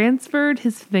 he's transferred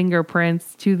his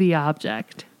fingerprints to the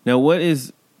object. Now, what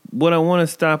I want to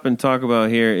stop and talk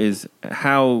about here is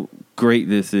how great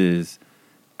this is.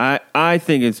 I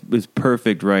think it's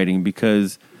perfect writing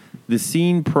because the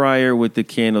scene prior with the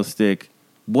candlestick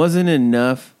wasn't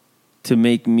enough to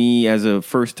make me, as a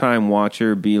first-time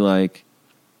watcher, be like,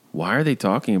 why are they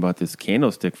talking about this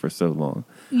candlestick for so long?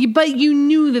 But you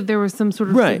knew that there was some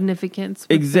sort of significance.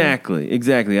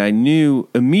 Exactly. I knew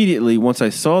immediately once I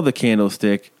saw the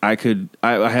candlestick, I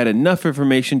had enough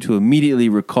information to immediately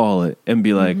recall it and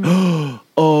be like,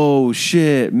 oh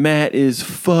shit, Matt is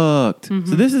fucked. So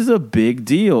this is a big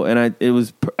deal, and I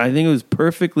think it was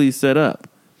perfectly set up.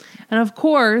 And of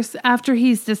course, after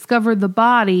he's discovered the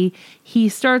body, he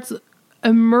starts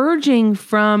emerging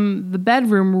from the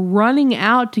bedroom, running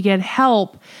out to get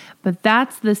help. But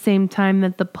that's the same time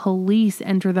that the police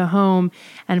enter the home.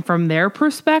 And from their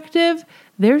perspective,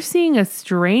 they're seeing a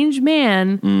strange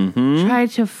man try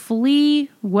to flee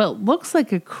what looks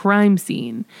like a crime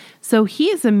scene. So he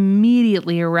is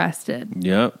immediately arrested.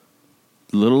 Yep.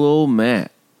 Little old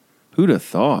Matt. Who'd have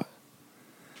thought?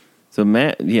 So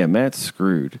Matt's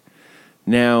screwed.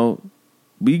 Now,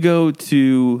 we go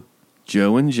to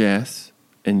Joe and Jess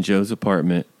in Joe's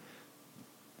apartment.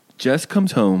 Jess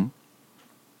comes home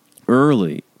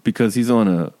early because he's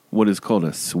on what is called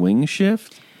a swing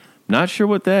shift. Not sure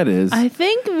what that is. I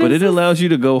think but it allows you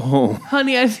to go home.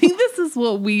 Honey, I think this is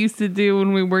what we used to do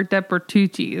when we worked at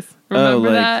Bertucci's.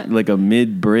 Remember that? Like a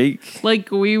mid-break?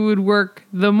 Like we would work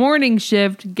the morning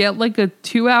shift, get like a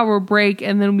 2-hour break,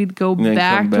 and then we'd go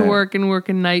back to work and work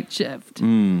a night shift.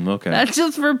 Okay. That's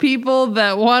just for people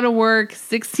that want to work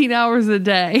 16 hours a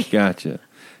day. Gotcha.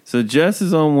 So Jess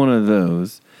is on one of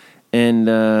those, and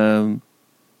no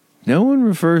one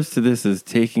refers to this as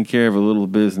taking care of a little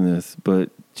business, but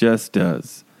Jess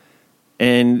does.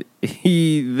 And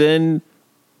he then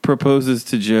proposes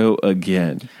to Joe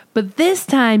again. But this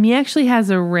time, he actually has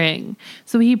a ring.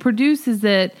 So he produces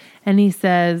it, and he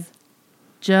says,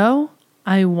 Joe,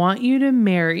 I want you to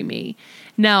marry me.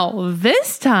 Now,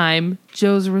 this time,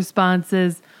 Joe's response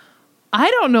is, I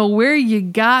don't know where you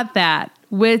got that,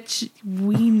 which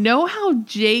we know how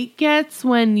Jake gets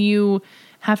when you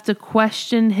have to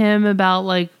question him about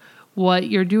like what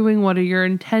you're doing, what are your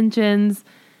intentions.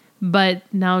 But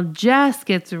now Jess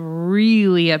gets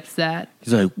really upset.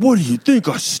 He's like, what do you think?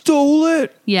 I stole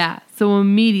it? Yeah. So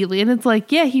immediately. And it's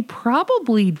like, yeah, he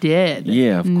probably did.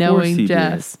 Yeah, of course he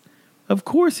did. Of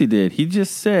course he did. He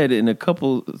just said in a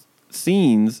couple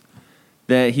scenes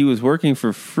that he was working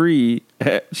for free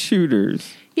at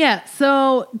Shooters. Yeah.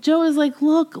 So Joe is like,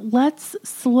 look, let's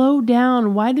slow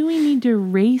down. Why do we need to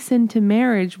race into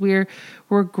marriage? We're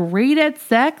great at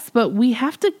sex, but we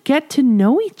have to get to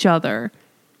know each other.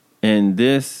 And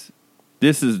this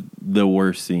is the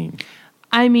worst scene.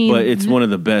 I mean, but it's one of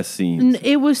the best scenes.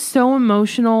 It was so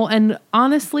emotional. And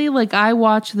honestly, like I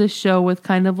watched this show with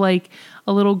kind of like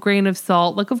a little grain of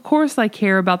salt. Like, of course I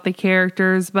care about the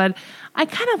characters, but I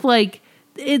kind of like,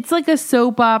 it's like a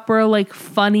soap opera, like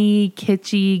funny,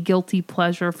 kitschy, guilty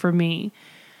pleasure for me.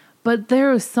 But there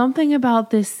was something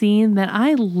about this scene that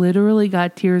I literally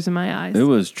got tears in my eyes. It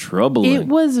was troubling. It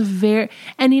was very,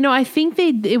 and you know, I think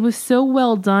it was so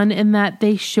well done in that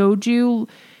they showed you,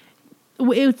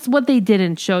 it's what they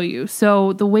didn't show you.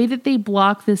 So the way that they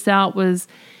blocked this out was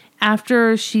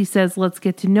after she says, let's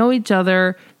get to know each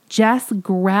other, Jess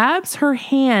grabs her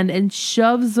hand and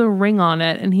shoves a ring on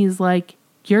it. And he's like,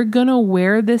 you're going to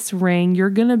wear this ring. You're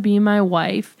going to be my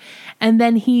wife. And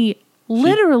then he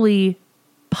literally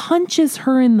punches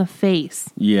her in the face.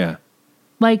 Yeah.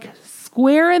 Like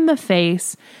square in the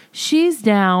face. She's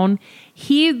down.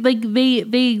 He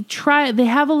they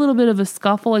have a little bit of a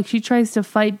scuffle. Like she tries to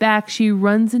fight back. She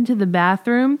runs into the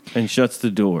bathroom And shuts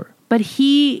the door. but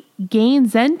he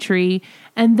gains entry,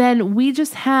 and then we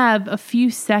just have a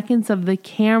few seconds of the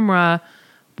camera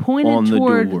pointed On the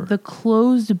toward door. the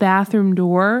closed bathroom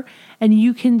door, and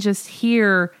you can just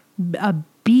hear a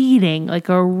beating, like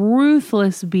a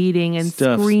ruthless beating, and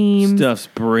screams. Stuff's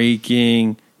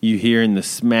breaking. You hearing the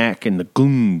smack and the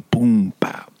boom, boom,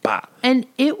 pow, pow. And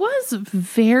it was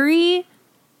very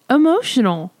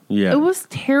emotional. Yeah. It was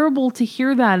terrible to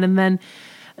hear that. And then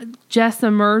Jess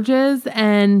emerges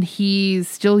and he's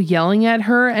still yelling at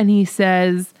her, and he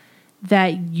says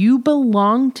that you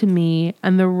belong to me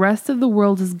and the rest of the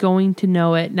world is going to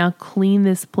know it. Now clean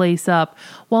this place up.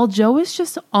 While Joe is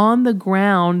just on the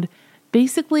ground,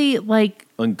 basically like,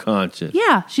 Unconscious.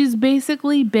 yeah, she's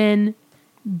basically been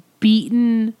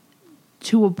beaten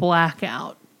to a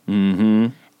blackout. Mm-hmm.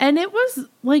 And it was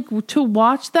like, to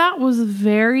watch that was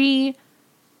very,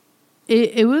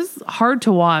 it was hard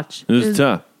to watch. It was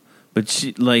tough. But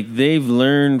they've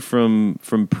learned from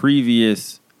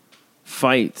previous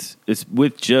fights. It's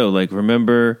with Joe. Like,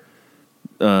 remember,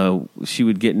 she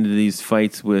would get into these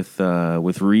fights with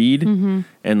Reed, Mm-hmm.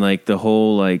 and like the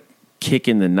whole like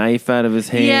kicking the knife out of his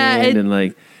hand, and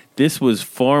like this was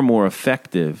far more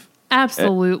effective.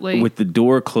 Absolutely. With the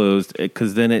door closed,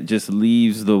 because then it just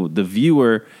leaves the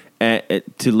viewer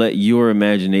to let your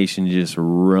imagination just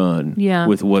run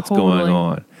with what's going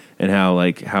on and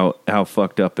how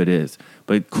fucked up it is.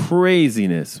 But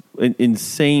craziness, an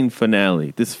insane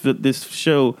finale. This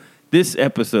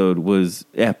episode was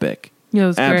epic. It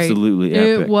was absolutely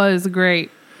great. epic. It was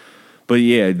great. But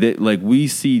yeah, we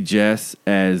see Jess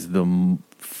as the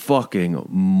fucking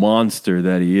monster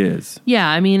that he is. Yeah,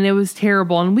 I mean, it was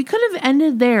terrible. And we could have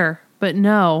ended there, but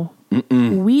no.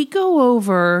 We go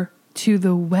over to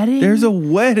the wedding. There's a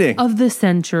wedding of the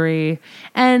century.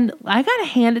 And I got to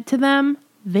hand it to them.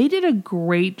 They did a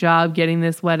great job getting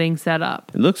this wedding set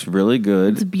up. It looks really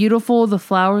good. It's beautiful. The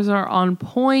flowers are on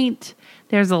point.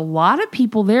 There's a lot of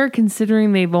people there,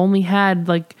 considering they've only had,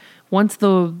 like, once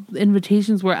the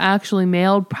invitations were actually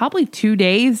mailed, probably 2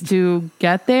 days to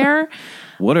get there.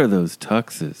 What are those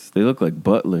tuxes? They look like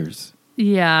butlers.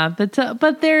 Yeah, but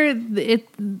they're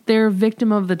a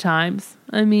victim of the times.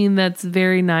 I mean, that's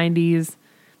very 90s.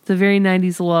 It's a very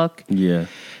 90s look. Yeah.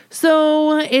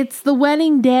 So it's the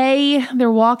wedding day.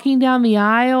 They're walking down the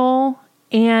aisle,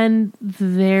 and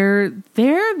they're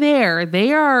there.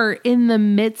 They are in the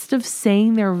midst of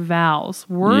saying their vows.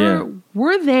 We're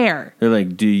there. They're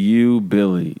like, "Do you,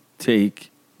 Billy,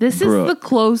 take This Brooke?" is the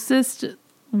closest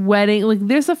wedding. Like,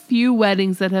 there's a few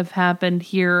weddings that have happened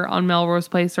here on Melrose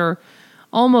Place, or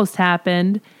almost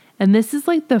happened, and this is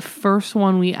like the first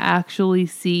one we actually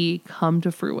see come to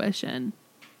fruition.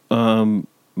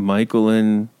 Michael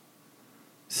and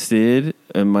Sid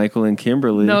and Michael and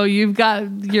Kimberly. No, you're right.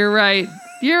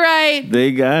 You're right.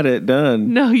 They got it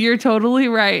done. No, you're totally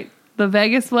right. The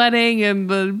Vegas wedding and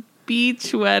the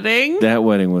beach wedding. That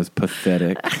wedding was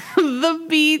pathetic. The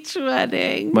beach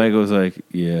wedding. Michael's like,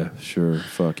 yeah, sure,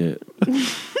 fuck it.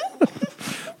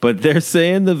 But they're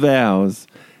saying the vows,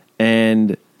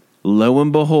 and lo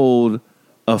and behold,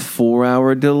 a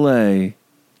 4-hour delay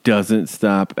doesn't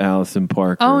stop Allison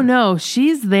Parker. Oh no,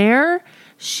 she's there.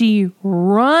 She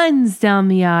runs down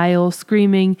the aisle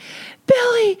screaming,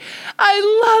 "Billy,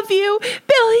 I love you.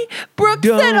 Billy, Brooke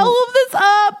set all of this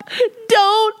up.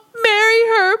 Don't marry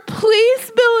her.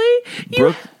 Please,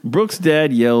 Billy." Brooke's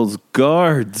dad yells,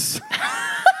 "Guards."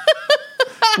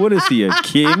 What is he, a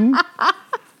king?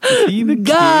 Is he the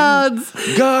Guards.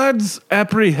 king? Guards,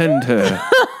 apprehend her.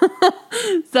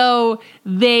 So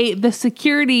the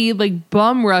security like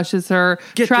bum rushes her,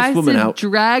 Get tries this woman to out.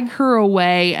 drag her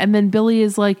away, and then Billy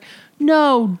is like,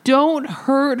 "No, don't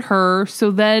hurt her."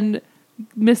 So then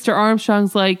Mr.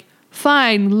 Armstrong's like,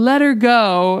 "Fine, let her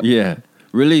go." Yeah.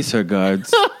 Release her,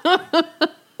 guards.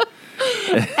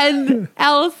 And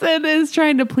Allison is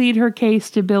trying to plead her case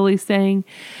to Billy, saying,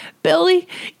 "Billy,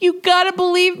 you gotta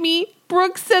believe me.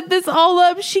 Brooke set this all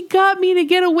up. She got me to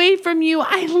get away from you.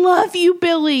 I love you,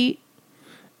 Billy."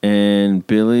 And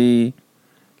Billy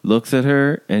looks at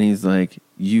her and he's like,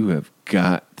 "You have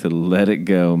got to let it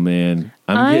go, man.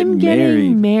 I'm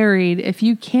getting married. If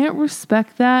you can't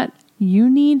respect that, you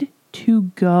need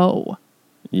to go."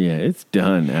 Yeah, it's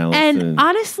done, Allison. And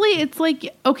honestly, it's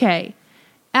like, okay,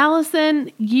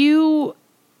 Allison, you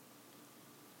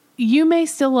you may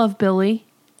still love Billy.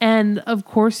 And of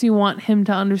course you want him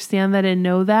to understand that and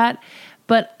know that.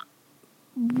 But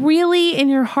really, in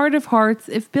your heart of hearts,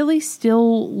 if Billy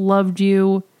still loved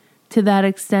you to that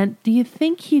extent, do you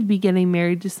think he'd be getting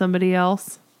married to somebody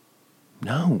else?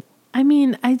 No. I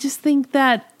mean, I just think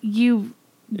that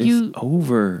It's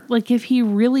over. like, if he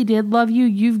really did love you,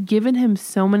 you've given him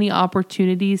so many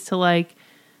opportunities to like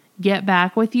get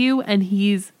back with you, and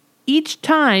he's each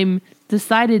time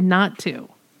decided not to.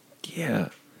 Yeah.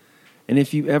 And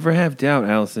if you ever have doubt,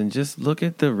 Allison, just look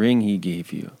at the ring he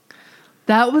gave you.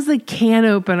 That was a can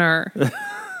opener.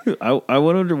 I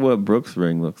wonder what Brooke's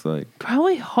ring looks like.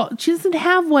 Probably she doesn't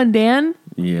have one, Dan.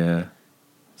 Yeah.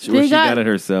 She got it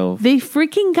herself. They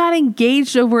freaking got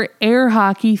engaged over air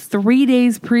hockey 3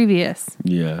 days previous.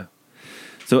 Yeah.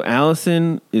 So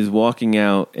Allison is walking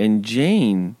out, and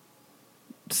Jane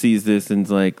sees this and's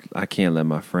like, I can't let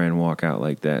my friend walk out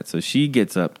like that. So she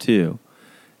gets up too.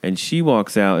 And she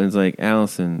walks out and is like,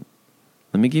 Allison,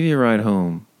 let me give you a ride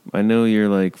home. I know you're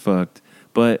like fucked,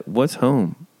 but what's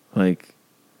home? Like,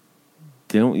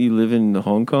 don't you live in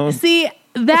Hong Kong? See,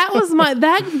 that was my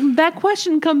that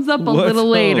question comes up a What's little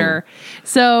later.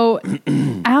 So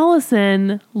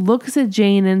Allison looks at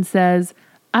Jane and says,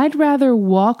 I'd rather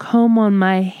walk home on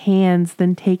my hands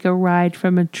than take a ride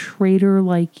from a traitor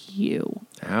like you.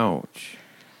 Ouch.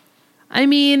 I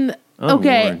mean,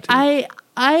 okay, Unwarranted.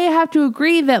 I have to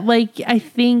agree that, like, I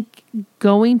think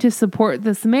going to support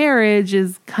this marriage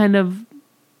is kind of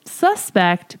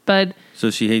suspect, but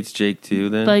So she hates Jake too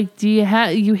then? like, do you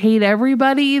hate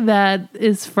everybody that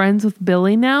is friends with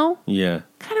Billy now? Yeah.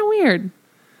 Kind of weird.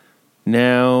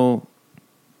 Now,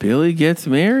 Billy gets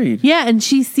married. Yeah, and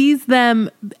she sees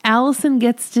them, Allison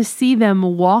gets to see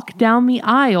them walk down the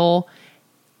aisle,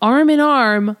 arm in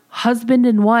arm, husband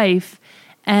and wife,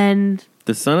 and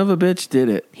The son of a bitch did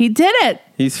it. he did it.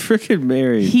 He's freaking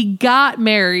married. He got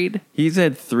married, He's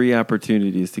had 3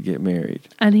 opportunities to get married.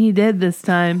 and he did this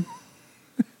time.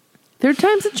 Third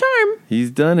time's a charm. He's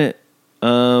done it.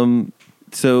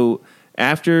 So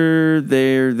after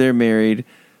they're married,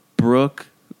 Brooke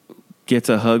gets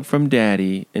a hug from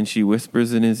Daddy, and she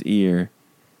whispers in his ear,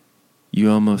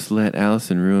 "You almost let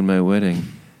Allison ruin my wedding.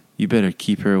 You better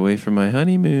keep her away from my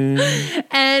honeymoon."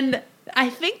 And I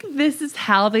think this is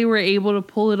how they were able to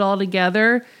pull it all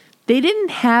together. They didn't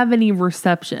have any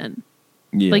reception.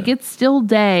 Yeah. Like, it's still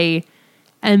day,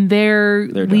 and they're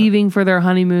They're leaving for their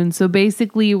honeymoon. So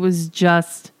basically, it was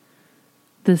just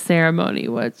the ceremony,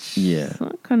 which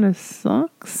kind of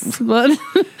sucks. But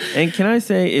And can I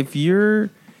say, if you're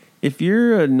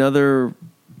another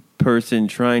person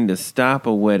trying to stop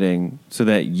a wedding so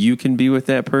that you can be with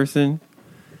that person,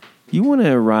 you want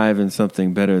to arrive in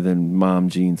something better than mom,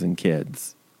 jeans, and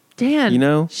kids. Dan, You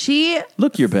know? she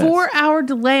Look your best. 4-hour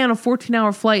delay on a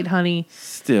 14-hour flight, honey.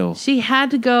 Still, She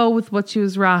had to go with what she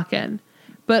was rocking.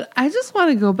 But I just want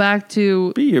to go back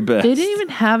to be your best. they didn't even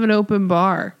have an open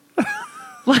bar.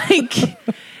 Like,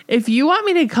 if you want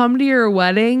me to come to your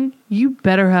wedding, you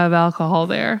better have alcohol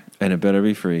there. And it better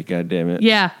be free, God damn it.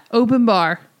 Yeah, open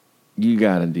bar. You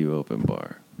gotta do open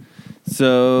bar.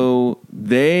 So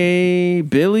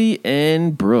Billy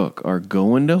and Brooke are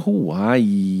going to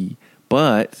Hawaii.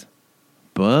 But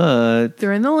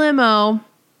They're in the limo.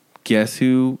 guess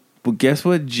who? Well, guess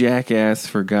what jackass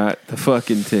forgot the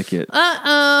fucking ticket?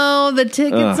 Uh-oh, the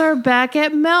tickets Ugh. are back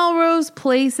at Melrose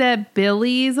Place at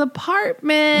Billy's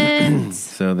apartment.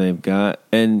 So they've got,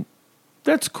 and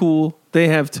that's cool. They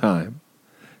have time.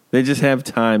 They just have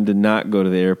time to not go to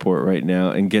the airport right now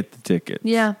and get the tickets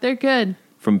Yeah, they're good.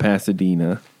 from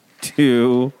Pasadena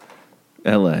to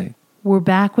LA. We're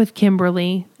back with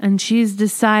Kimberly, and she's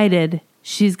decided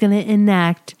she's going to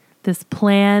enact this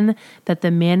plan that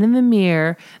the man in the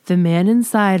mirror, the man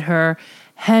inside her,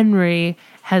 Henry,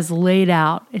 has laid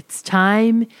out. It's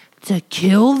time to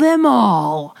kill them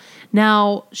all.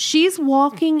 Now, she's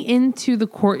walking into the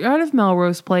courtyard of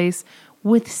Melrose Place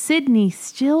with Sydney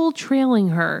still trailing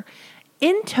her.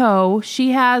 In tow,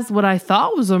 she has what I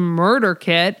thought was a murder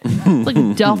kit. It's like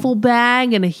a duffel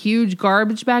bag and a huge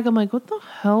garbage bag. I'm like, what the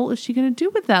hell is she going to do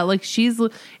with that? Like,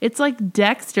 it's like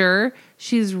Dexter.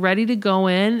 She's ready to go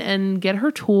in and get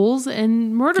her tools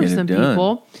and murder Get it some done.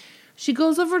 people. She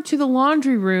goes over to the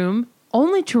laundry room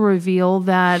only to reveal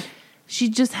that she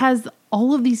just has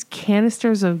all of these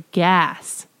canisters of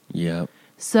gas. Yep.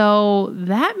 So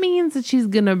that means that she's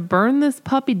going to burn this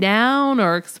puppy down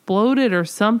or explode it or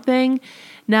something.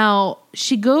 Now,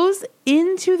 she goes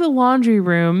into the laundry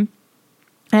room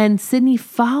and Sydney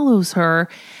follows her.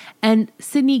 And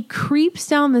Sydney creeps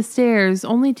down the stairs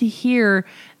only to hear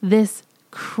this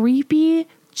creepy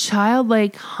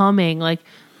childlike humming, like,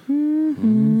 and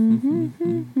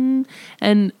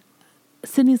And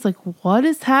Sydney's like, what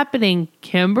is happening?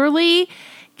 Kimberly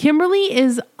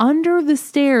is under the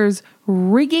stairs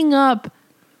rigging up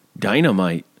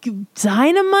Dynamite.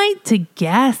 dynamite to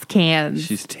gas cans.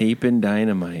 She's taping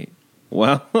dynamite.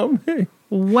 Wow.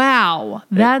 Wow.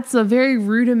 That's a very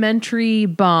rudimentary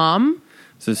bomb.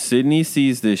 So Sydney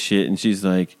sees this shit and she's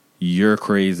like, you're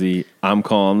crazy. I'm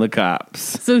calling the cops.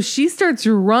 So she starts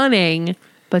running,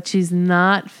 but she's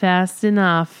not fast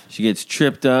enough. She gets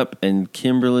tripped up and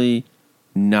Kimberly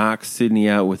knocks Sydney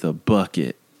out with a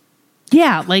bucket.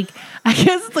 Yeah, like, I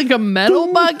guess it's like a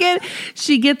metal bucket.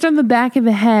 She gets her on the back of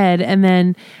the head and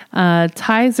then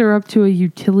ties her up to a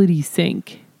utility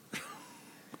sink.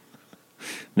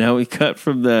 Now we cut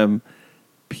from them.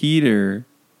 Peter,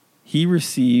 he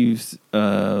receives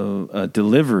a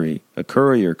delivery. A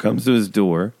courier comes to his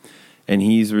door, and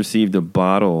he's received a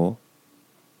bottle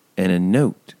and a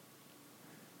note.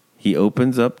 He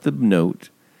opens up the note,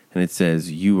 and it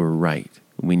says, "You were right.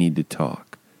 We need to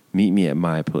talk. Meet me at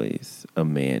my place,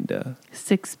 Amanda."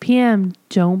 6 p.m.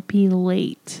 Don't be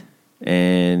late.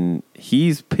 And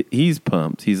he's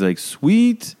pumped. He's like,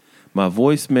 "Sweet, my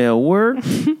voicemail worked.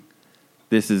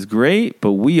 This is great."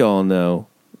 But we all know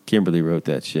Kimberly wrote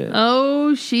that shit.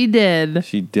 Oh, she did.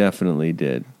 She definitely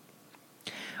did.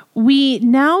 We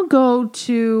now go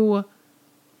to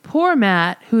poor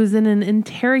Matt, who's in an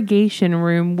interrogation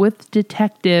room with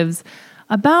detectives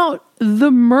about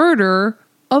the murder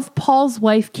of Paul's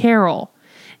wife, Carol.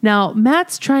 Now,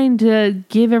 Matt's trying to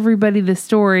give everybody the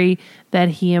story that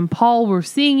he and Paul were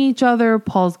seeing each other.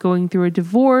 Paul's going through a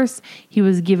divorce. He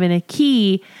was given a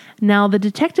key. Now, the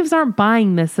detectives aren't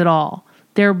buying this at all.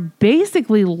 They're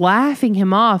basically laughing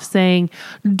him off, saying,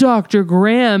 Dr.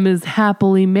 Graham is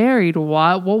happily married.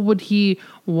 What would he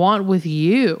want with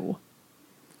you?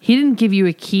 He didn't give you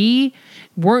a key.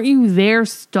 Weren't you there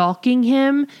stalking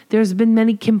him? There's been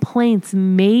many complaints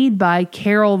made by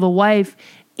Carol, the wife,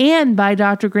 and by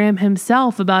Dr. Graham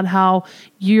himself about how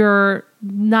you're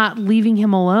not leaving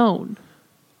him alone.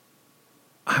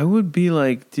 I would be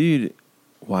like, dude,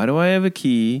 why do I have a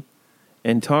key?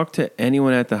 And talk to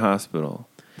anyone at the hospital.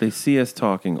 They see us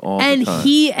talking all the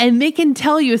time. And they can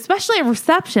tell you, especially at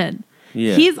reception.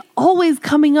 Yeah. He's always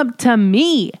coming up to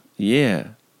me. Yeah,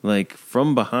 like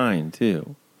from behind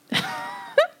too.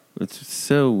 It's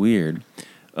so weird.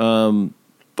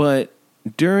 But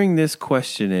during this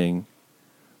questioning,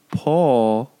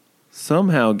 Paul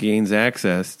somehow gains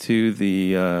access to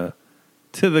the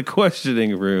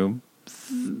questioning room.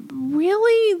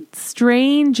 Really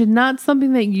strange and not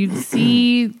something that you'd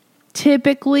see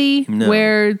typically, No.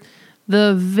 where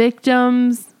the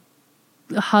victim's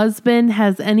husband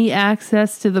has any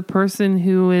access to the person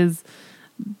who is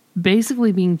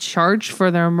basically being charged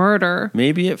for their murder.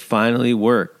 Maybe it finally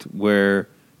worked where,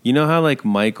 you know how like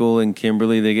Michael and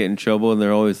Kimberly, they get in trouble and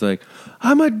they're always like,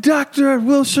 I'm a doctor at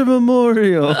Wilshire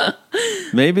Memorial.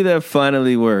 Maybe that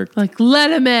finally worked. Like,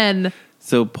 let him in.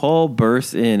 So Paul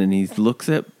bursts in and he looks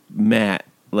at Matt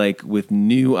like with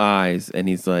new eyes and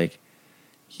he's like,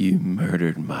 you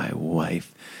murdered my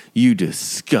wife, you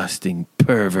disgusting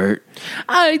pervert.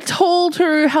 I told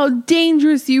her how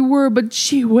dangerous you were, but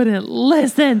she wouldn't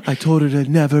listen. I told her to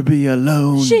never be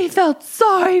alone. She felt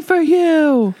sorry for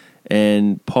you.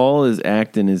 And Paul is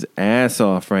acting his ass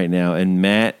off right now. And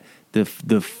Matt, the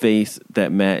face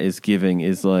that Matt is giving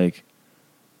is like,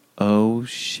 oh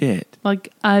shit.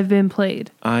 Like, I've been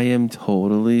played. I am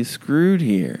totally screwed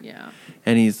here. Yeah.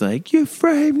 And he's like, you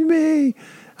framed me.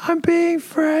 I'm being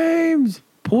framed.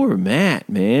 Poor Matt,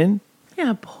 man.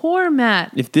 Yeah, poor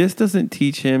Matt. If this doesn't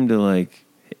teach him to like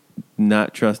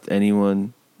not trust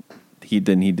anyone,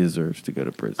 then he deserves to go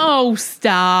to prison. Oh,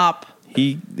 stop.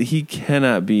 He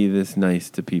cannot be this nice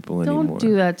to people anymore. Don't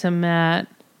do that to Matt.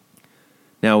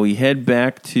 Now we head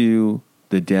back to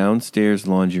the downstairs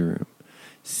laundry room.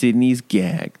 Sydney's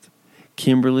gagged.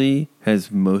 Kimberly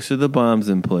has most of the bombs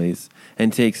in place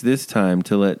and takes this time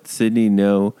to let Sydney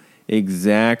know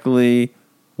exactly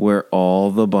where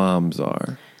all the bombs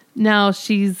are. Now,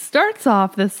 she starts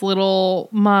off this little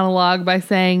monologue by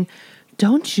saying,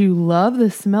 don't you love the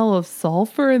smell of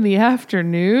sulfur in the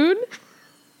afternoon?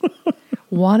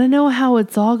 Want to know how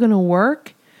it's all going to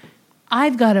work?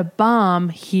 I've got a bomb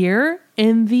here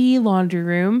in the laundry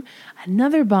room,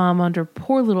 another bomb under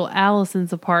poor little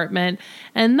Allison's apartment,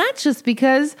 and that's just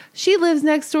because she lives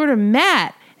next door to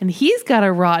Matt, and he's got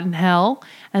a rotten hell.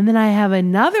 And then I have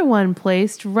another one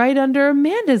placed right under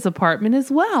Amanda's apartment as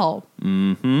well.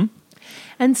 Mm-hmm.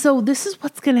 And so this is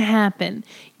what's going to happen.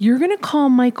 You're going to call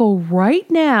Michael right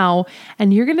now,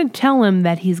 and you're going to tell him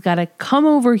that he's got to come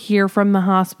over here from the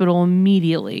hospital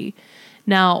immediately.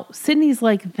 Now, Sydney's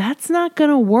like, that's not going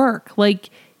to work. Like,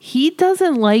 he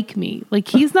doesn't like me. Like,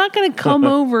 he's not going to come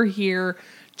over here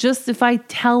just if I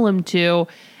tell him to.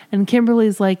 And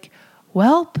Kimberly's like,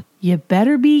 well, you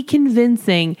better be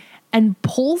convincing. And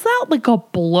pulls out like a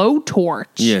blowtorch.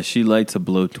 Yeah, she lights a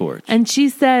blowtorch. And she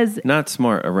says, not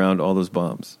smart around all those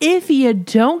bombs. if you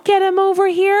don't get him over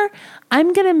here,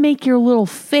 I'm going to make your little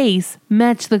face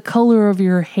match the color of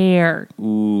your hair.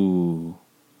 Ooh.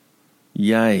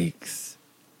 Yikes.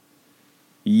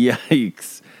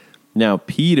 Yikes. Now,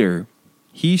 Peter,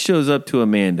 he shows up to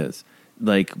Amanda's.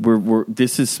 Like,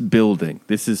 this is building.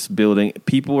 This is building.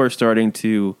 People are starting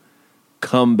to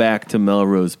come back to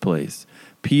Melrose Place.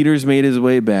 Peter's made his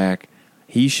way back.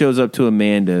 He shows up to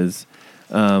Amanda's.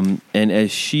 And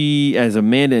as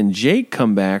Amanda and Jake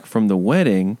come back from the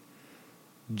wedding,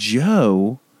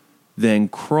 Joe then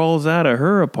crawls out of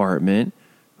her apartment,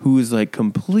 who is like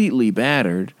completely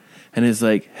battered, and is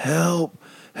like, help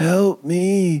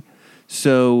me.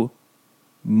 So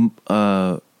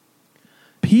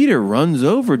Peter runs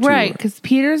over to her. Right, because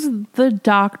Peter's the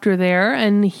doctor there,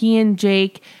 and he and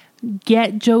Jake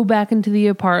get Joe back into the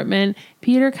apartment.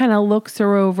 Peter kind of looks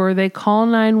her over. They call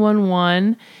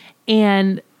 911,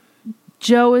 and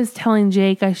Joe is telling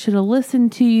Jake, I should have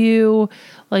listened to you.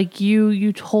 Like,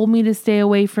 you told me to stay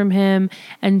away from him.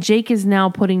 And Jake is now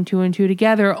putting two and two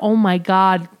together. Oh my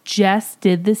God, Jess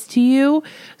did this to you.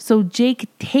 So Jake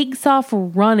takes off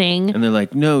running. And they're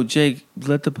like, no, Jake,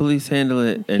 let the police handle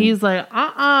it. And he's like,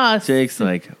 Jake's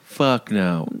like, fuck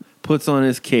no. Puts on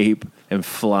his cape and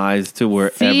flies to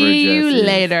wherever see you Jess is.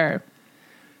 later.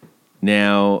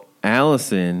 Now,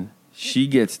 Allison, she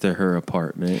gets to her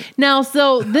apartment. Now,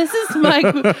 so this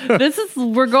is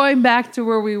we're going back to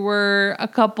where we were a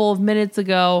couple of minutes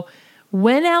ago.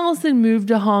 When Allison moved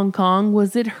to Hong Kong,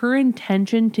 was it her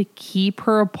intention to keep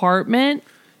her apartment?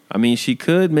 I mean, she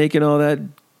could, making all that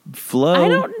flow. I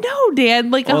don't know, Dan.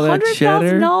 Like All that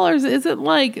cheddar? $100,000 isn't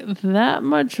like that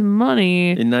much money.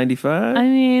 In 95? I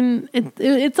mean,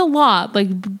 it's a lot.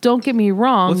 Like, don't get me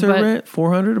wrong. What's her but rent?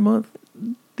 $400 a month?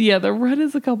 Yeah, the rent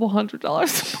is a couple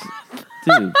 $100.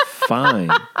 Dude, fine.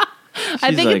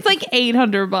 I think it's like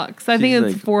 $800. I think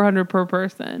she's it's like- $400 per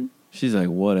person. She's like,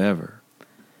 whatever.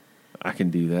 I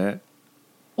can do that.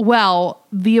 Well,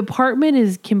 the apartment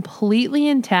is completely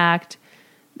intact.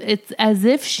 It's as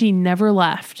if she never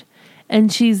left.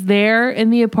 And she's there in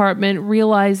the apartment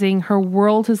realizing her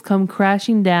world has come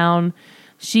crashing down.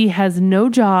 She has no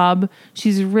job.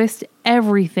 She's risked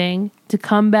everything to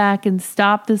come back and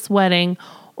stop this wedding,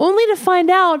 only to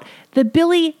find out that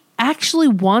Billy actually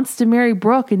wants to marry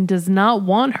Brooke and does not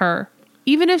want her,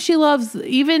 even if she loves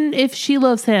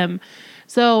him.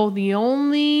 So the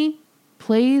only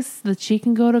place that she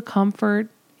can go to comfort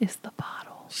is the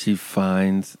bottle. She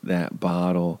finds that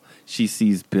bottle. She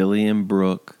sees Billy and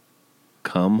Brooke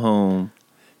come home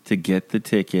to get the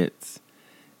tickets.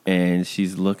 And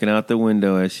she's looking out the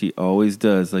window as she always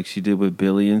does, like she did with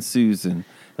Billy and Susan,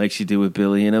 like she did with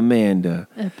Billy and Amanda.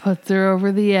 It puts her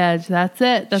over the edge. That's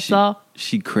it. That's all.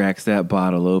 She cracks that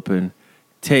bottle open,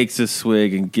 takes a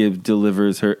swig, and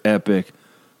delivers her epic.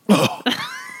 Oh,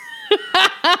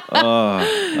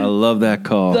 I love that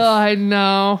call. Oh, I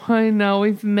know.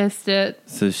 We've missed it.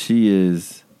 So she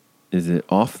is it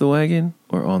off the wagon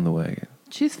or on the wagon?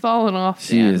 She's fallen off.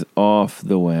 She Dan. is off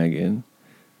the wagon.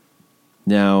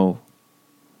 Now,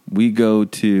 we go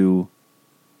to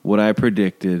what I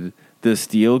predicted, the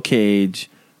steel cage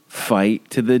fight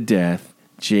to the death,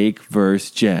 Jake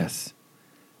versus Jess.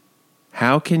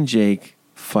 How can Jake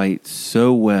fight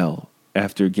so well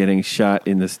after getting shot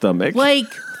in the stomach? Like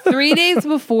 3 days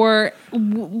before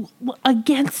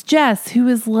against Jess, who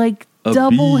is like A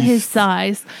double his beast.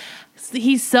 size.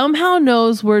 He somehow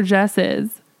knows where Jess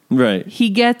is. Right. He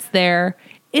gets there.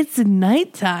 It's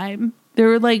nighttime.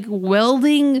 They're like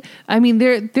welding. I mean,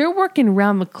 they're working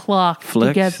around the clock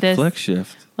to get this Flex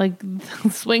shift. like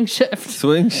swing shift.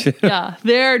 Swing shift. Yeah,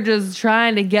 they're just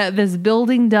trying to get this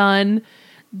building done.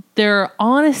 They're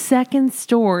on a second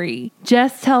story.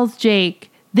 Jess tells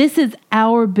Jake, "This is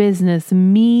our business,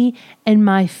 me and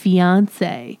my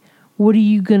fiance. What are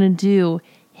you gonna do?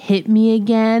 Hit me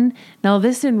again?" Now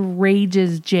this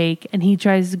enrages Jake, and he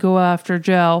tries to go after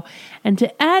Joe. And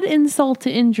to add insult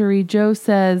to injury, Joe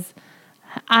says,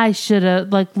 "I should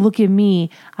have, look at me.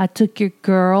 I took your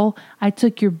girl. I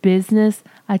took your business.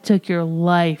 I took your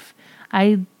life.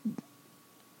 I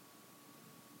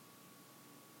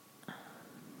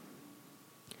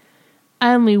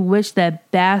only wish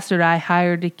that bastard I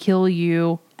hired to kill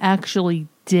you actually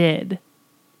did."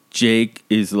 Jake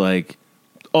is like,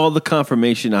 all the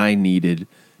confirmation I needed.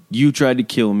 You tried to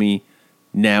kill me.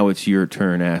 Now it's your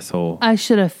turn, asshole. I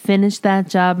should have finished that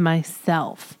job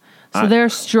myself. So they're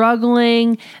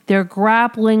struggling. They're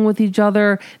grappling with each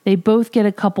other. They both get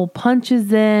a couple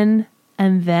punches in.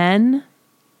 And then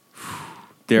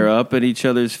They're up at each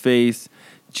other's face.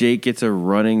 Jake gets a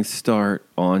running start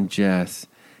on Jess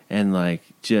and like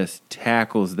just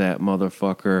tackles that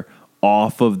motherfucker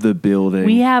off of the building.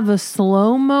 we have a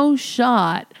slow-mo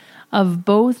shot of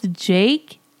both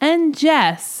Jake and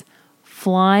Jess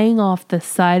flying off the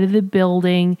side of the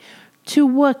building to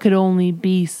what could only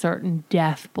be certain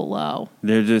death below.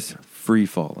 They're just free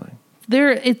falling.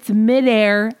 It's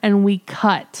midair, and we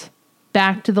cut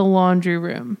back to the laundry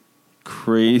room.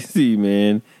 Crazy,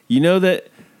 man. You know that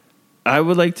I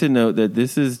would like to note that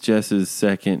this is Jess's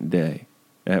second day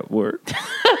at work.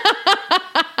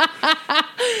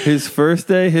 His first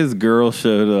day, his girl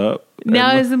showed up. Now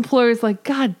And his employer's like,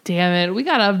 God damn it, we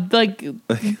gotta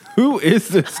who is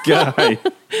this guy?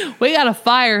 we gotta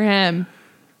fire him.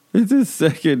 It's his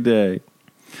second day.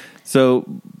 So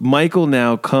Michael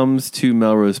now comes to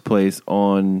Melrose Place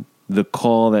on the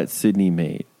call that Sydney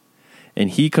made.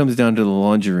 And he comes down to the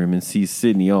laundry room and sees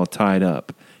Sydney all tied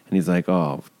up. And he's like,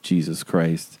 oh, Jesus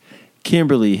Christ.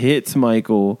 Kimberly hits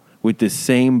Michael with the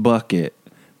same bucket,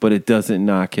 but it doesn't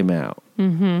knock him out.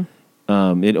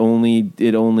 Mm-hmm. It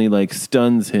only like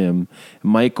stuns him.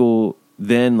 Michael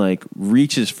then like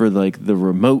reaches for like the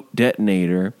remote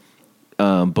detonator,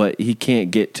 but he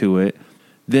can't get to it.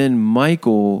 Then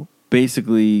Michael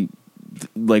basically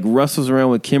like wrestles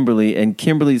around with Kimberly, and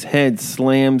Kimberly's head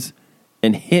slams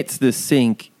and hits the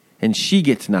sink, and she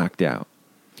gets knocked out.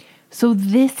 So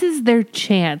this is their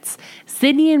chance.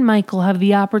 Sydney and Michael have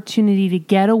the opportunity to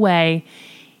get away.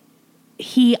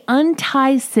 He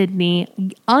unties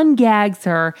Sydney, ungags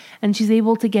her, and she's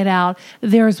able to get out.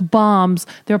 There's bombs.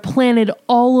 They're planted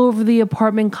all over the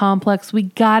apartment complex. We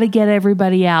got to get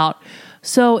everybody out.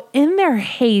 So in their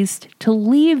haste to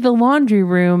leave the laundry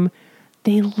room,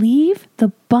 they leave the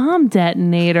bomb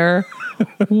detonator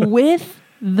with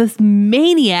this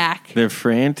maniac. They're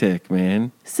frantic,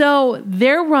 man. So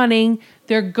they're running.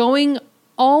 They're going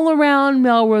all around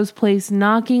Melrose Place,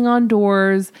 knocking on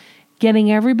doors,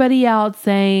 getting everybody out,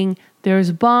 saying,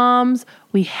 there's bombs.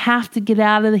 We have to get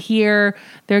out of here.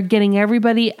 They're getting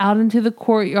everybody out into the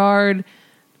courtyard.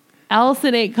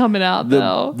 Allison ain't coming out,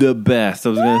 though. The best, I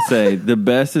was going to say, the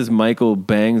best is Michael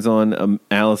bangs on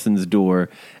Allison's door.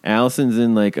 Allison's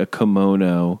in like a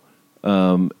kimono,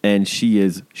 and she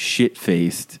is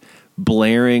shit-faced,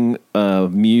 blaring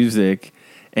music,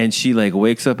 and she like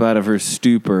wakes up out of her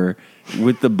stupor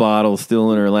with the bottle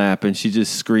still in her lap, and she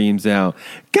just screams out,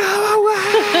 "Go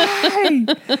away!"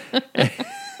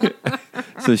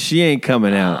 So she ain't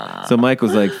coming out. So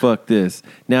Michael's like, fuck this.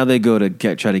 Now they go to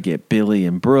try to get Billy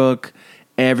and Brooke.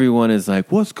 Everyone is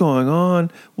like, what's going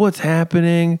on? What's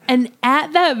happening? And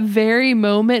at that very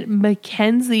moment,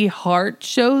 Mackenzie Hart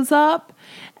shows up,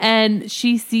 and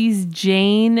she sees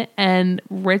Jane and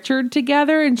Richard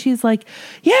together, and she's like,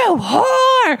 you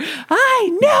whore!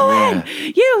 I knew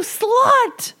it! You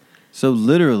slut! So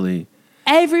literally,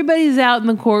 everybody's out in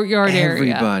the courtyard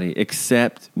area. everybody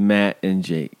except Matt and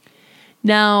Jake.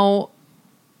 Now,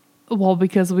 well,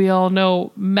 because we all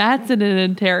know Matt's in an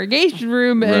interrogation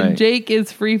room and Right. Jake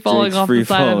is free falling Jake's off free the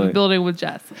side of the falling. building with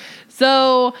Jess.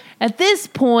 So at this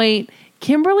point,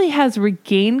 Kimberly has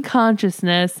regained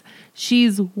consciousness.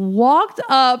 She's walked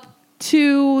up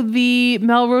to the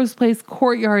Melrose Place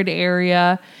courtyard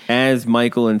area. As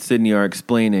Michael and Sydney are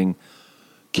explaining,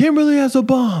 Kimberly has a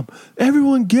bomb.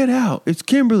 Everyone get out. It's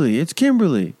Kimberly. It's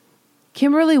Kimberly.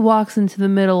 Kimberly walks into the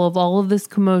middle of all of this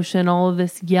commotion, all of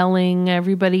this yelling,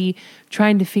 everybody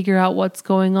trying to figure out what's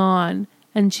going on.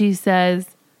 And she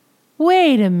says,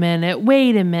 wait a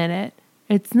minute.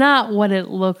 It's not what it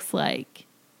looks like.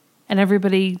 And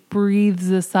everybody breathes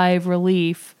a sigh of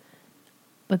relief.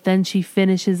 But then she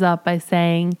finishes up by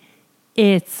saying,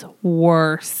 it's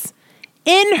worse.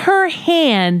 In her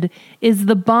hand is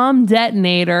the bomb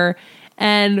detonator.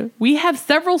 And we have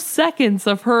several seconds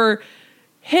of her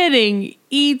hitting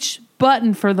each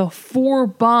button for the 4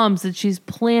 bombs that she's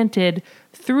planted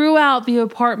throughout the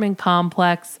apartment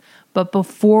complex. But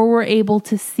before we're able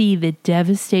to see the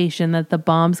devastation that the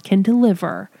bombs can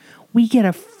deliver, we get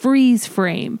a freeze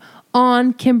frame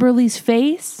on Kimberly's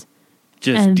face.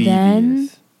 Just And devious. then-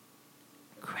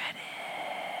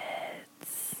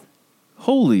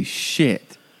 Holy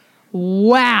shit.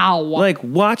 Wow. Like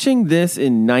watching this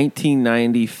in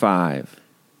 1995,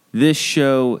 this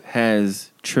show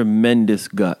has tremendous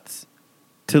guts.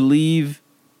 To leave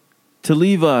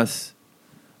us,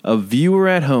 a viewer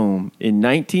at home in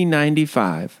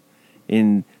 1995,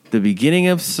 in the beginning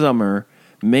of summer,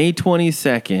 May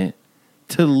 22nd,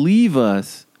 to leave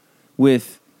us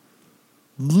with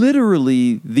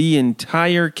literally the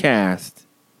entire cast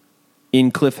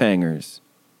in cliffhangers.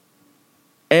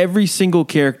 Every single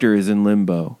character is in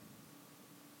limbo.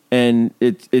 And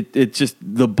it's just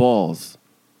the balls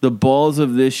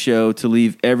of this show to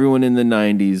leave everyone in the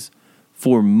 90s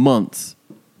for months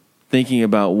thinking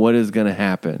about what is going to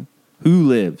happen. Who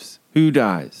lives? Who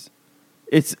dies?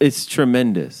 It's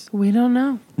tremendous. We don't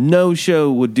know. No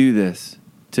show would do this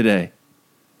today.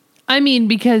 I mean,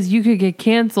 because you could get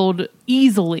canceled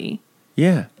easily.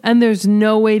 Yeah. And there's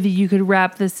no way that you could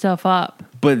wrap this stuff up.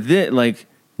 But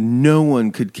no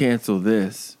one could cancel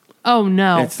this. Oh,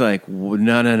 no. It's like,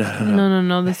 no.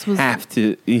 No. This was...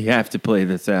 You have to play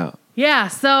this out. Yeah,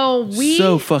 so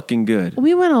So fucking good.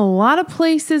 We went a lot of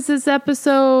places this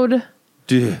episode.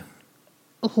 Dude.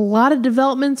 A lot of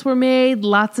developments were made,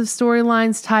 lots of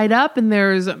storylines tied up, and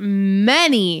there's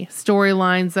many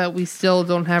storylines that we still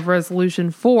don't have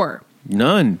resolution for.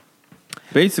 None.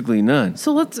 Basically none.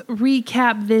 So let's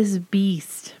recap this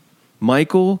beast.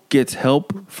 Michael gets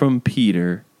help from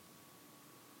Peter.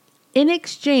 In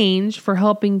exchange for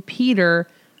helping Peter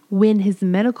win his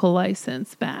medical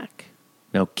license back.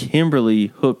 Now Kimberly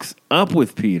hooks up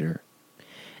with Peter.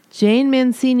 Jane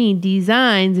Mancini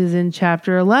Designs is in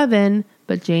chapter 11,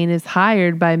 but Jane is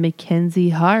hired by Mackenzie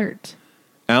Hart.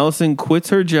 Allison quits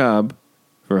her job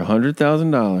for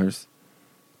 $100,000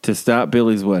 to stop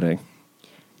Billy's wedding.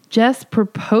 Jess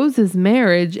proposes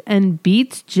marriage and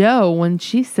beats Joe when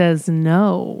she says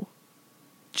no.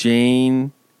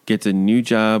 Jane gets a new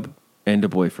job and a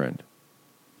boyfriend.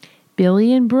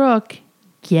 Billy and Brooke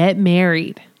get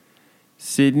married.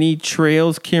 Sydney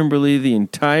trails Kimberly the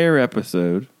entire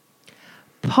episode.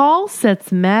 Paul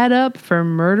sets Matt up for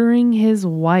murdering his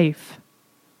wife.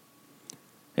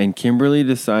 And Kimberly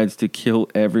decides to kill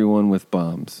everyone with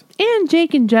bombs. And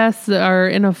Jake and Jess are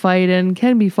in a fight and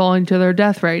can be falling to their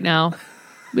death right now.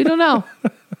 We don't know.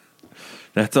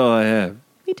 That's all I have.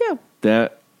 We do.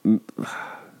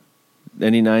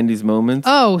 Any 90s moments?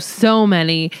 Oh, so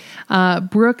many.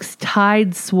 Brooke's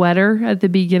tied sweater at the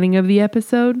beginning of the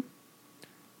episode.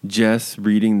 Jess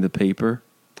reading the paper.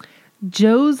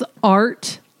 Joe's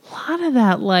art. A lot of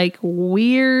that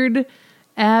weird,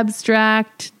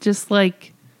 abstract, just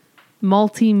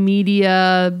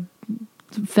multimedia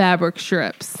fabric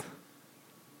strips.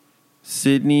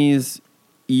 Sydney's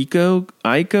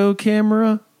Ico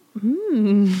camera.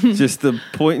 Just the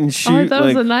point and shoot. Oh, I thought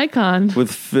it was a Nikon.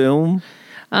 With film.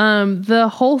 The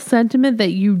whole sentiment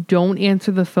that you don't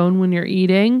answer the phone when you're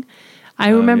eating. I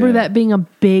remember that being a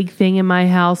big thing in my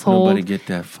household. Nobody get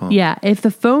that phone. Yeah. If the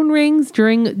phone rings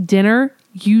during dinner,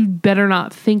 you better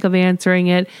not think of answering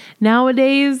it.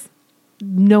 Nowadays,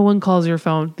 no one calls your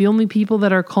phone. The only people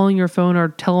that are calling your phone are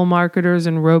telemarketers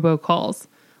and robocalls.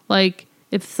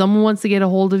 If someone wants to get a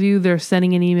hold of you, they're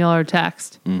sending an email or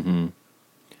text. Mm-hmm.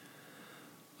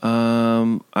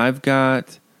 I've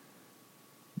got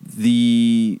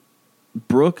the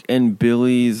Brooke and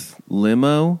Billy's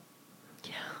limo.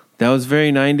 Yeah. That was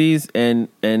very 90s, and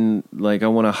I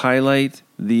want to highlight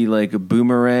the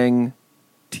boomerang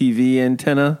TV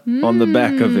antenna on the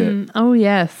back of it. Oh,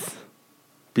 yes.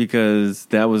 Because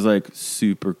that was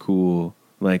super cool.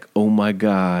 Oh my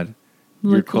God.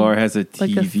 Your car has a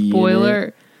TV a spoiler. in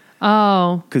it.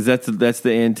 Oh. Because that's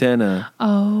the antenna.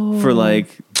 Oh. For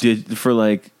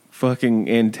fucking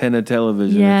antenna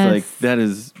television. Yes. It's that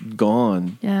is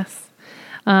gone. Yes.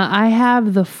 I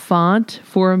have the font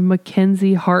for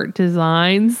Mackenzie Hart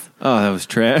Designs. Oh, that was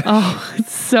trash. Oh,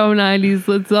 it's so 90s.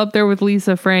 It's up there with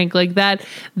Lisa Frank. That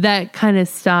kind of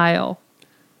style.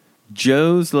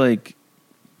 Joe's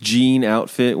jean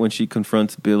outfit when she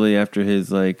confronts Billy after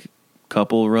his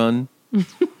couple run.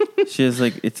 She has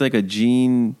it's a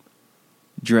jean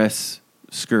dress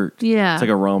skirt. Yeah. It's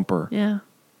a romper. Yeah.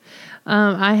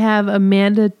 I have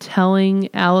Amanda telling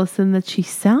Allison that she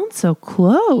sounds so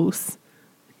close.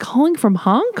 Calling from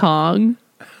Hong Kong.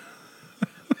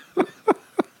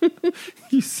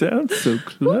 You sound so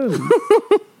close.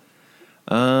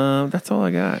 That's all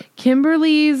I got.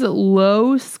 Kimberly's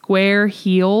low square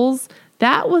heels.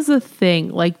 That was a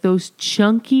thing. Those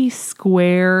chunky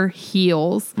square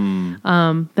heels.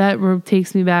 That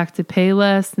takes me back to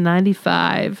Payless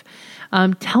 95.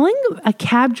 Telling a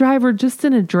cab driver just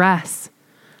an address.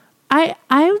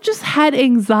 I just had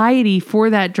anxiety for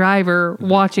that driver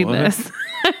watching this.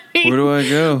 Where do I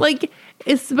go?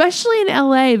 Especially in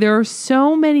LA, there are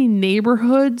so many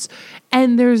neighborhoods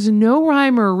and there's no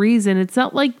rhyme or reason. It's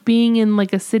not like being in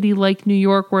a city like New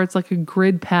York where it's a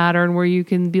grid pattern where you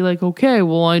can be okay,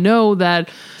 well, I know that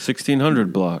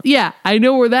 1600 block. Yeah, I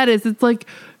know where that is. It's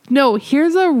No,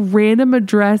 here's a random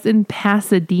address in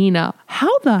Pasadena.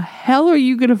 How the hell are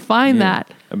you going to find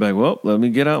that? I'd be like, well, let me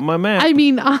get out my map. I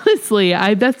mean, honestly,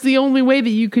 that's the only way that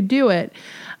you could do it.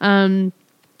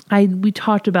 We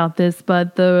talked about this,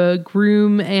 but the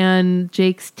groom and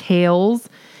Jake's tails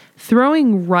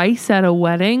throwing rice at a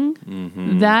wedding,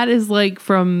 that is like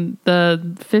from the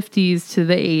 50s to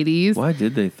the 80s. Why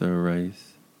did they throw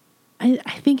rice? I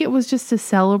think it was just to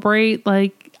celebrate.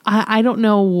 Like, I don't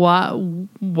know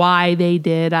why they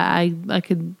did. I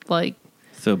could like.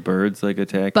 So birds like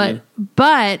attack you?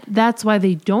 But that's why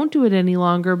they don't do it any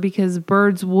longer, because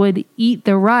birds would eat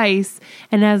the rice,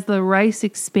 and as the rice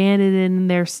expanded in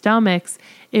their stomachs,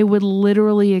 it would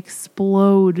literally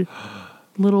explode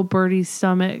little birdies'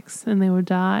 stomachs and they would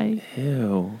die.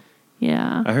 Ew.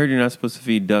 Yeah. I heard you're not supposed to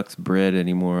feed ducks bread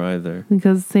anymore either.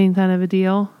 Because same kind of a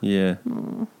deal. Yeah.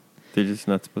 They're just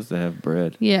not supposed to have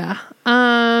bread. Yeah.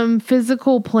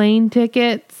 Physical plane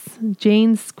tickets,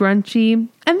 Jane's scrunchie,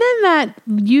 and then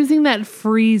using that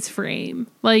freeze frame,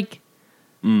 like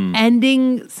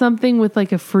ending something with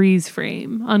like a freeze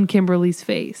frame on Kimberly's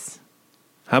face.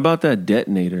 How about that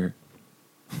detonator?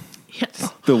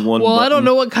 Yes. The one. Well, I don't button.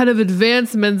 know what kind of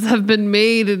advancements have been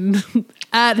made in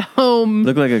at home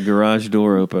Looked like a garage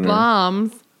door opener.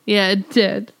 bombs. Yeah, it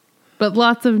did. But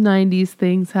lots of 90s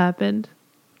things happened.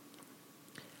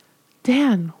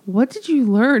 Dan, what did you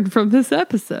learn from this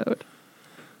episode?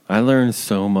 I learned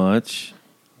so much,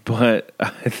 but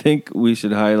I think we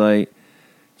should highlight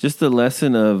just the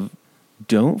lesson of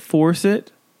don't force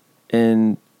it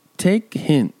and take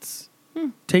hints.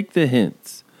 Take the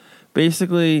hints.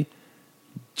 Basically,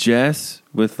 Jess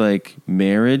with like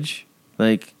marriage,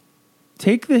 like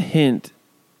take the hint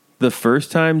the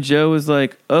first time Joe is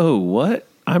like, oh, what?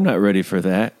 I'm not ready for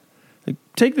that. Like,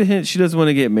 take the hint she doesn't want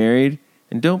to get married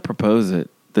and don't propose it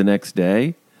the next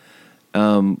day.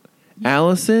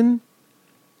 Allison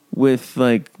with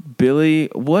like Billy,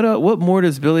 what more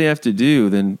does Billy have to do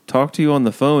than talk to you on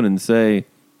the phone and say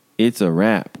it's a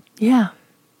wrap? Yeah.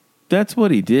 That's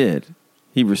what he did.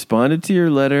 He responded to your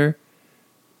letter.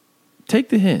 Take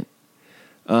the hint.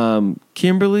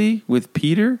 Kimberly with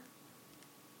Peter,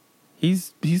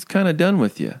 he's kind of done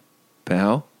with you,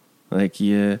 pal. Like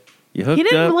you hooked He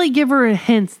didn't up. really give her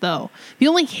hints, though. The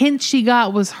only hint she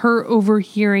got was her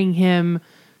overhearing him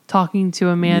talking to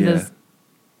Amanda's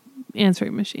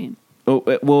answering machine. Oh,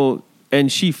 well,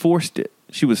 and she forced it.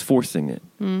 She was forcing it.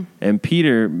 And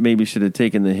Peter maybe should have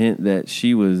taken the hint that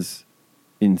she was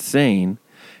insane.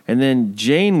 And then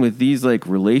Jane with these like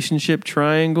relationship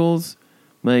triangles,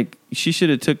 like she should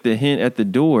have took the hint at the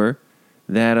door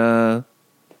that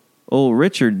old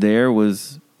Richard there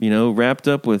was, wrapped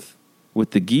up with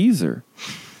the geezer.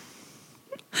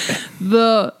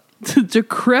 The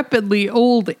decrepitly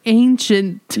old,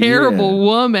 ancient, terrible Yeah.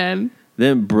 woman.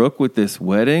 Then Brooke with this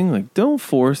wedding, like don't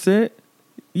force it.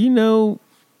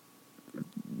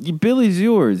 Billy's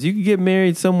yours. You could get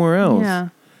married somewhere else. Yeah.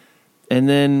 And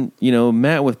then,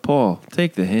 Matt with Paul.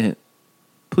 Take the hint.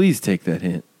 Please take that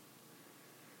hint.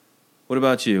 What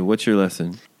about you? What's your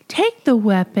lesson? Take the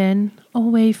weapon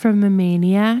away from the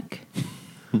maniac.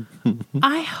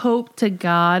 I hope to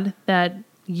God that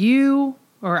you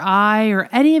or I or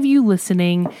any of you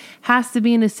listening has to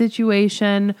be in a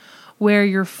situation where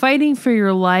you're fighting for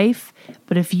your life,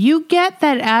 but if you get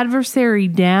that adversary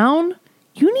down,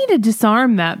 you need to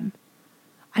disarm them.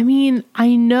 I mean,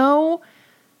 I know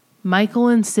Michael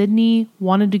and Sydney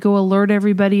wanted to go alert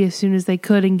everybody as soon as they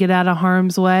could and get out of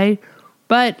harm's way,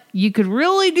 but you could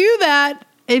really do that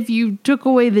if you took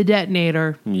away the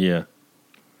detonator. Yeah.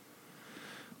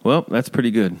 Well, that's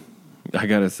pretty good. I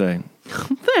got to say.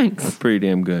 Thanks. Pretty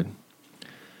damn good.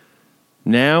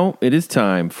 Now it is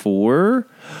time for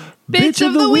Bitch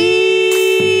of the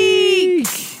Week!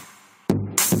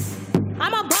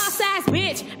 I'm a boss ass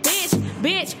bitch, bitch,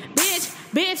 bitch, bitch,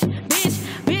 bitch, bitch,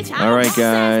 bitch. I'm All a right, boss-ass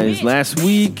guys. bitch, Last bitch,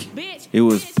 week, bitch, it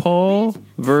was bitch, Paul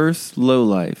versus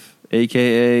Lowlife,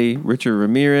 a.k.a. Richard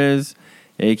Ramirez,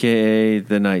 a.k.a.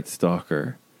 The Night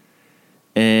Stalker.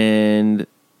 And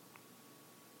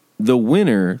the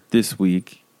winner this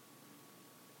week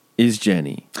is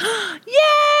Jenny.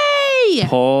 Yay!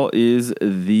 Paul is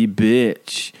the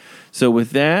bitch. So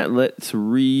with that, let's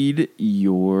read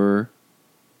your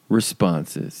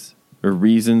responses or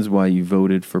reasons why you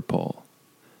voted for Paul.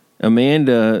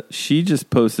 Amanda, she just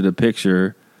posted a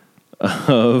picture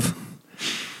of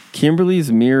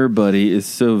Kimberly's mirror buddy is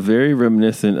so very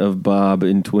reminiscent of Bob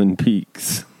in Twin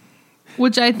Peaks.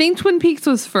 Which I think Twin Peaks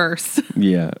was first.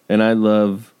 Yeah, and I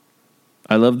love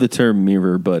the term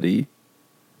mirror buddy.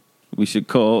 We should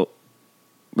call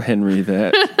Henry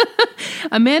that.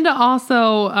 Amanda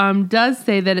also does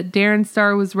say that Darren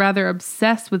Star was rather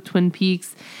obsessed with Twin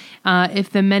Peaks. If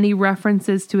the many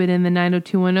references to it in the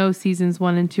 90210 seasons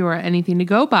 1 and 2 are anything to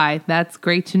go by, that's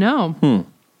great to know.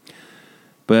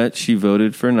 But she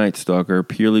voted for Night Stalker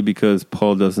purely because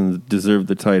Paul doesn't deserve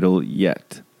the title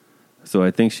yet. So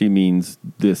I think she means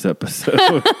this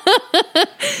episode.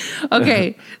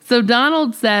 Okay, so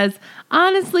Donald says,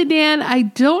 honestly, Dan, I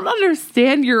don't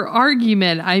understand your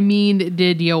argument. I mean,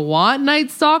 did you want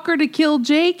Night Stalker to kill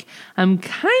Jake? I'm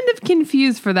kind of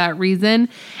confused for that reason.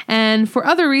 And for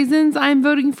other reasons, I'm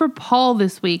voting for Paul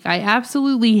this week. I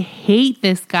absolutely hate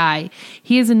this guy.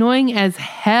 He is annoying as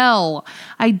hell.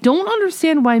 I don't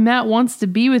understand why Matt wants to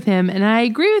be with him. And I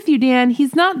agree with you, Dan.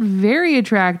 He's not very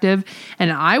attractive.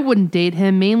 And I wouldn't date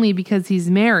him mainly because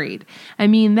he's married. I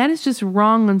mean, that is just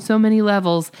wrong on so many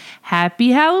levels.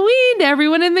 Happy Halloween to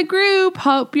everyone in the group.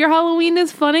 Hope your Halloween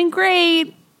is fun and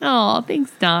great. Oh,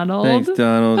 thanks, Donald. Thanks,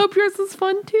 Donald. Hope yours was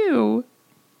fun, too.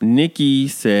 Nikki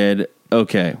said,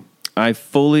 okay, I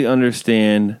fully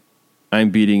understand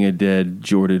I'm beating a dead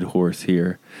jorded horse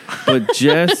here. But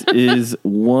Jess is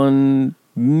 1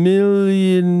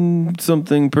 million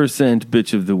something percent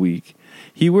bitch of the week.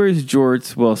 He wears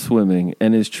jorts while swimming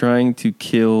and is trying to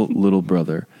kill little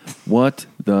brother. What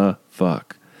the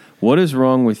fuck? What is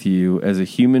wrong with you as a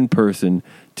human person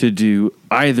to do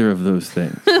either of those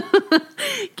things?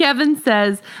 Kevin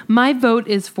says, my vote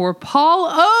is for Paul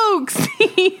Oakes.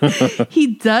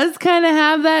 He does kind of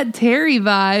have that Terry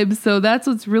vibe, so that's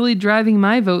what's really driving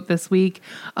my vote this week.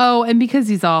 Oh, and because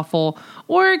he's awful.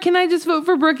 Or can I just vote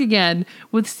for Brooke again?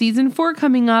 With season 4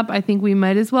 coming up, I think we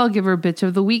might as well give her bitch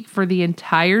of the week for the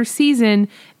entire season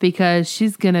because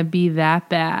she's going to be that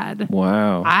bad.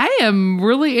 Wow. I am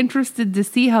really interested to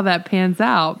see how that pans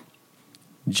out.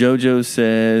 Jojo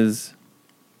says,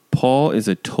 Paul is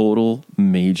a total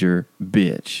major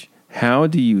bitch. How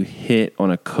do you hit on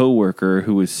a coworker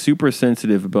who is super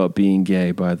sensitive about being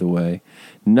gay, by the way?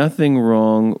 Nothing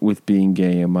wrong with being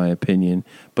gay, in my opinion,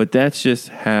 but that's just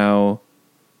how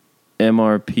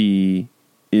MRP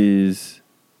is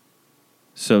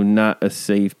so not a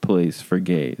safe place for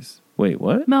gays. Wait,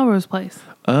 what? Melrose Place.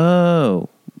 Oh,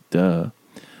 duh.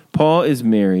 Paul is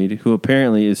married, who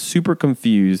apparently is super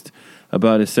confused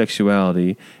about his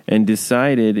sexuality and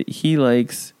decided he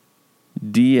likes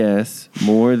DS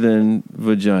more than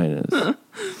vaginas.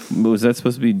 Was that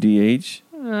supposed to be DH?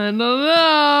 I don't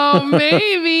know.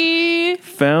 Maybe.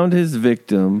 Found his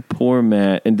victim, poor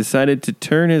Matt, and decided to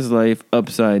turn his life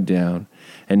upside down,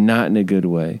 and not in a good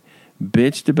way.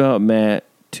 Bitched about Matt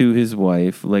to his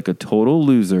wife like a total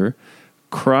loser,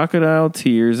 crocodile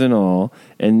tears and all,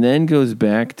 and then goes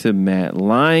back to Matt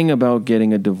lying about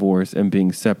getting a divorce and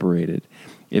being separated.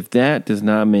 If that does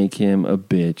not make him a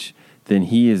bitch, then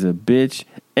he is a bitch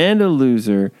and a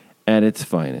loser at its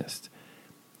finest.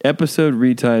 Episode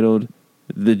retitled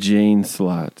The Jane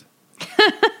Slot.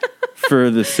 For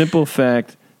the simple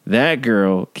fact that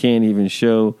girl can't even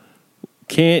show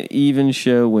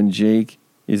when Jake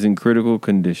is in critical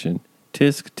condition.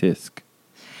 Tisk tisk.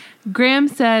 Graham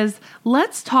says,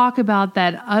 let's talk about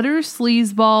that utter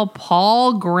sleazeball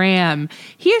Paul Graham.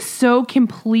 He is so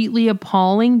completely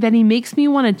appalling that he makes me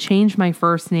want to change my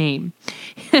first name.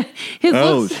 His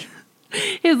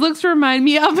looks remind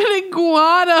me of an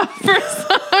iguana for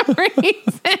some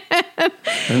reason.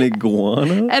 An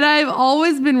iguana? And I've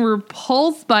always been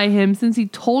repulsed by him since he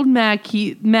told Matt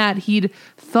he'd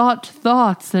thought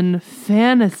thoughts and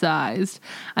fantasized.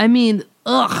 I mean,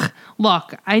 ugh.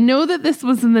 Look, I know that this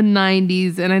was in the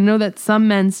 90s, and I know that some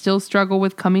men still struggle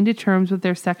with coming to terms with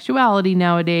their sexuality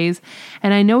nowadays,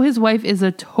 and I know his wife is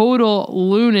a total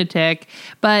lunatic,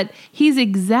 but he's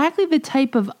exactly the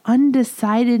type of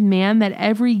undecided man that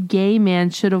every gay man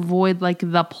should avoid like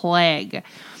the plague.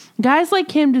 Guys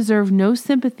like him deserve no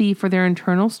sympathy for their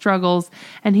internal struggles,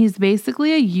 and he's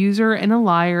basically a user and a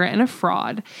liar and a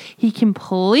fraud. He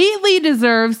completely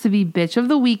deserves to be bitch of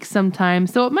the week sometime,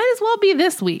 so it might as well be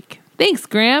this week. Thanks,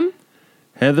 Graham.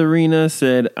 Heatherina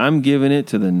said, I'm giving it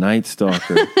to the Night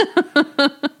Stalker.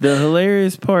 The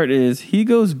hilarious part is he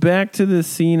goes back to the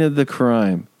scene of the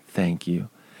crime. Thank you.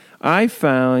 I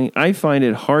find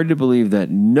it hard to believe that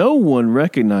no one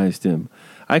recognized him.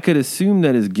 I could assume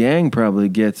that his gang probably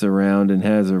gets around and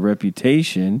has a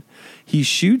reputation. He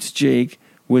shoots Jake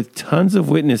with tons of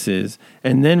witnesses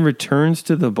and then returns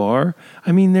to the bar.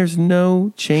 I mean, there's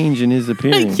no change in his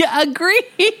appearance. Yeah, agreed.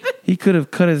 He could have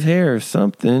cut his hair or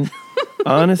something.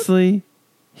 Honestly,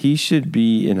 he should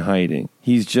be in hiding.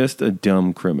 He's just a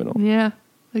dumb criminal. Yeah,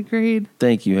 agreed.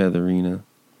 Thank you, Heatherina.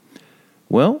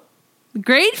 Well,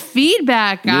 Great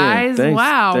feedback, guys. yeah, thanks,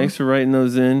 Wow. Thanks for writing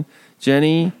those in.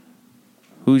 Jenny,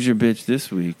 who's your bitch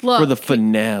this week Look, for the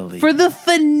finale? For the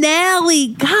finale,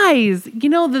 guys, you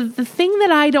know, the thing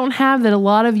that I don't have that a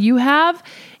lot of you have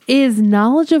is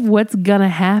knowledge of what's gonna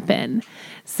happen.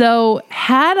 So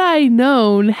had I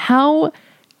known how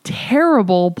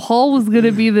terrible Paul was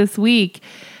gonna be this week,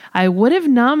 I would have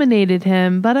nominated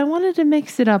him, but I wanted to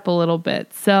mix it up a little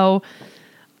bit. So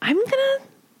I'm gonna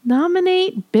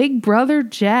nominate Big Brother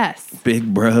Jess.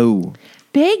 Big bro.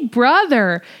 Big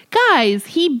Brother. Guys,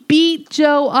 he beat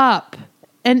Joe up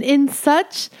and in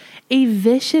such a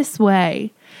vicious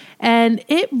way. And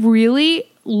it really,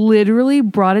 literally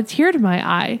brought a tear to my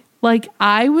eye. Like,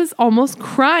 I was almost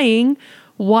crying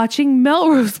watching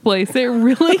Melrose Place. It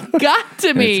really got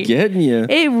to me. It's getting you.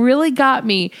 It really got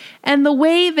me. And the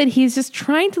way that he's just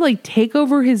trying to like take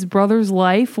over his brother's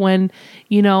life when,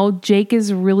 you know, Jake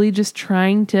is really just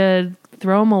trying to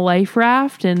throw him a life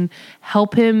raft and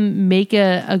help him make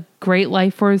a great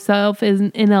life for himself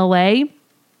in LA.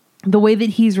 The way that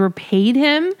he's repaid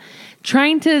him,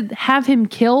 trying to have him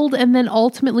killed and then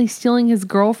ultimately stealing his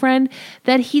girlfriend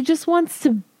that he just wants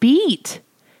to beat.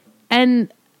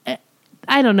 And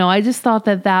I don't know. I just thought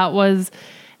that was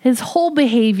his whole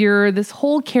behavior. This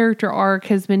whole character arc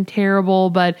has been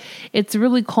terrible, but it's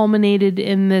really culminated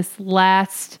in this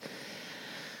last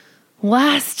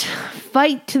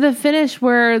fight to the finish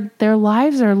where their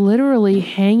lives are literally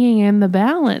hanging in the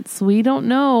balance. We don't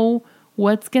know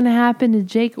what's going to happen to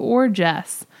Jake or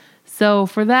Jess. So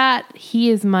for that, he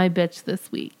is my bitch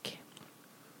this week.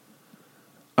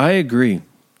 I agree.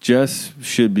 Jess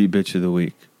should be bitch of the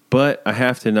week, but I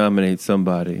have to nominate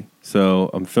somebody.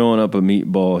 So I'm filling up a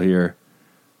meatball here.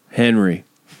 Henry.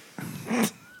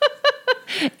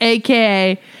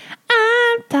 AKA,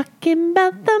 I'm talking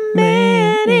about the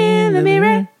man in the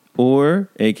mirror. Or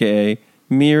AKA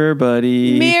Mirror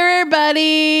Buddy. Mirror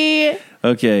buddy.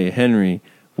 Okay, Henry.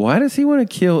 Why does he want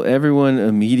to kill everyone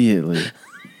immediately?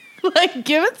 Like,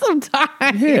 give it some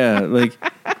time. Yeah, like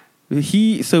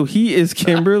he is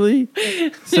Kimberly.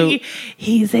 So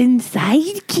He's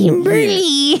inside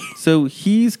Kimberly. so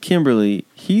he's Kimberly.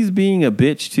 He's being a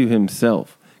bitch to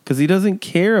himself because he doesn't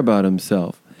care about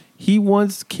himself. He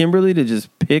wants Kimberly to just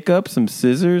pick up some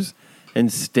scissors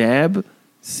and stab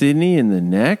Sydney in the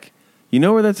neck. You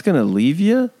know where that's going to leave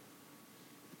you?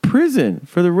 Prison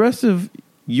for the rest of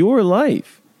your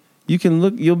life.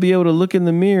 You'll be able to look in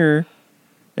the mirror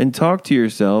and talk to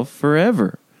yourself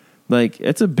forever. Like,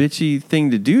 it's a bitchy thing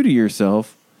to do to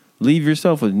yourself. Leave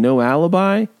yourself with no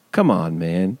alibi? Come on,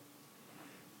 man.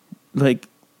 Like,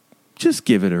 just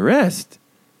give it a rest.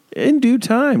 In due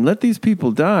time, let these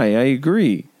people die. I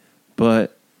agree.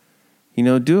 But, you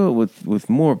know, do it with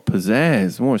more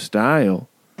pizzazz, more style.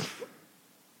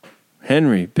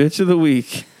 Henry, bitch of the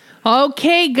week.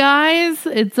 Okay, guys,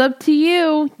 it's up to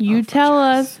you. You tell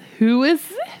us who's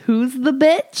the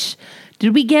bitch.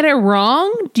 Did we get it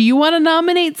wrong? Do you want to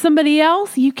nominate somebody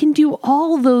else? You can do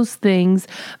all those things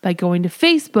by going to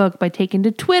Facebook, by taking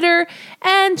to Twitter,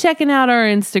 and checking out our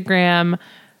Instagram.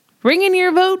 Bring in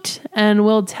your vote, and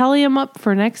we'll tally them up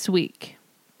for next week.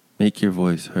 Make your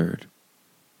voice heard.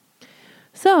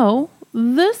 So,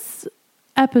 this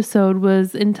episode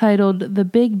was entitled The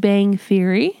Big Bang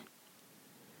Theory.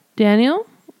 Daniel,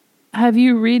 have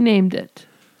you renamed it?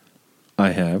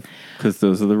 I have, because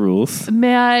those are the rules.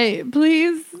 May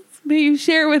you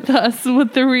share with us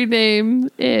what the rename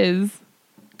is?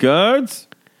 Guards,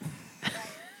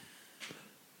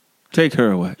 take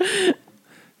her away.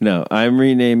 No, I'm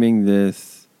renaming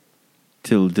this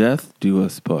Till Death Do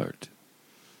Us Part.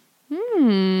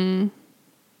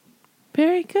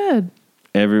 Very good.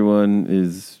 Everyone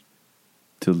is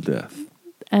till death.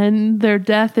 And their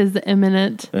death is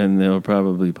imminent. And they'll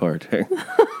probably part.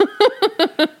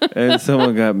 And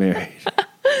someone got married.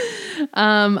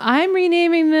 I'm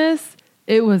renaming this.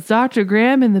 It was Dr.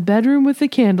 Graham in the bedroom with the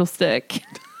candlestick.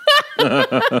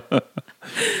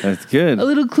 That's good. A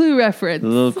little Clue reference. A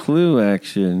little Clue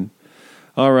action.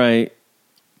 All right.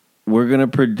 We're going to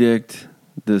predict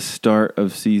the start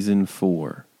of season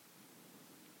 4.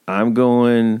 I'm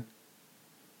going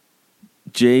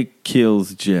Jake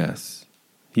kills Jess.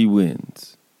 He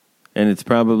wins. And it's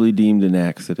probably deemed an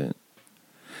accident.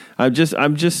 I'm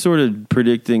just sort of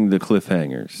predicting the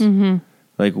cliffhangers. Mm-hmm.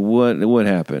 Like what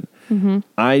happened? Mm-hmm.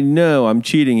 I know I'm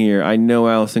cheating here. I know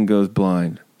Allison goes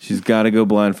blind. She's got to go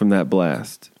blind from that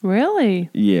blast. Really?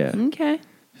 Yeah. Okay.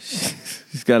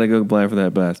 She's got to go blind from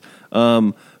that blast.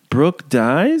 Brooke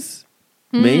dies?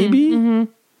 Maybe?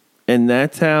 Mm-hmm. And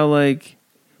that's how, like...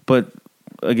 But,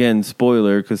 again,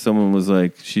 spoiler, because someone was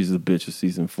like, she's the bitch of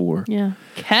season 4. Yeah.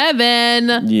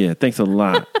 Kevin! Yeah, thanks a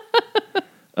lot.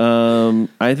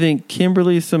 I think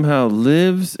Kimberly somehow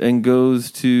lives and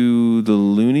goes to the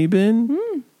loony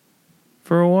bin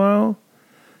for a while.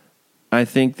 I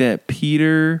think that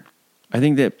Peter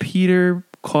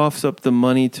coughs up the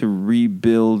money to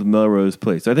rebuild Melrose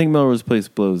Place. I think Melrose Place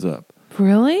blows up.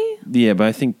 Really? Yeah, but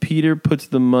I think Peter puts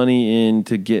the money in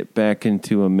to get back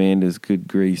into Amanda's good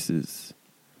graces.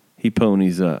 He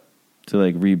ponies up to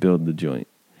like rebuild the joint.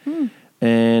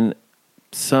 And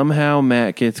somehow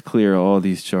Matt gets clear of all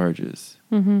these charges.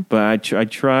 But I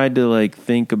tried to like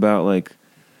think about like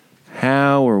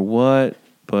how or what,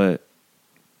 but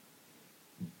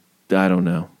I don't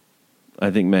know.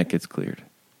 I think Matt gets cleared.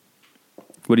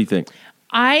 What do you think?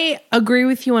 I agree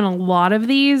with you on a lot of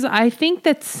these. I think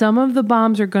that some of the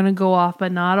bombs are going to go off,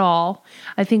 but not all.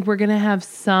 I think we're going to have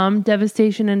some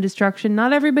devastation and destruction.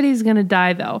 Not everybody's going to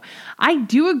die, though. I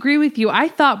do agree with you. I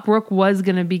thought Brooke was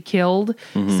going to be killed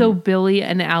so Billy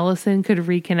and Allison could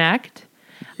reconnect.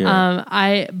 Yeah.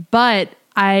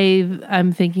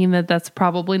 I'm thinking that that's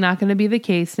probably not going to be the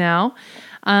case now.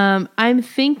 I'm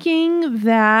thinking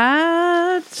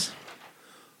that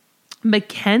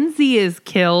Mackenzie is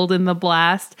killed in the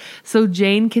blast so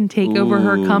Jane can take over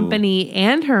her company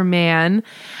and her man.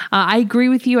 I agree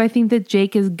with you. I think that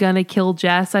Jake is going to kill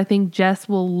Jess. I think Jess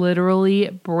will literally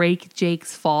break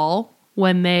Jake's fall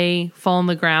when they fall on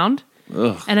the ground.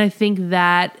 Ugh. And I think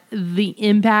that the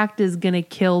impact is going to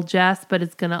kill Jess, but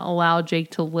it's going to allow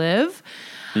Jake to live.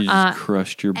 You just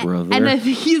crushed your brother. And I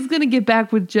think he's going to get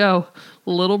back with Joe.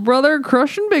 Little brother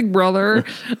crushing big brother.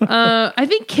 I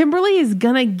think Kimberly is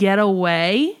going to get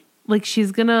away. Like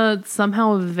she's going to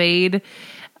somehow evade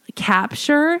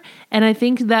capture. And I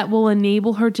think that will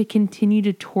enable her to continue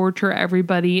to torture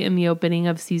everybody in the opening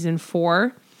of season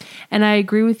 4. And I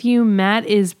agree with you. Matt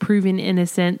is proven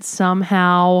innocent.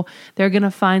 Somehow they're going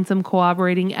to find some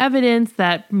corroborating evidence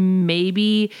that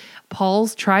maybe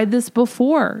Paul's tried this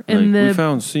before. And we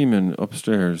found semen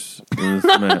upstairs with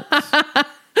Matt.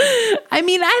 I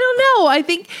mean, I don't know. I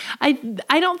think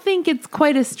I don't think it's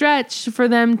quite a stretch for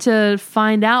them to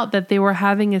find out that they were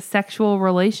having a sexual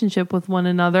relationship with one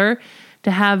another.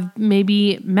 To have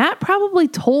maybe Matt probably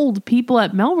told people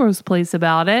at Melrose Place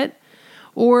about it,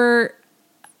 or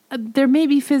there may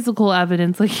be physical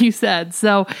evidence, like you said.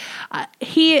 So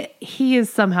he is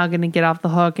somehow going to get off the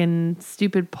hook, and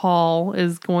stupid Paul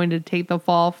is going to take the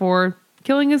fall for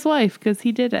killing his wife because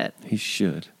he did it. He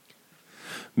should.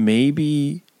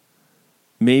 Maybe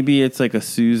it's like a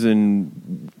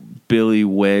Susan Billy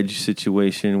wedge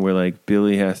situation where like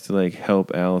Billy has to like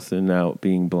help Allison out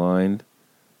being blind,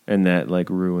 and that like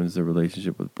ruins the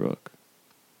relationship with Brooke.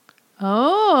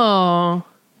 Oh.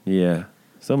 Yeah.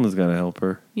 Someone's got to help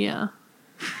her. Yeah.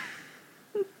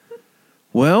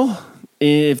 Well,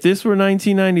 if this were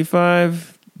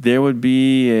 1995, there would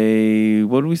be a,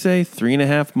 what did we say,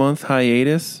 3.5 month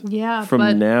hiatus? Yeah.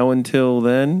 From now until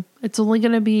then? It's only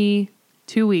going to be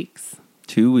 2 weeks.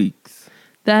 2 weeks.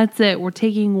 That's it. We're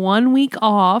taking 1 week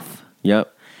off.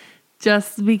 Yep.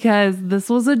 Just because this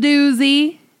was a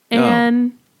doozy.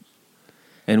 And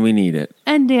we need it.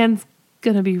 And Dan's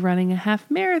going to be running a half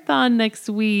marathon next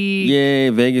week. Yay,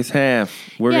 Vegas half.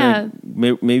 We're gonna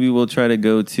maybe we'll try to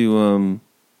go to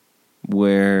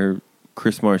where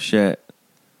Chris Marchette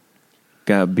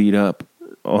got beat up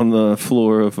on the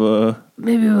floor of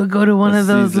maybe we'll go to one of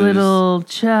those Caesars. little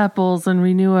chapels and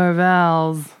renew our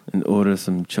vows. And order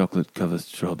some chocolate covered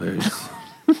strawberries.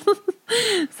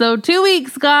 So 2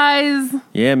 weeks, guys.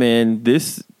 Yeah, man.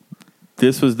 This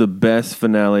was the best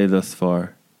finale thus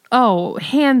far. Oh,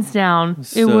 hands down.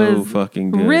 So It was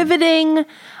fucking good. riveting.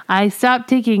 I stopped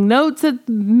taking notes at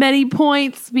many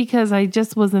points because I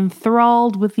just was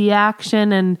enthralled with the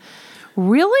action and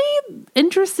really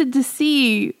interested to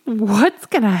see what's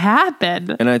going to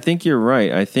happen. And I think you're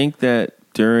right. I think that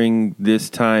during this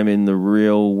time in the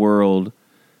real world,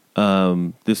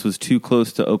 this was too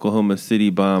close to Oklahoma City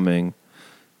bombing,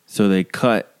 so they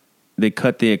cut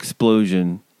the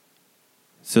explosion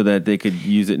so that they could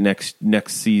use it next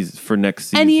season for next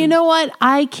season. And you know what?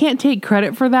 I can't take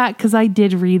credit for that because I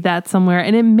did read that somewhere,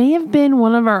 and it may have been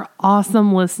one of our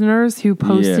awesome listeners who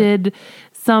posted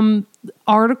some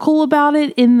article about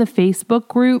it in the Facebook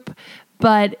group.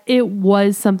 But it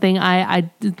was something I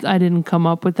didn't come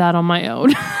up with that on my own.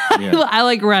 Yeah. I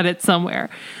like read it somewhere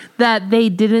that they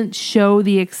didn't show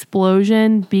the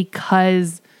explosion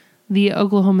because the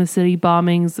Oklahoma City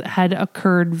bombings had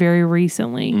occurred very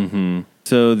recently. Mm-hmm.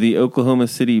 So the Oklahoma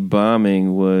City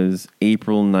bombing was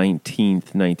April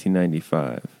 19th,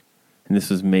 1995. And this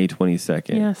was May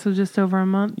 22nd. Yeah, so just over a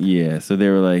month. Yeah, so they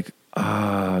were like,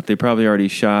 they probably already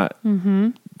shot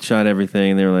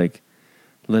everything. They were like,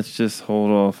 let's just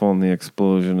hold off on the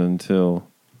explosion until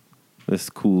this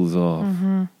cools off.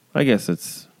 Mm-hmm. I guess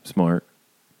it's smart.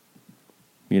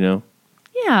 You know?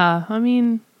 Yeah, I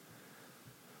mean,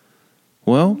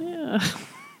 Well,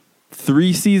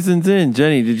 3 seasons in.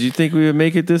 Jenny, did you think we would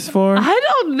make it this far? I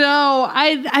don't know.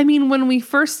 I mean, when we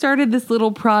first started this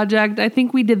little project, I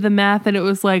think we did the math and it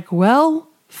was like, well,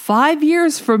 5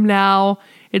 years from now,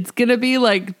 it's going to be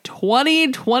like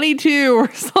 2022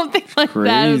 or something like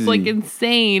that. It was like Crazy.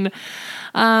 insane.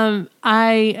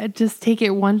 I just take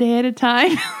it one day at a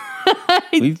time.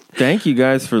 We thank you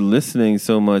guys for listening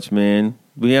so much, man.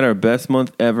 We had our best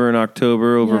month ever in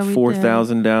October, over Yeah, we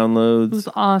 4,000 It downloads. was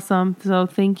awesome. So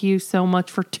thank you so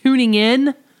much for tuning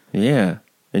in. Yeah.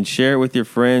 And share it with your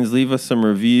friends. Leave us some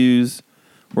reviews.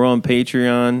 We're on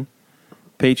Patreon,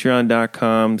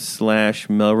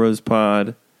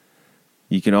 patreon.com/MelrosePod.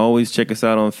 You can always check us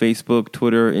out on Facebook,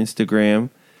 Twitter, Instagram.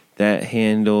 That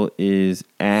handle is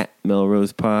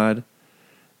 @MelrosePod.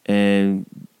 And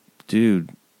dude,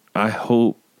 I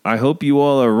hope you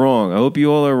all are wrong. I hope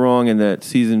you all are wrong and that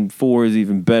season 4 is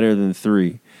even better than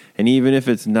 3. And even if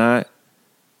it's not,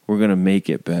 we're going to make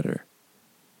it better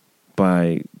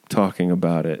by talking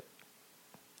about it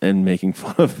and making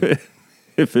fun of it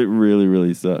if it really,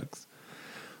 really sucks.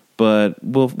 But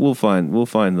we'll find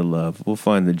the love. We'll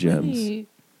find the gems.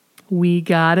 We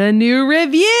got a new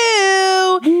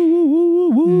review.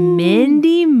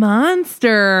 Mindy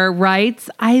Monster writes,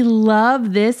 I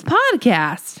love this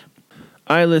podcast.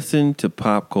 I listen to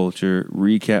pop culture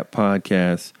recap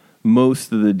podcasts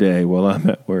most of the day while I'm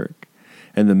at work.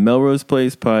 And the Melrose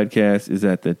Place podcast is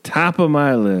at the top of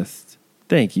my list.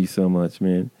 Thank you so much,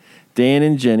 man. Dan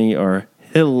and Jenny are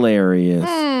hilarious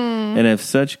and have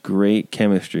such great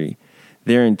chemistry.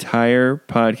 Their entire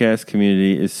podcast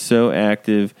community is so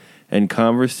active and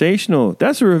conversational.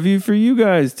 That's a review for you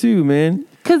guys too, man.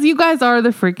 Because you guys are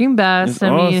the freaking best. It's I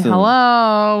mean, awesome.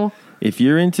 hello. If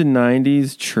you're into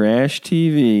 90s trash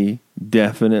TV,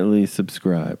 definitely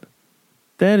subscribe.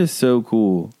 That is so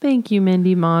cool. Thank you,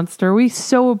 Mindy Monster. We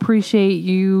so appreciate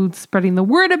you spreading the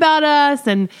word about us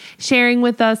and sharing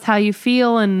with us how you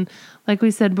feel. And like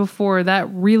we said before, that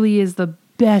really is the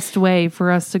best way for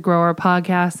us to grow our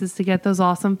podcast is to get those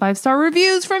awesome 5-star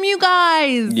reviews from you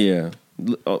guys. Yeah.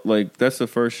 Like, that's the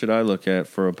first shit I look at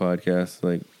for a podcast.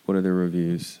 Like, what are their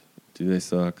reviews? Do they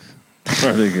suck?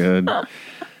 Are they good?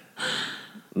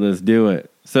 Let's do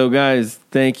it. So, guys,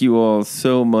 thank you all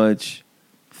so much.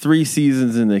 3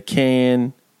 seasons in the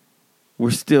can.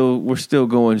 We're still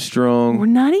going strong. We're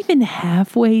not even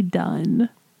halfway done.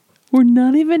 We're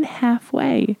not even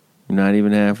halfway. We're not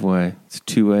even halfway. It's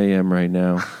 2 a.m. right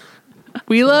now.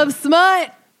 We love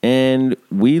smut. And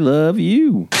we love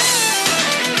you.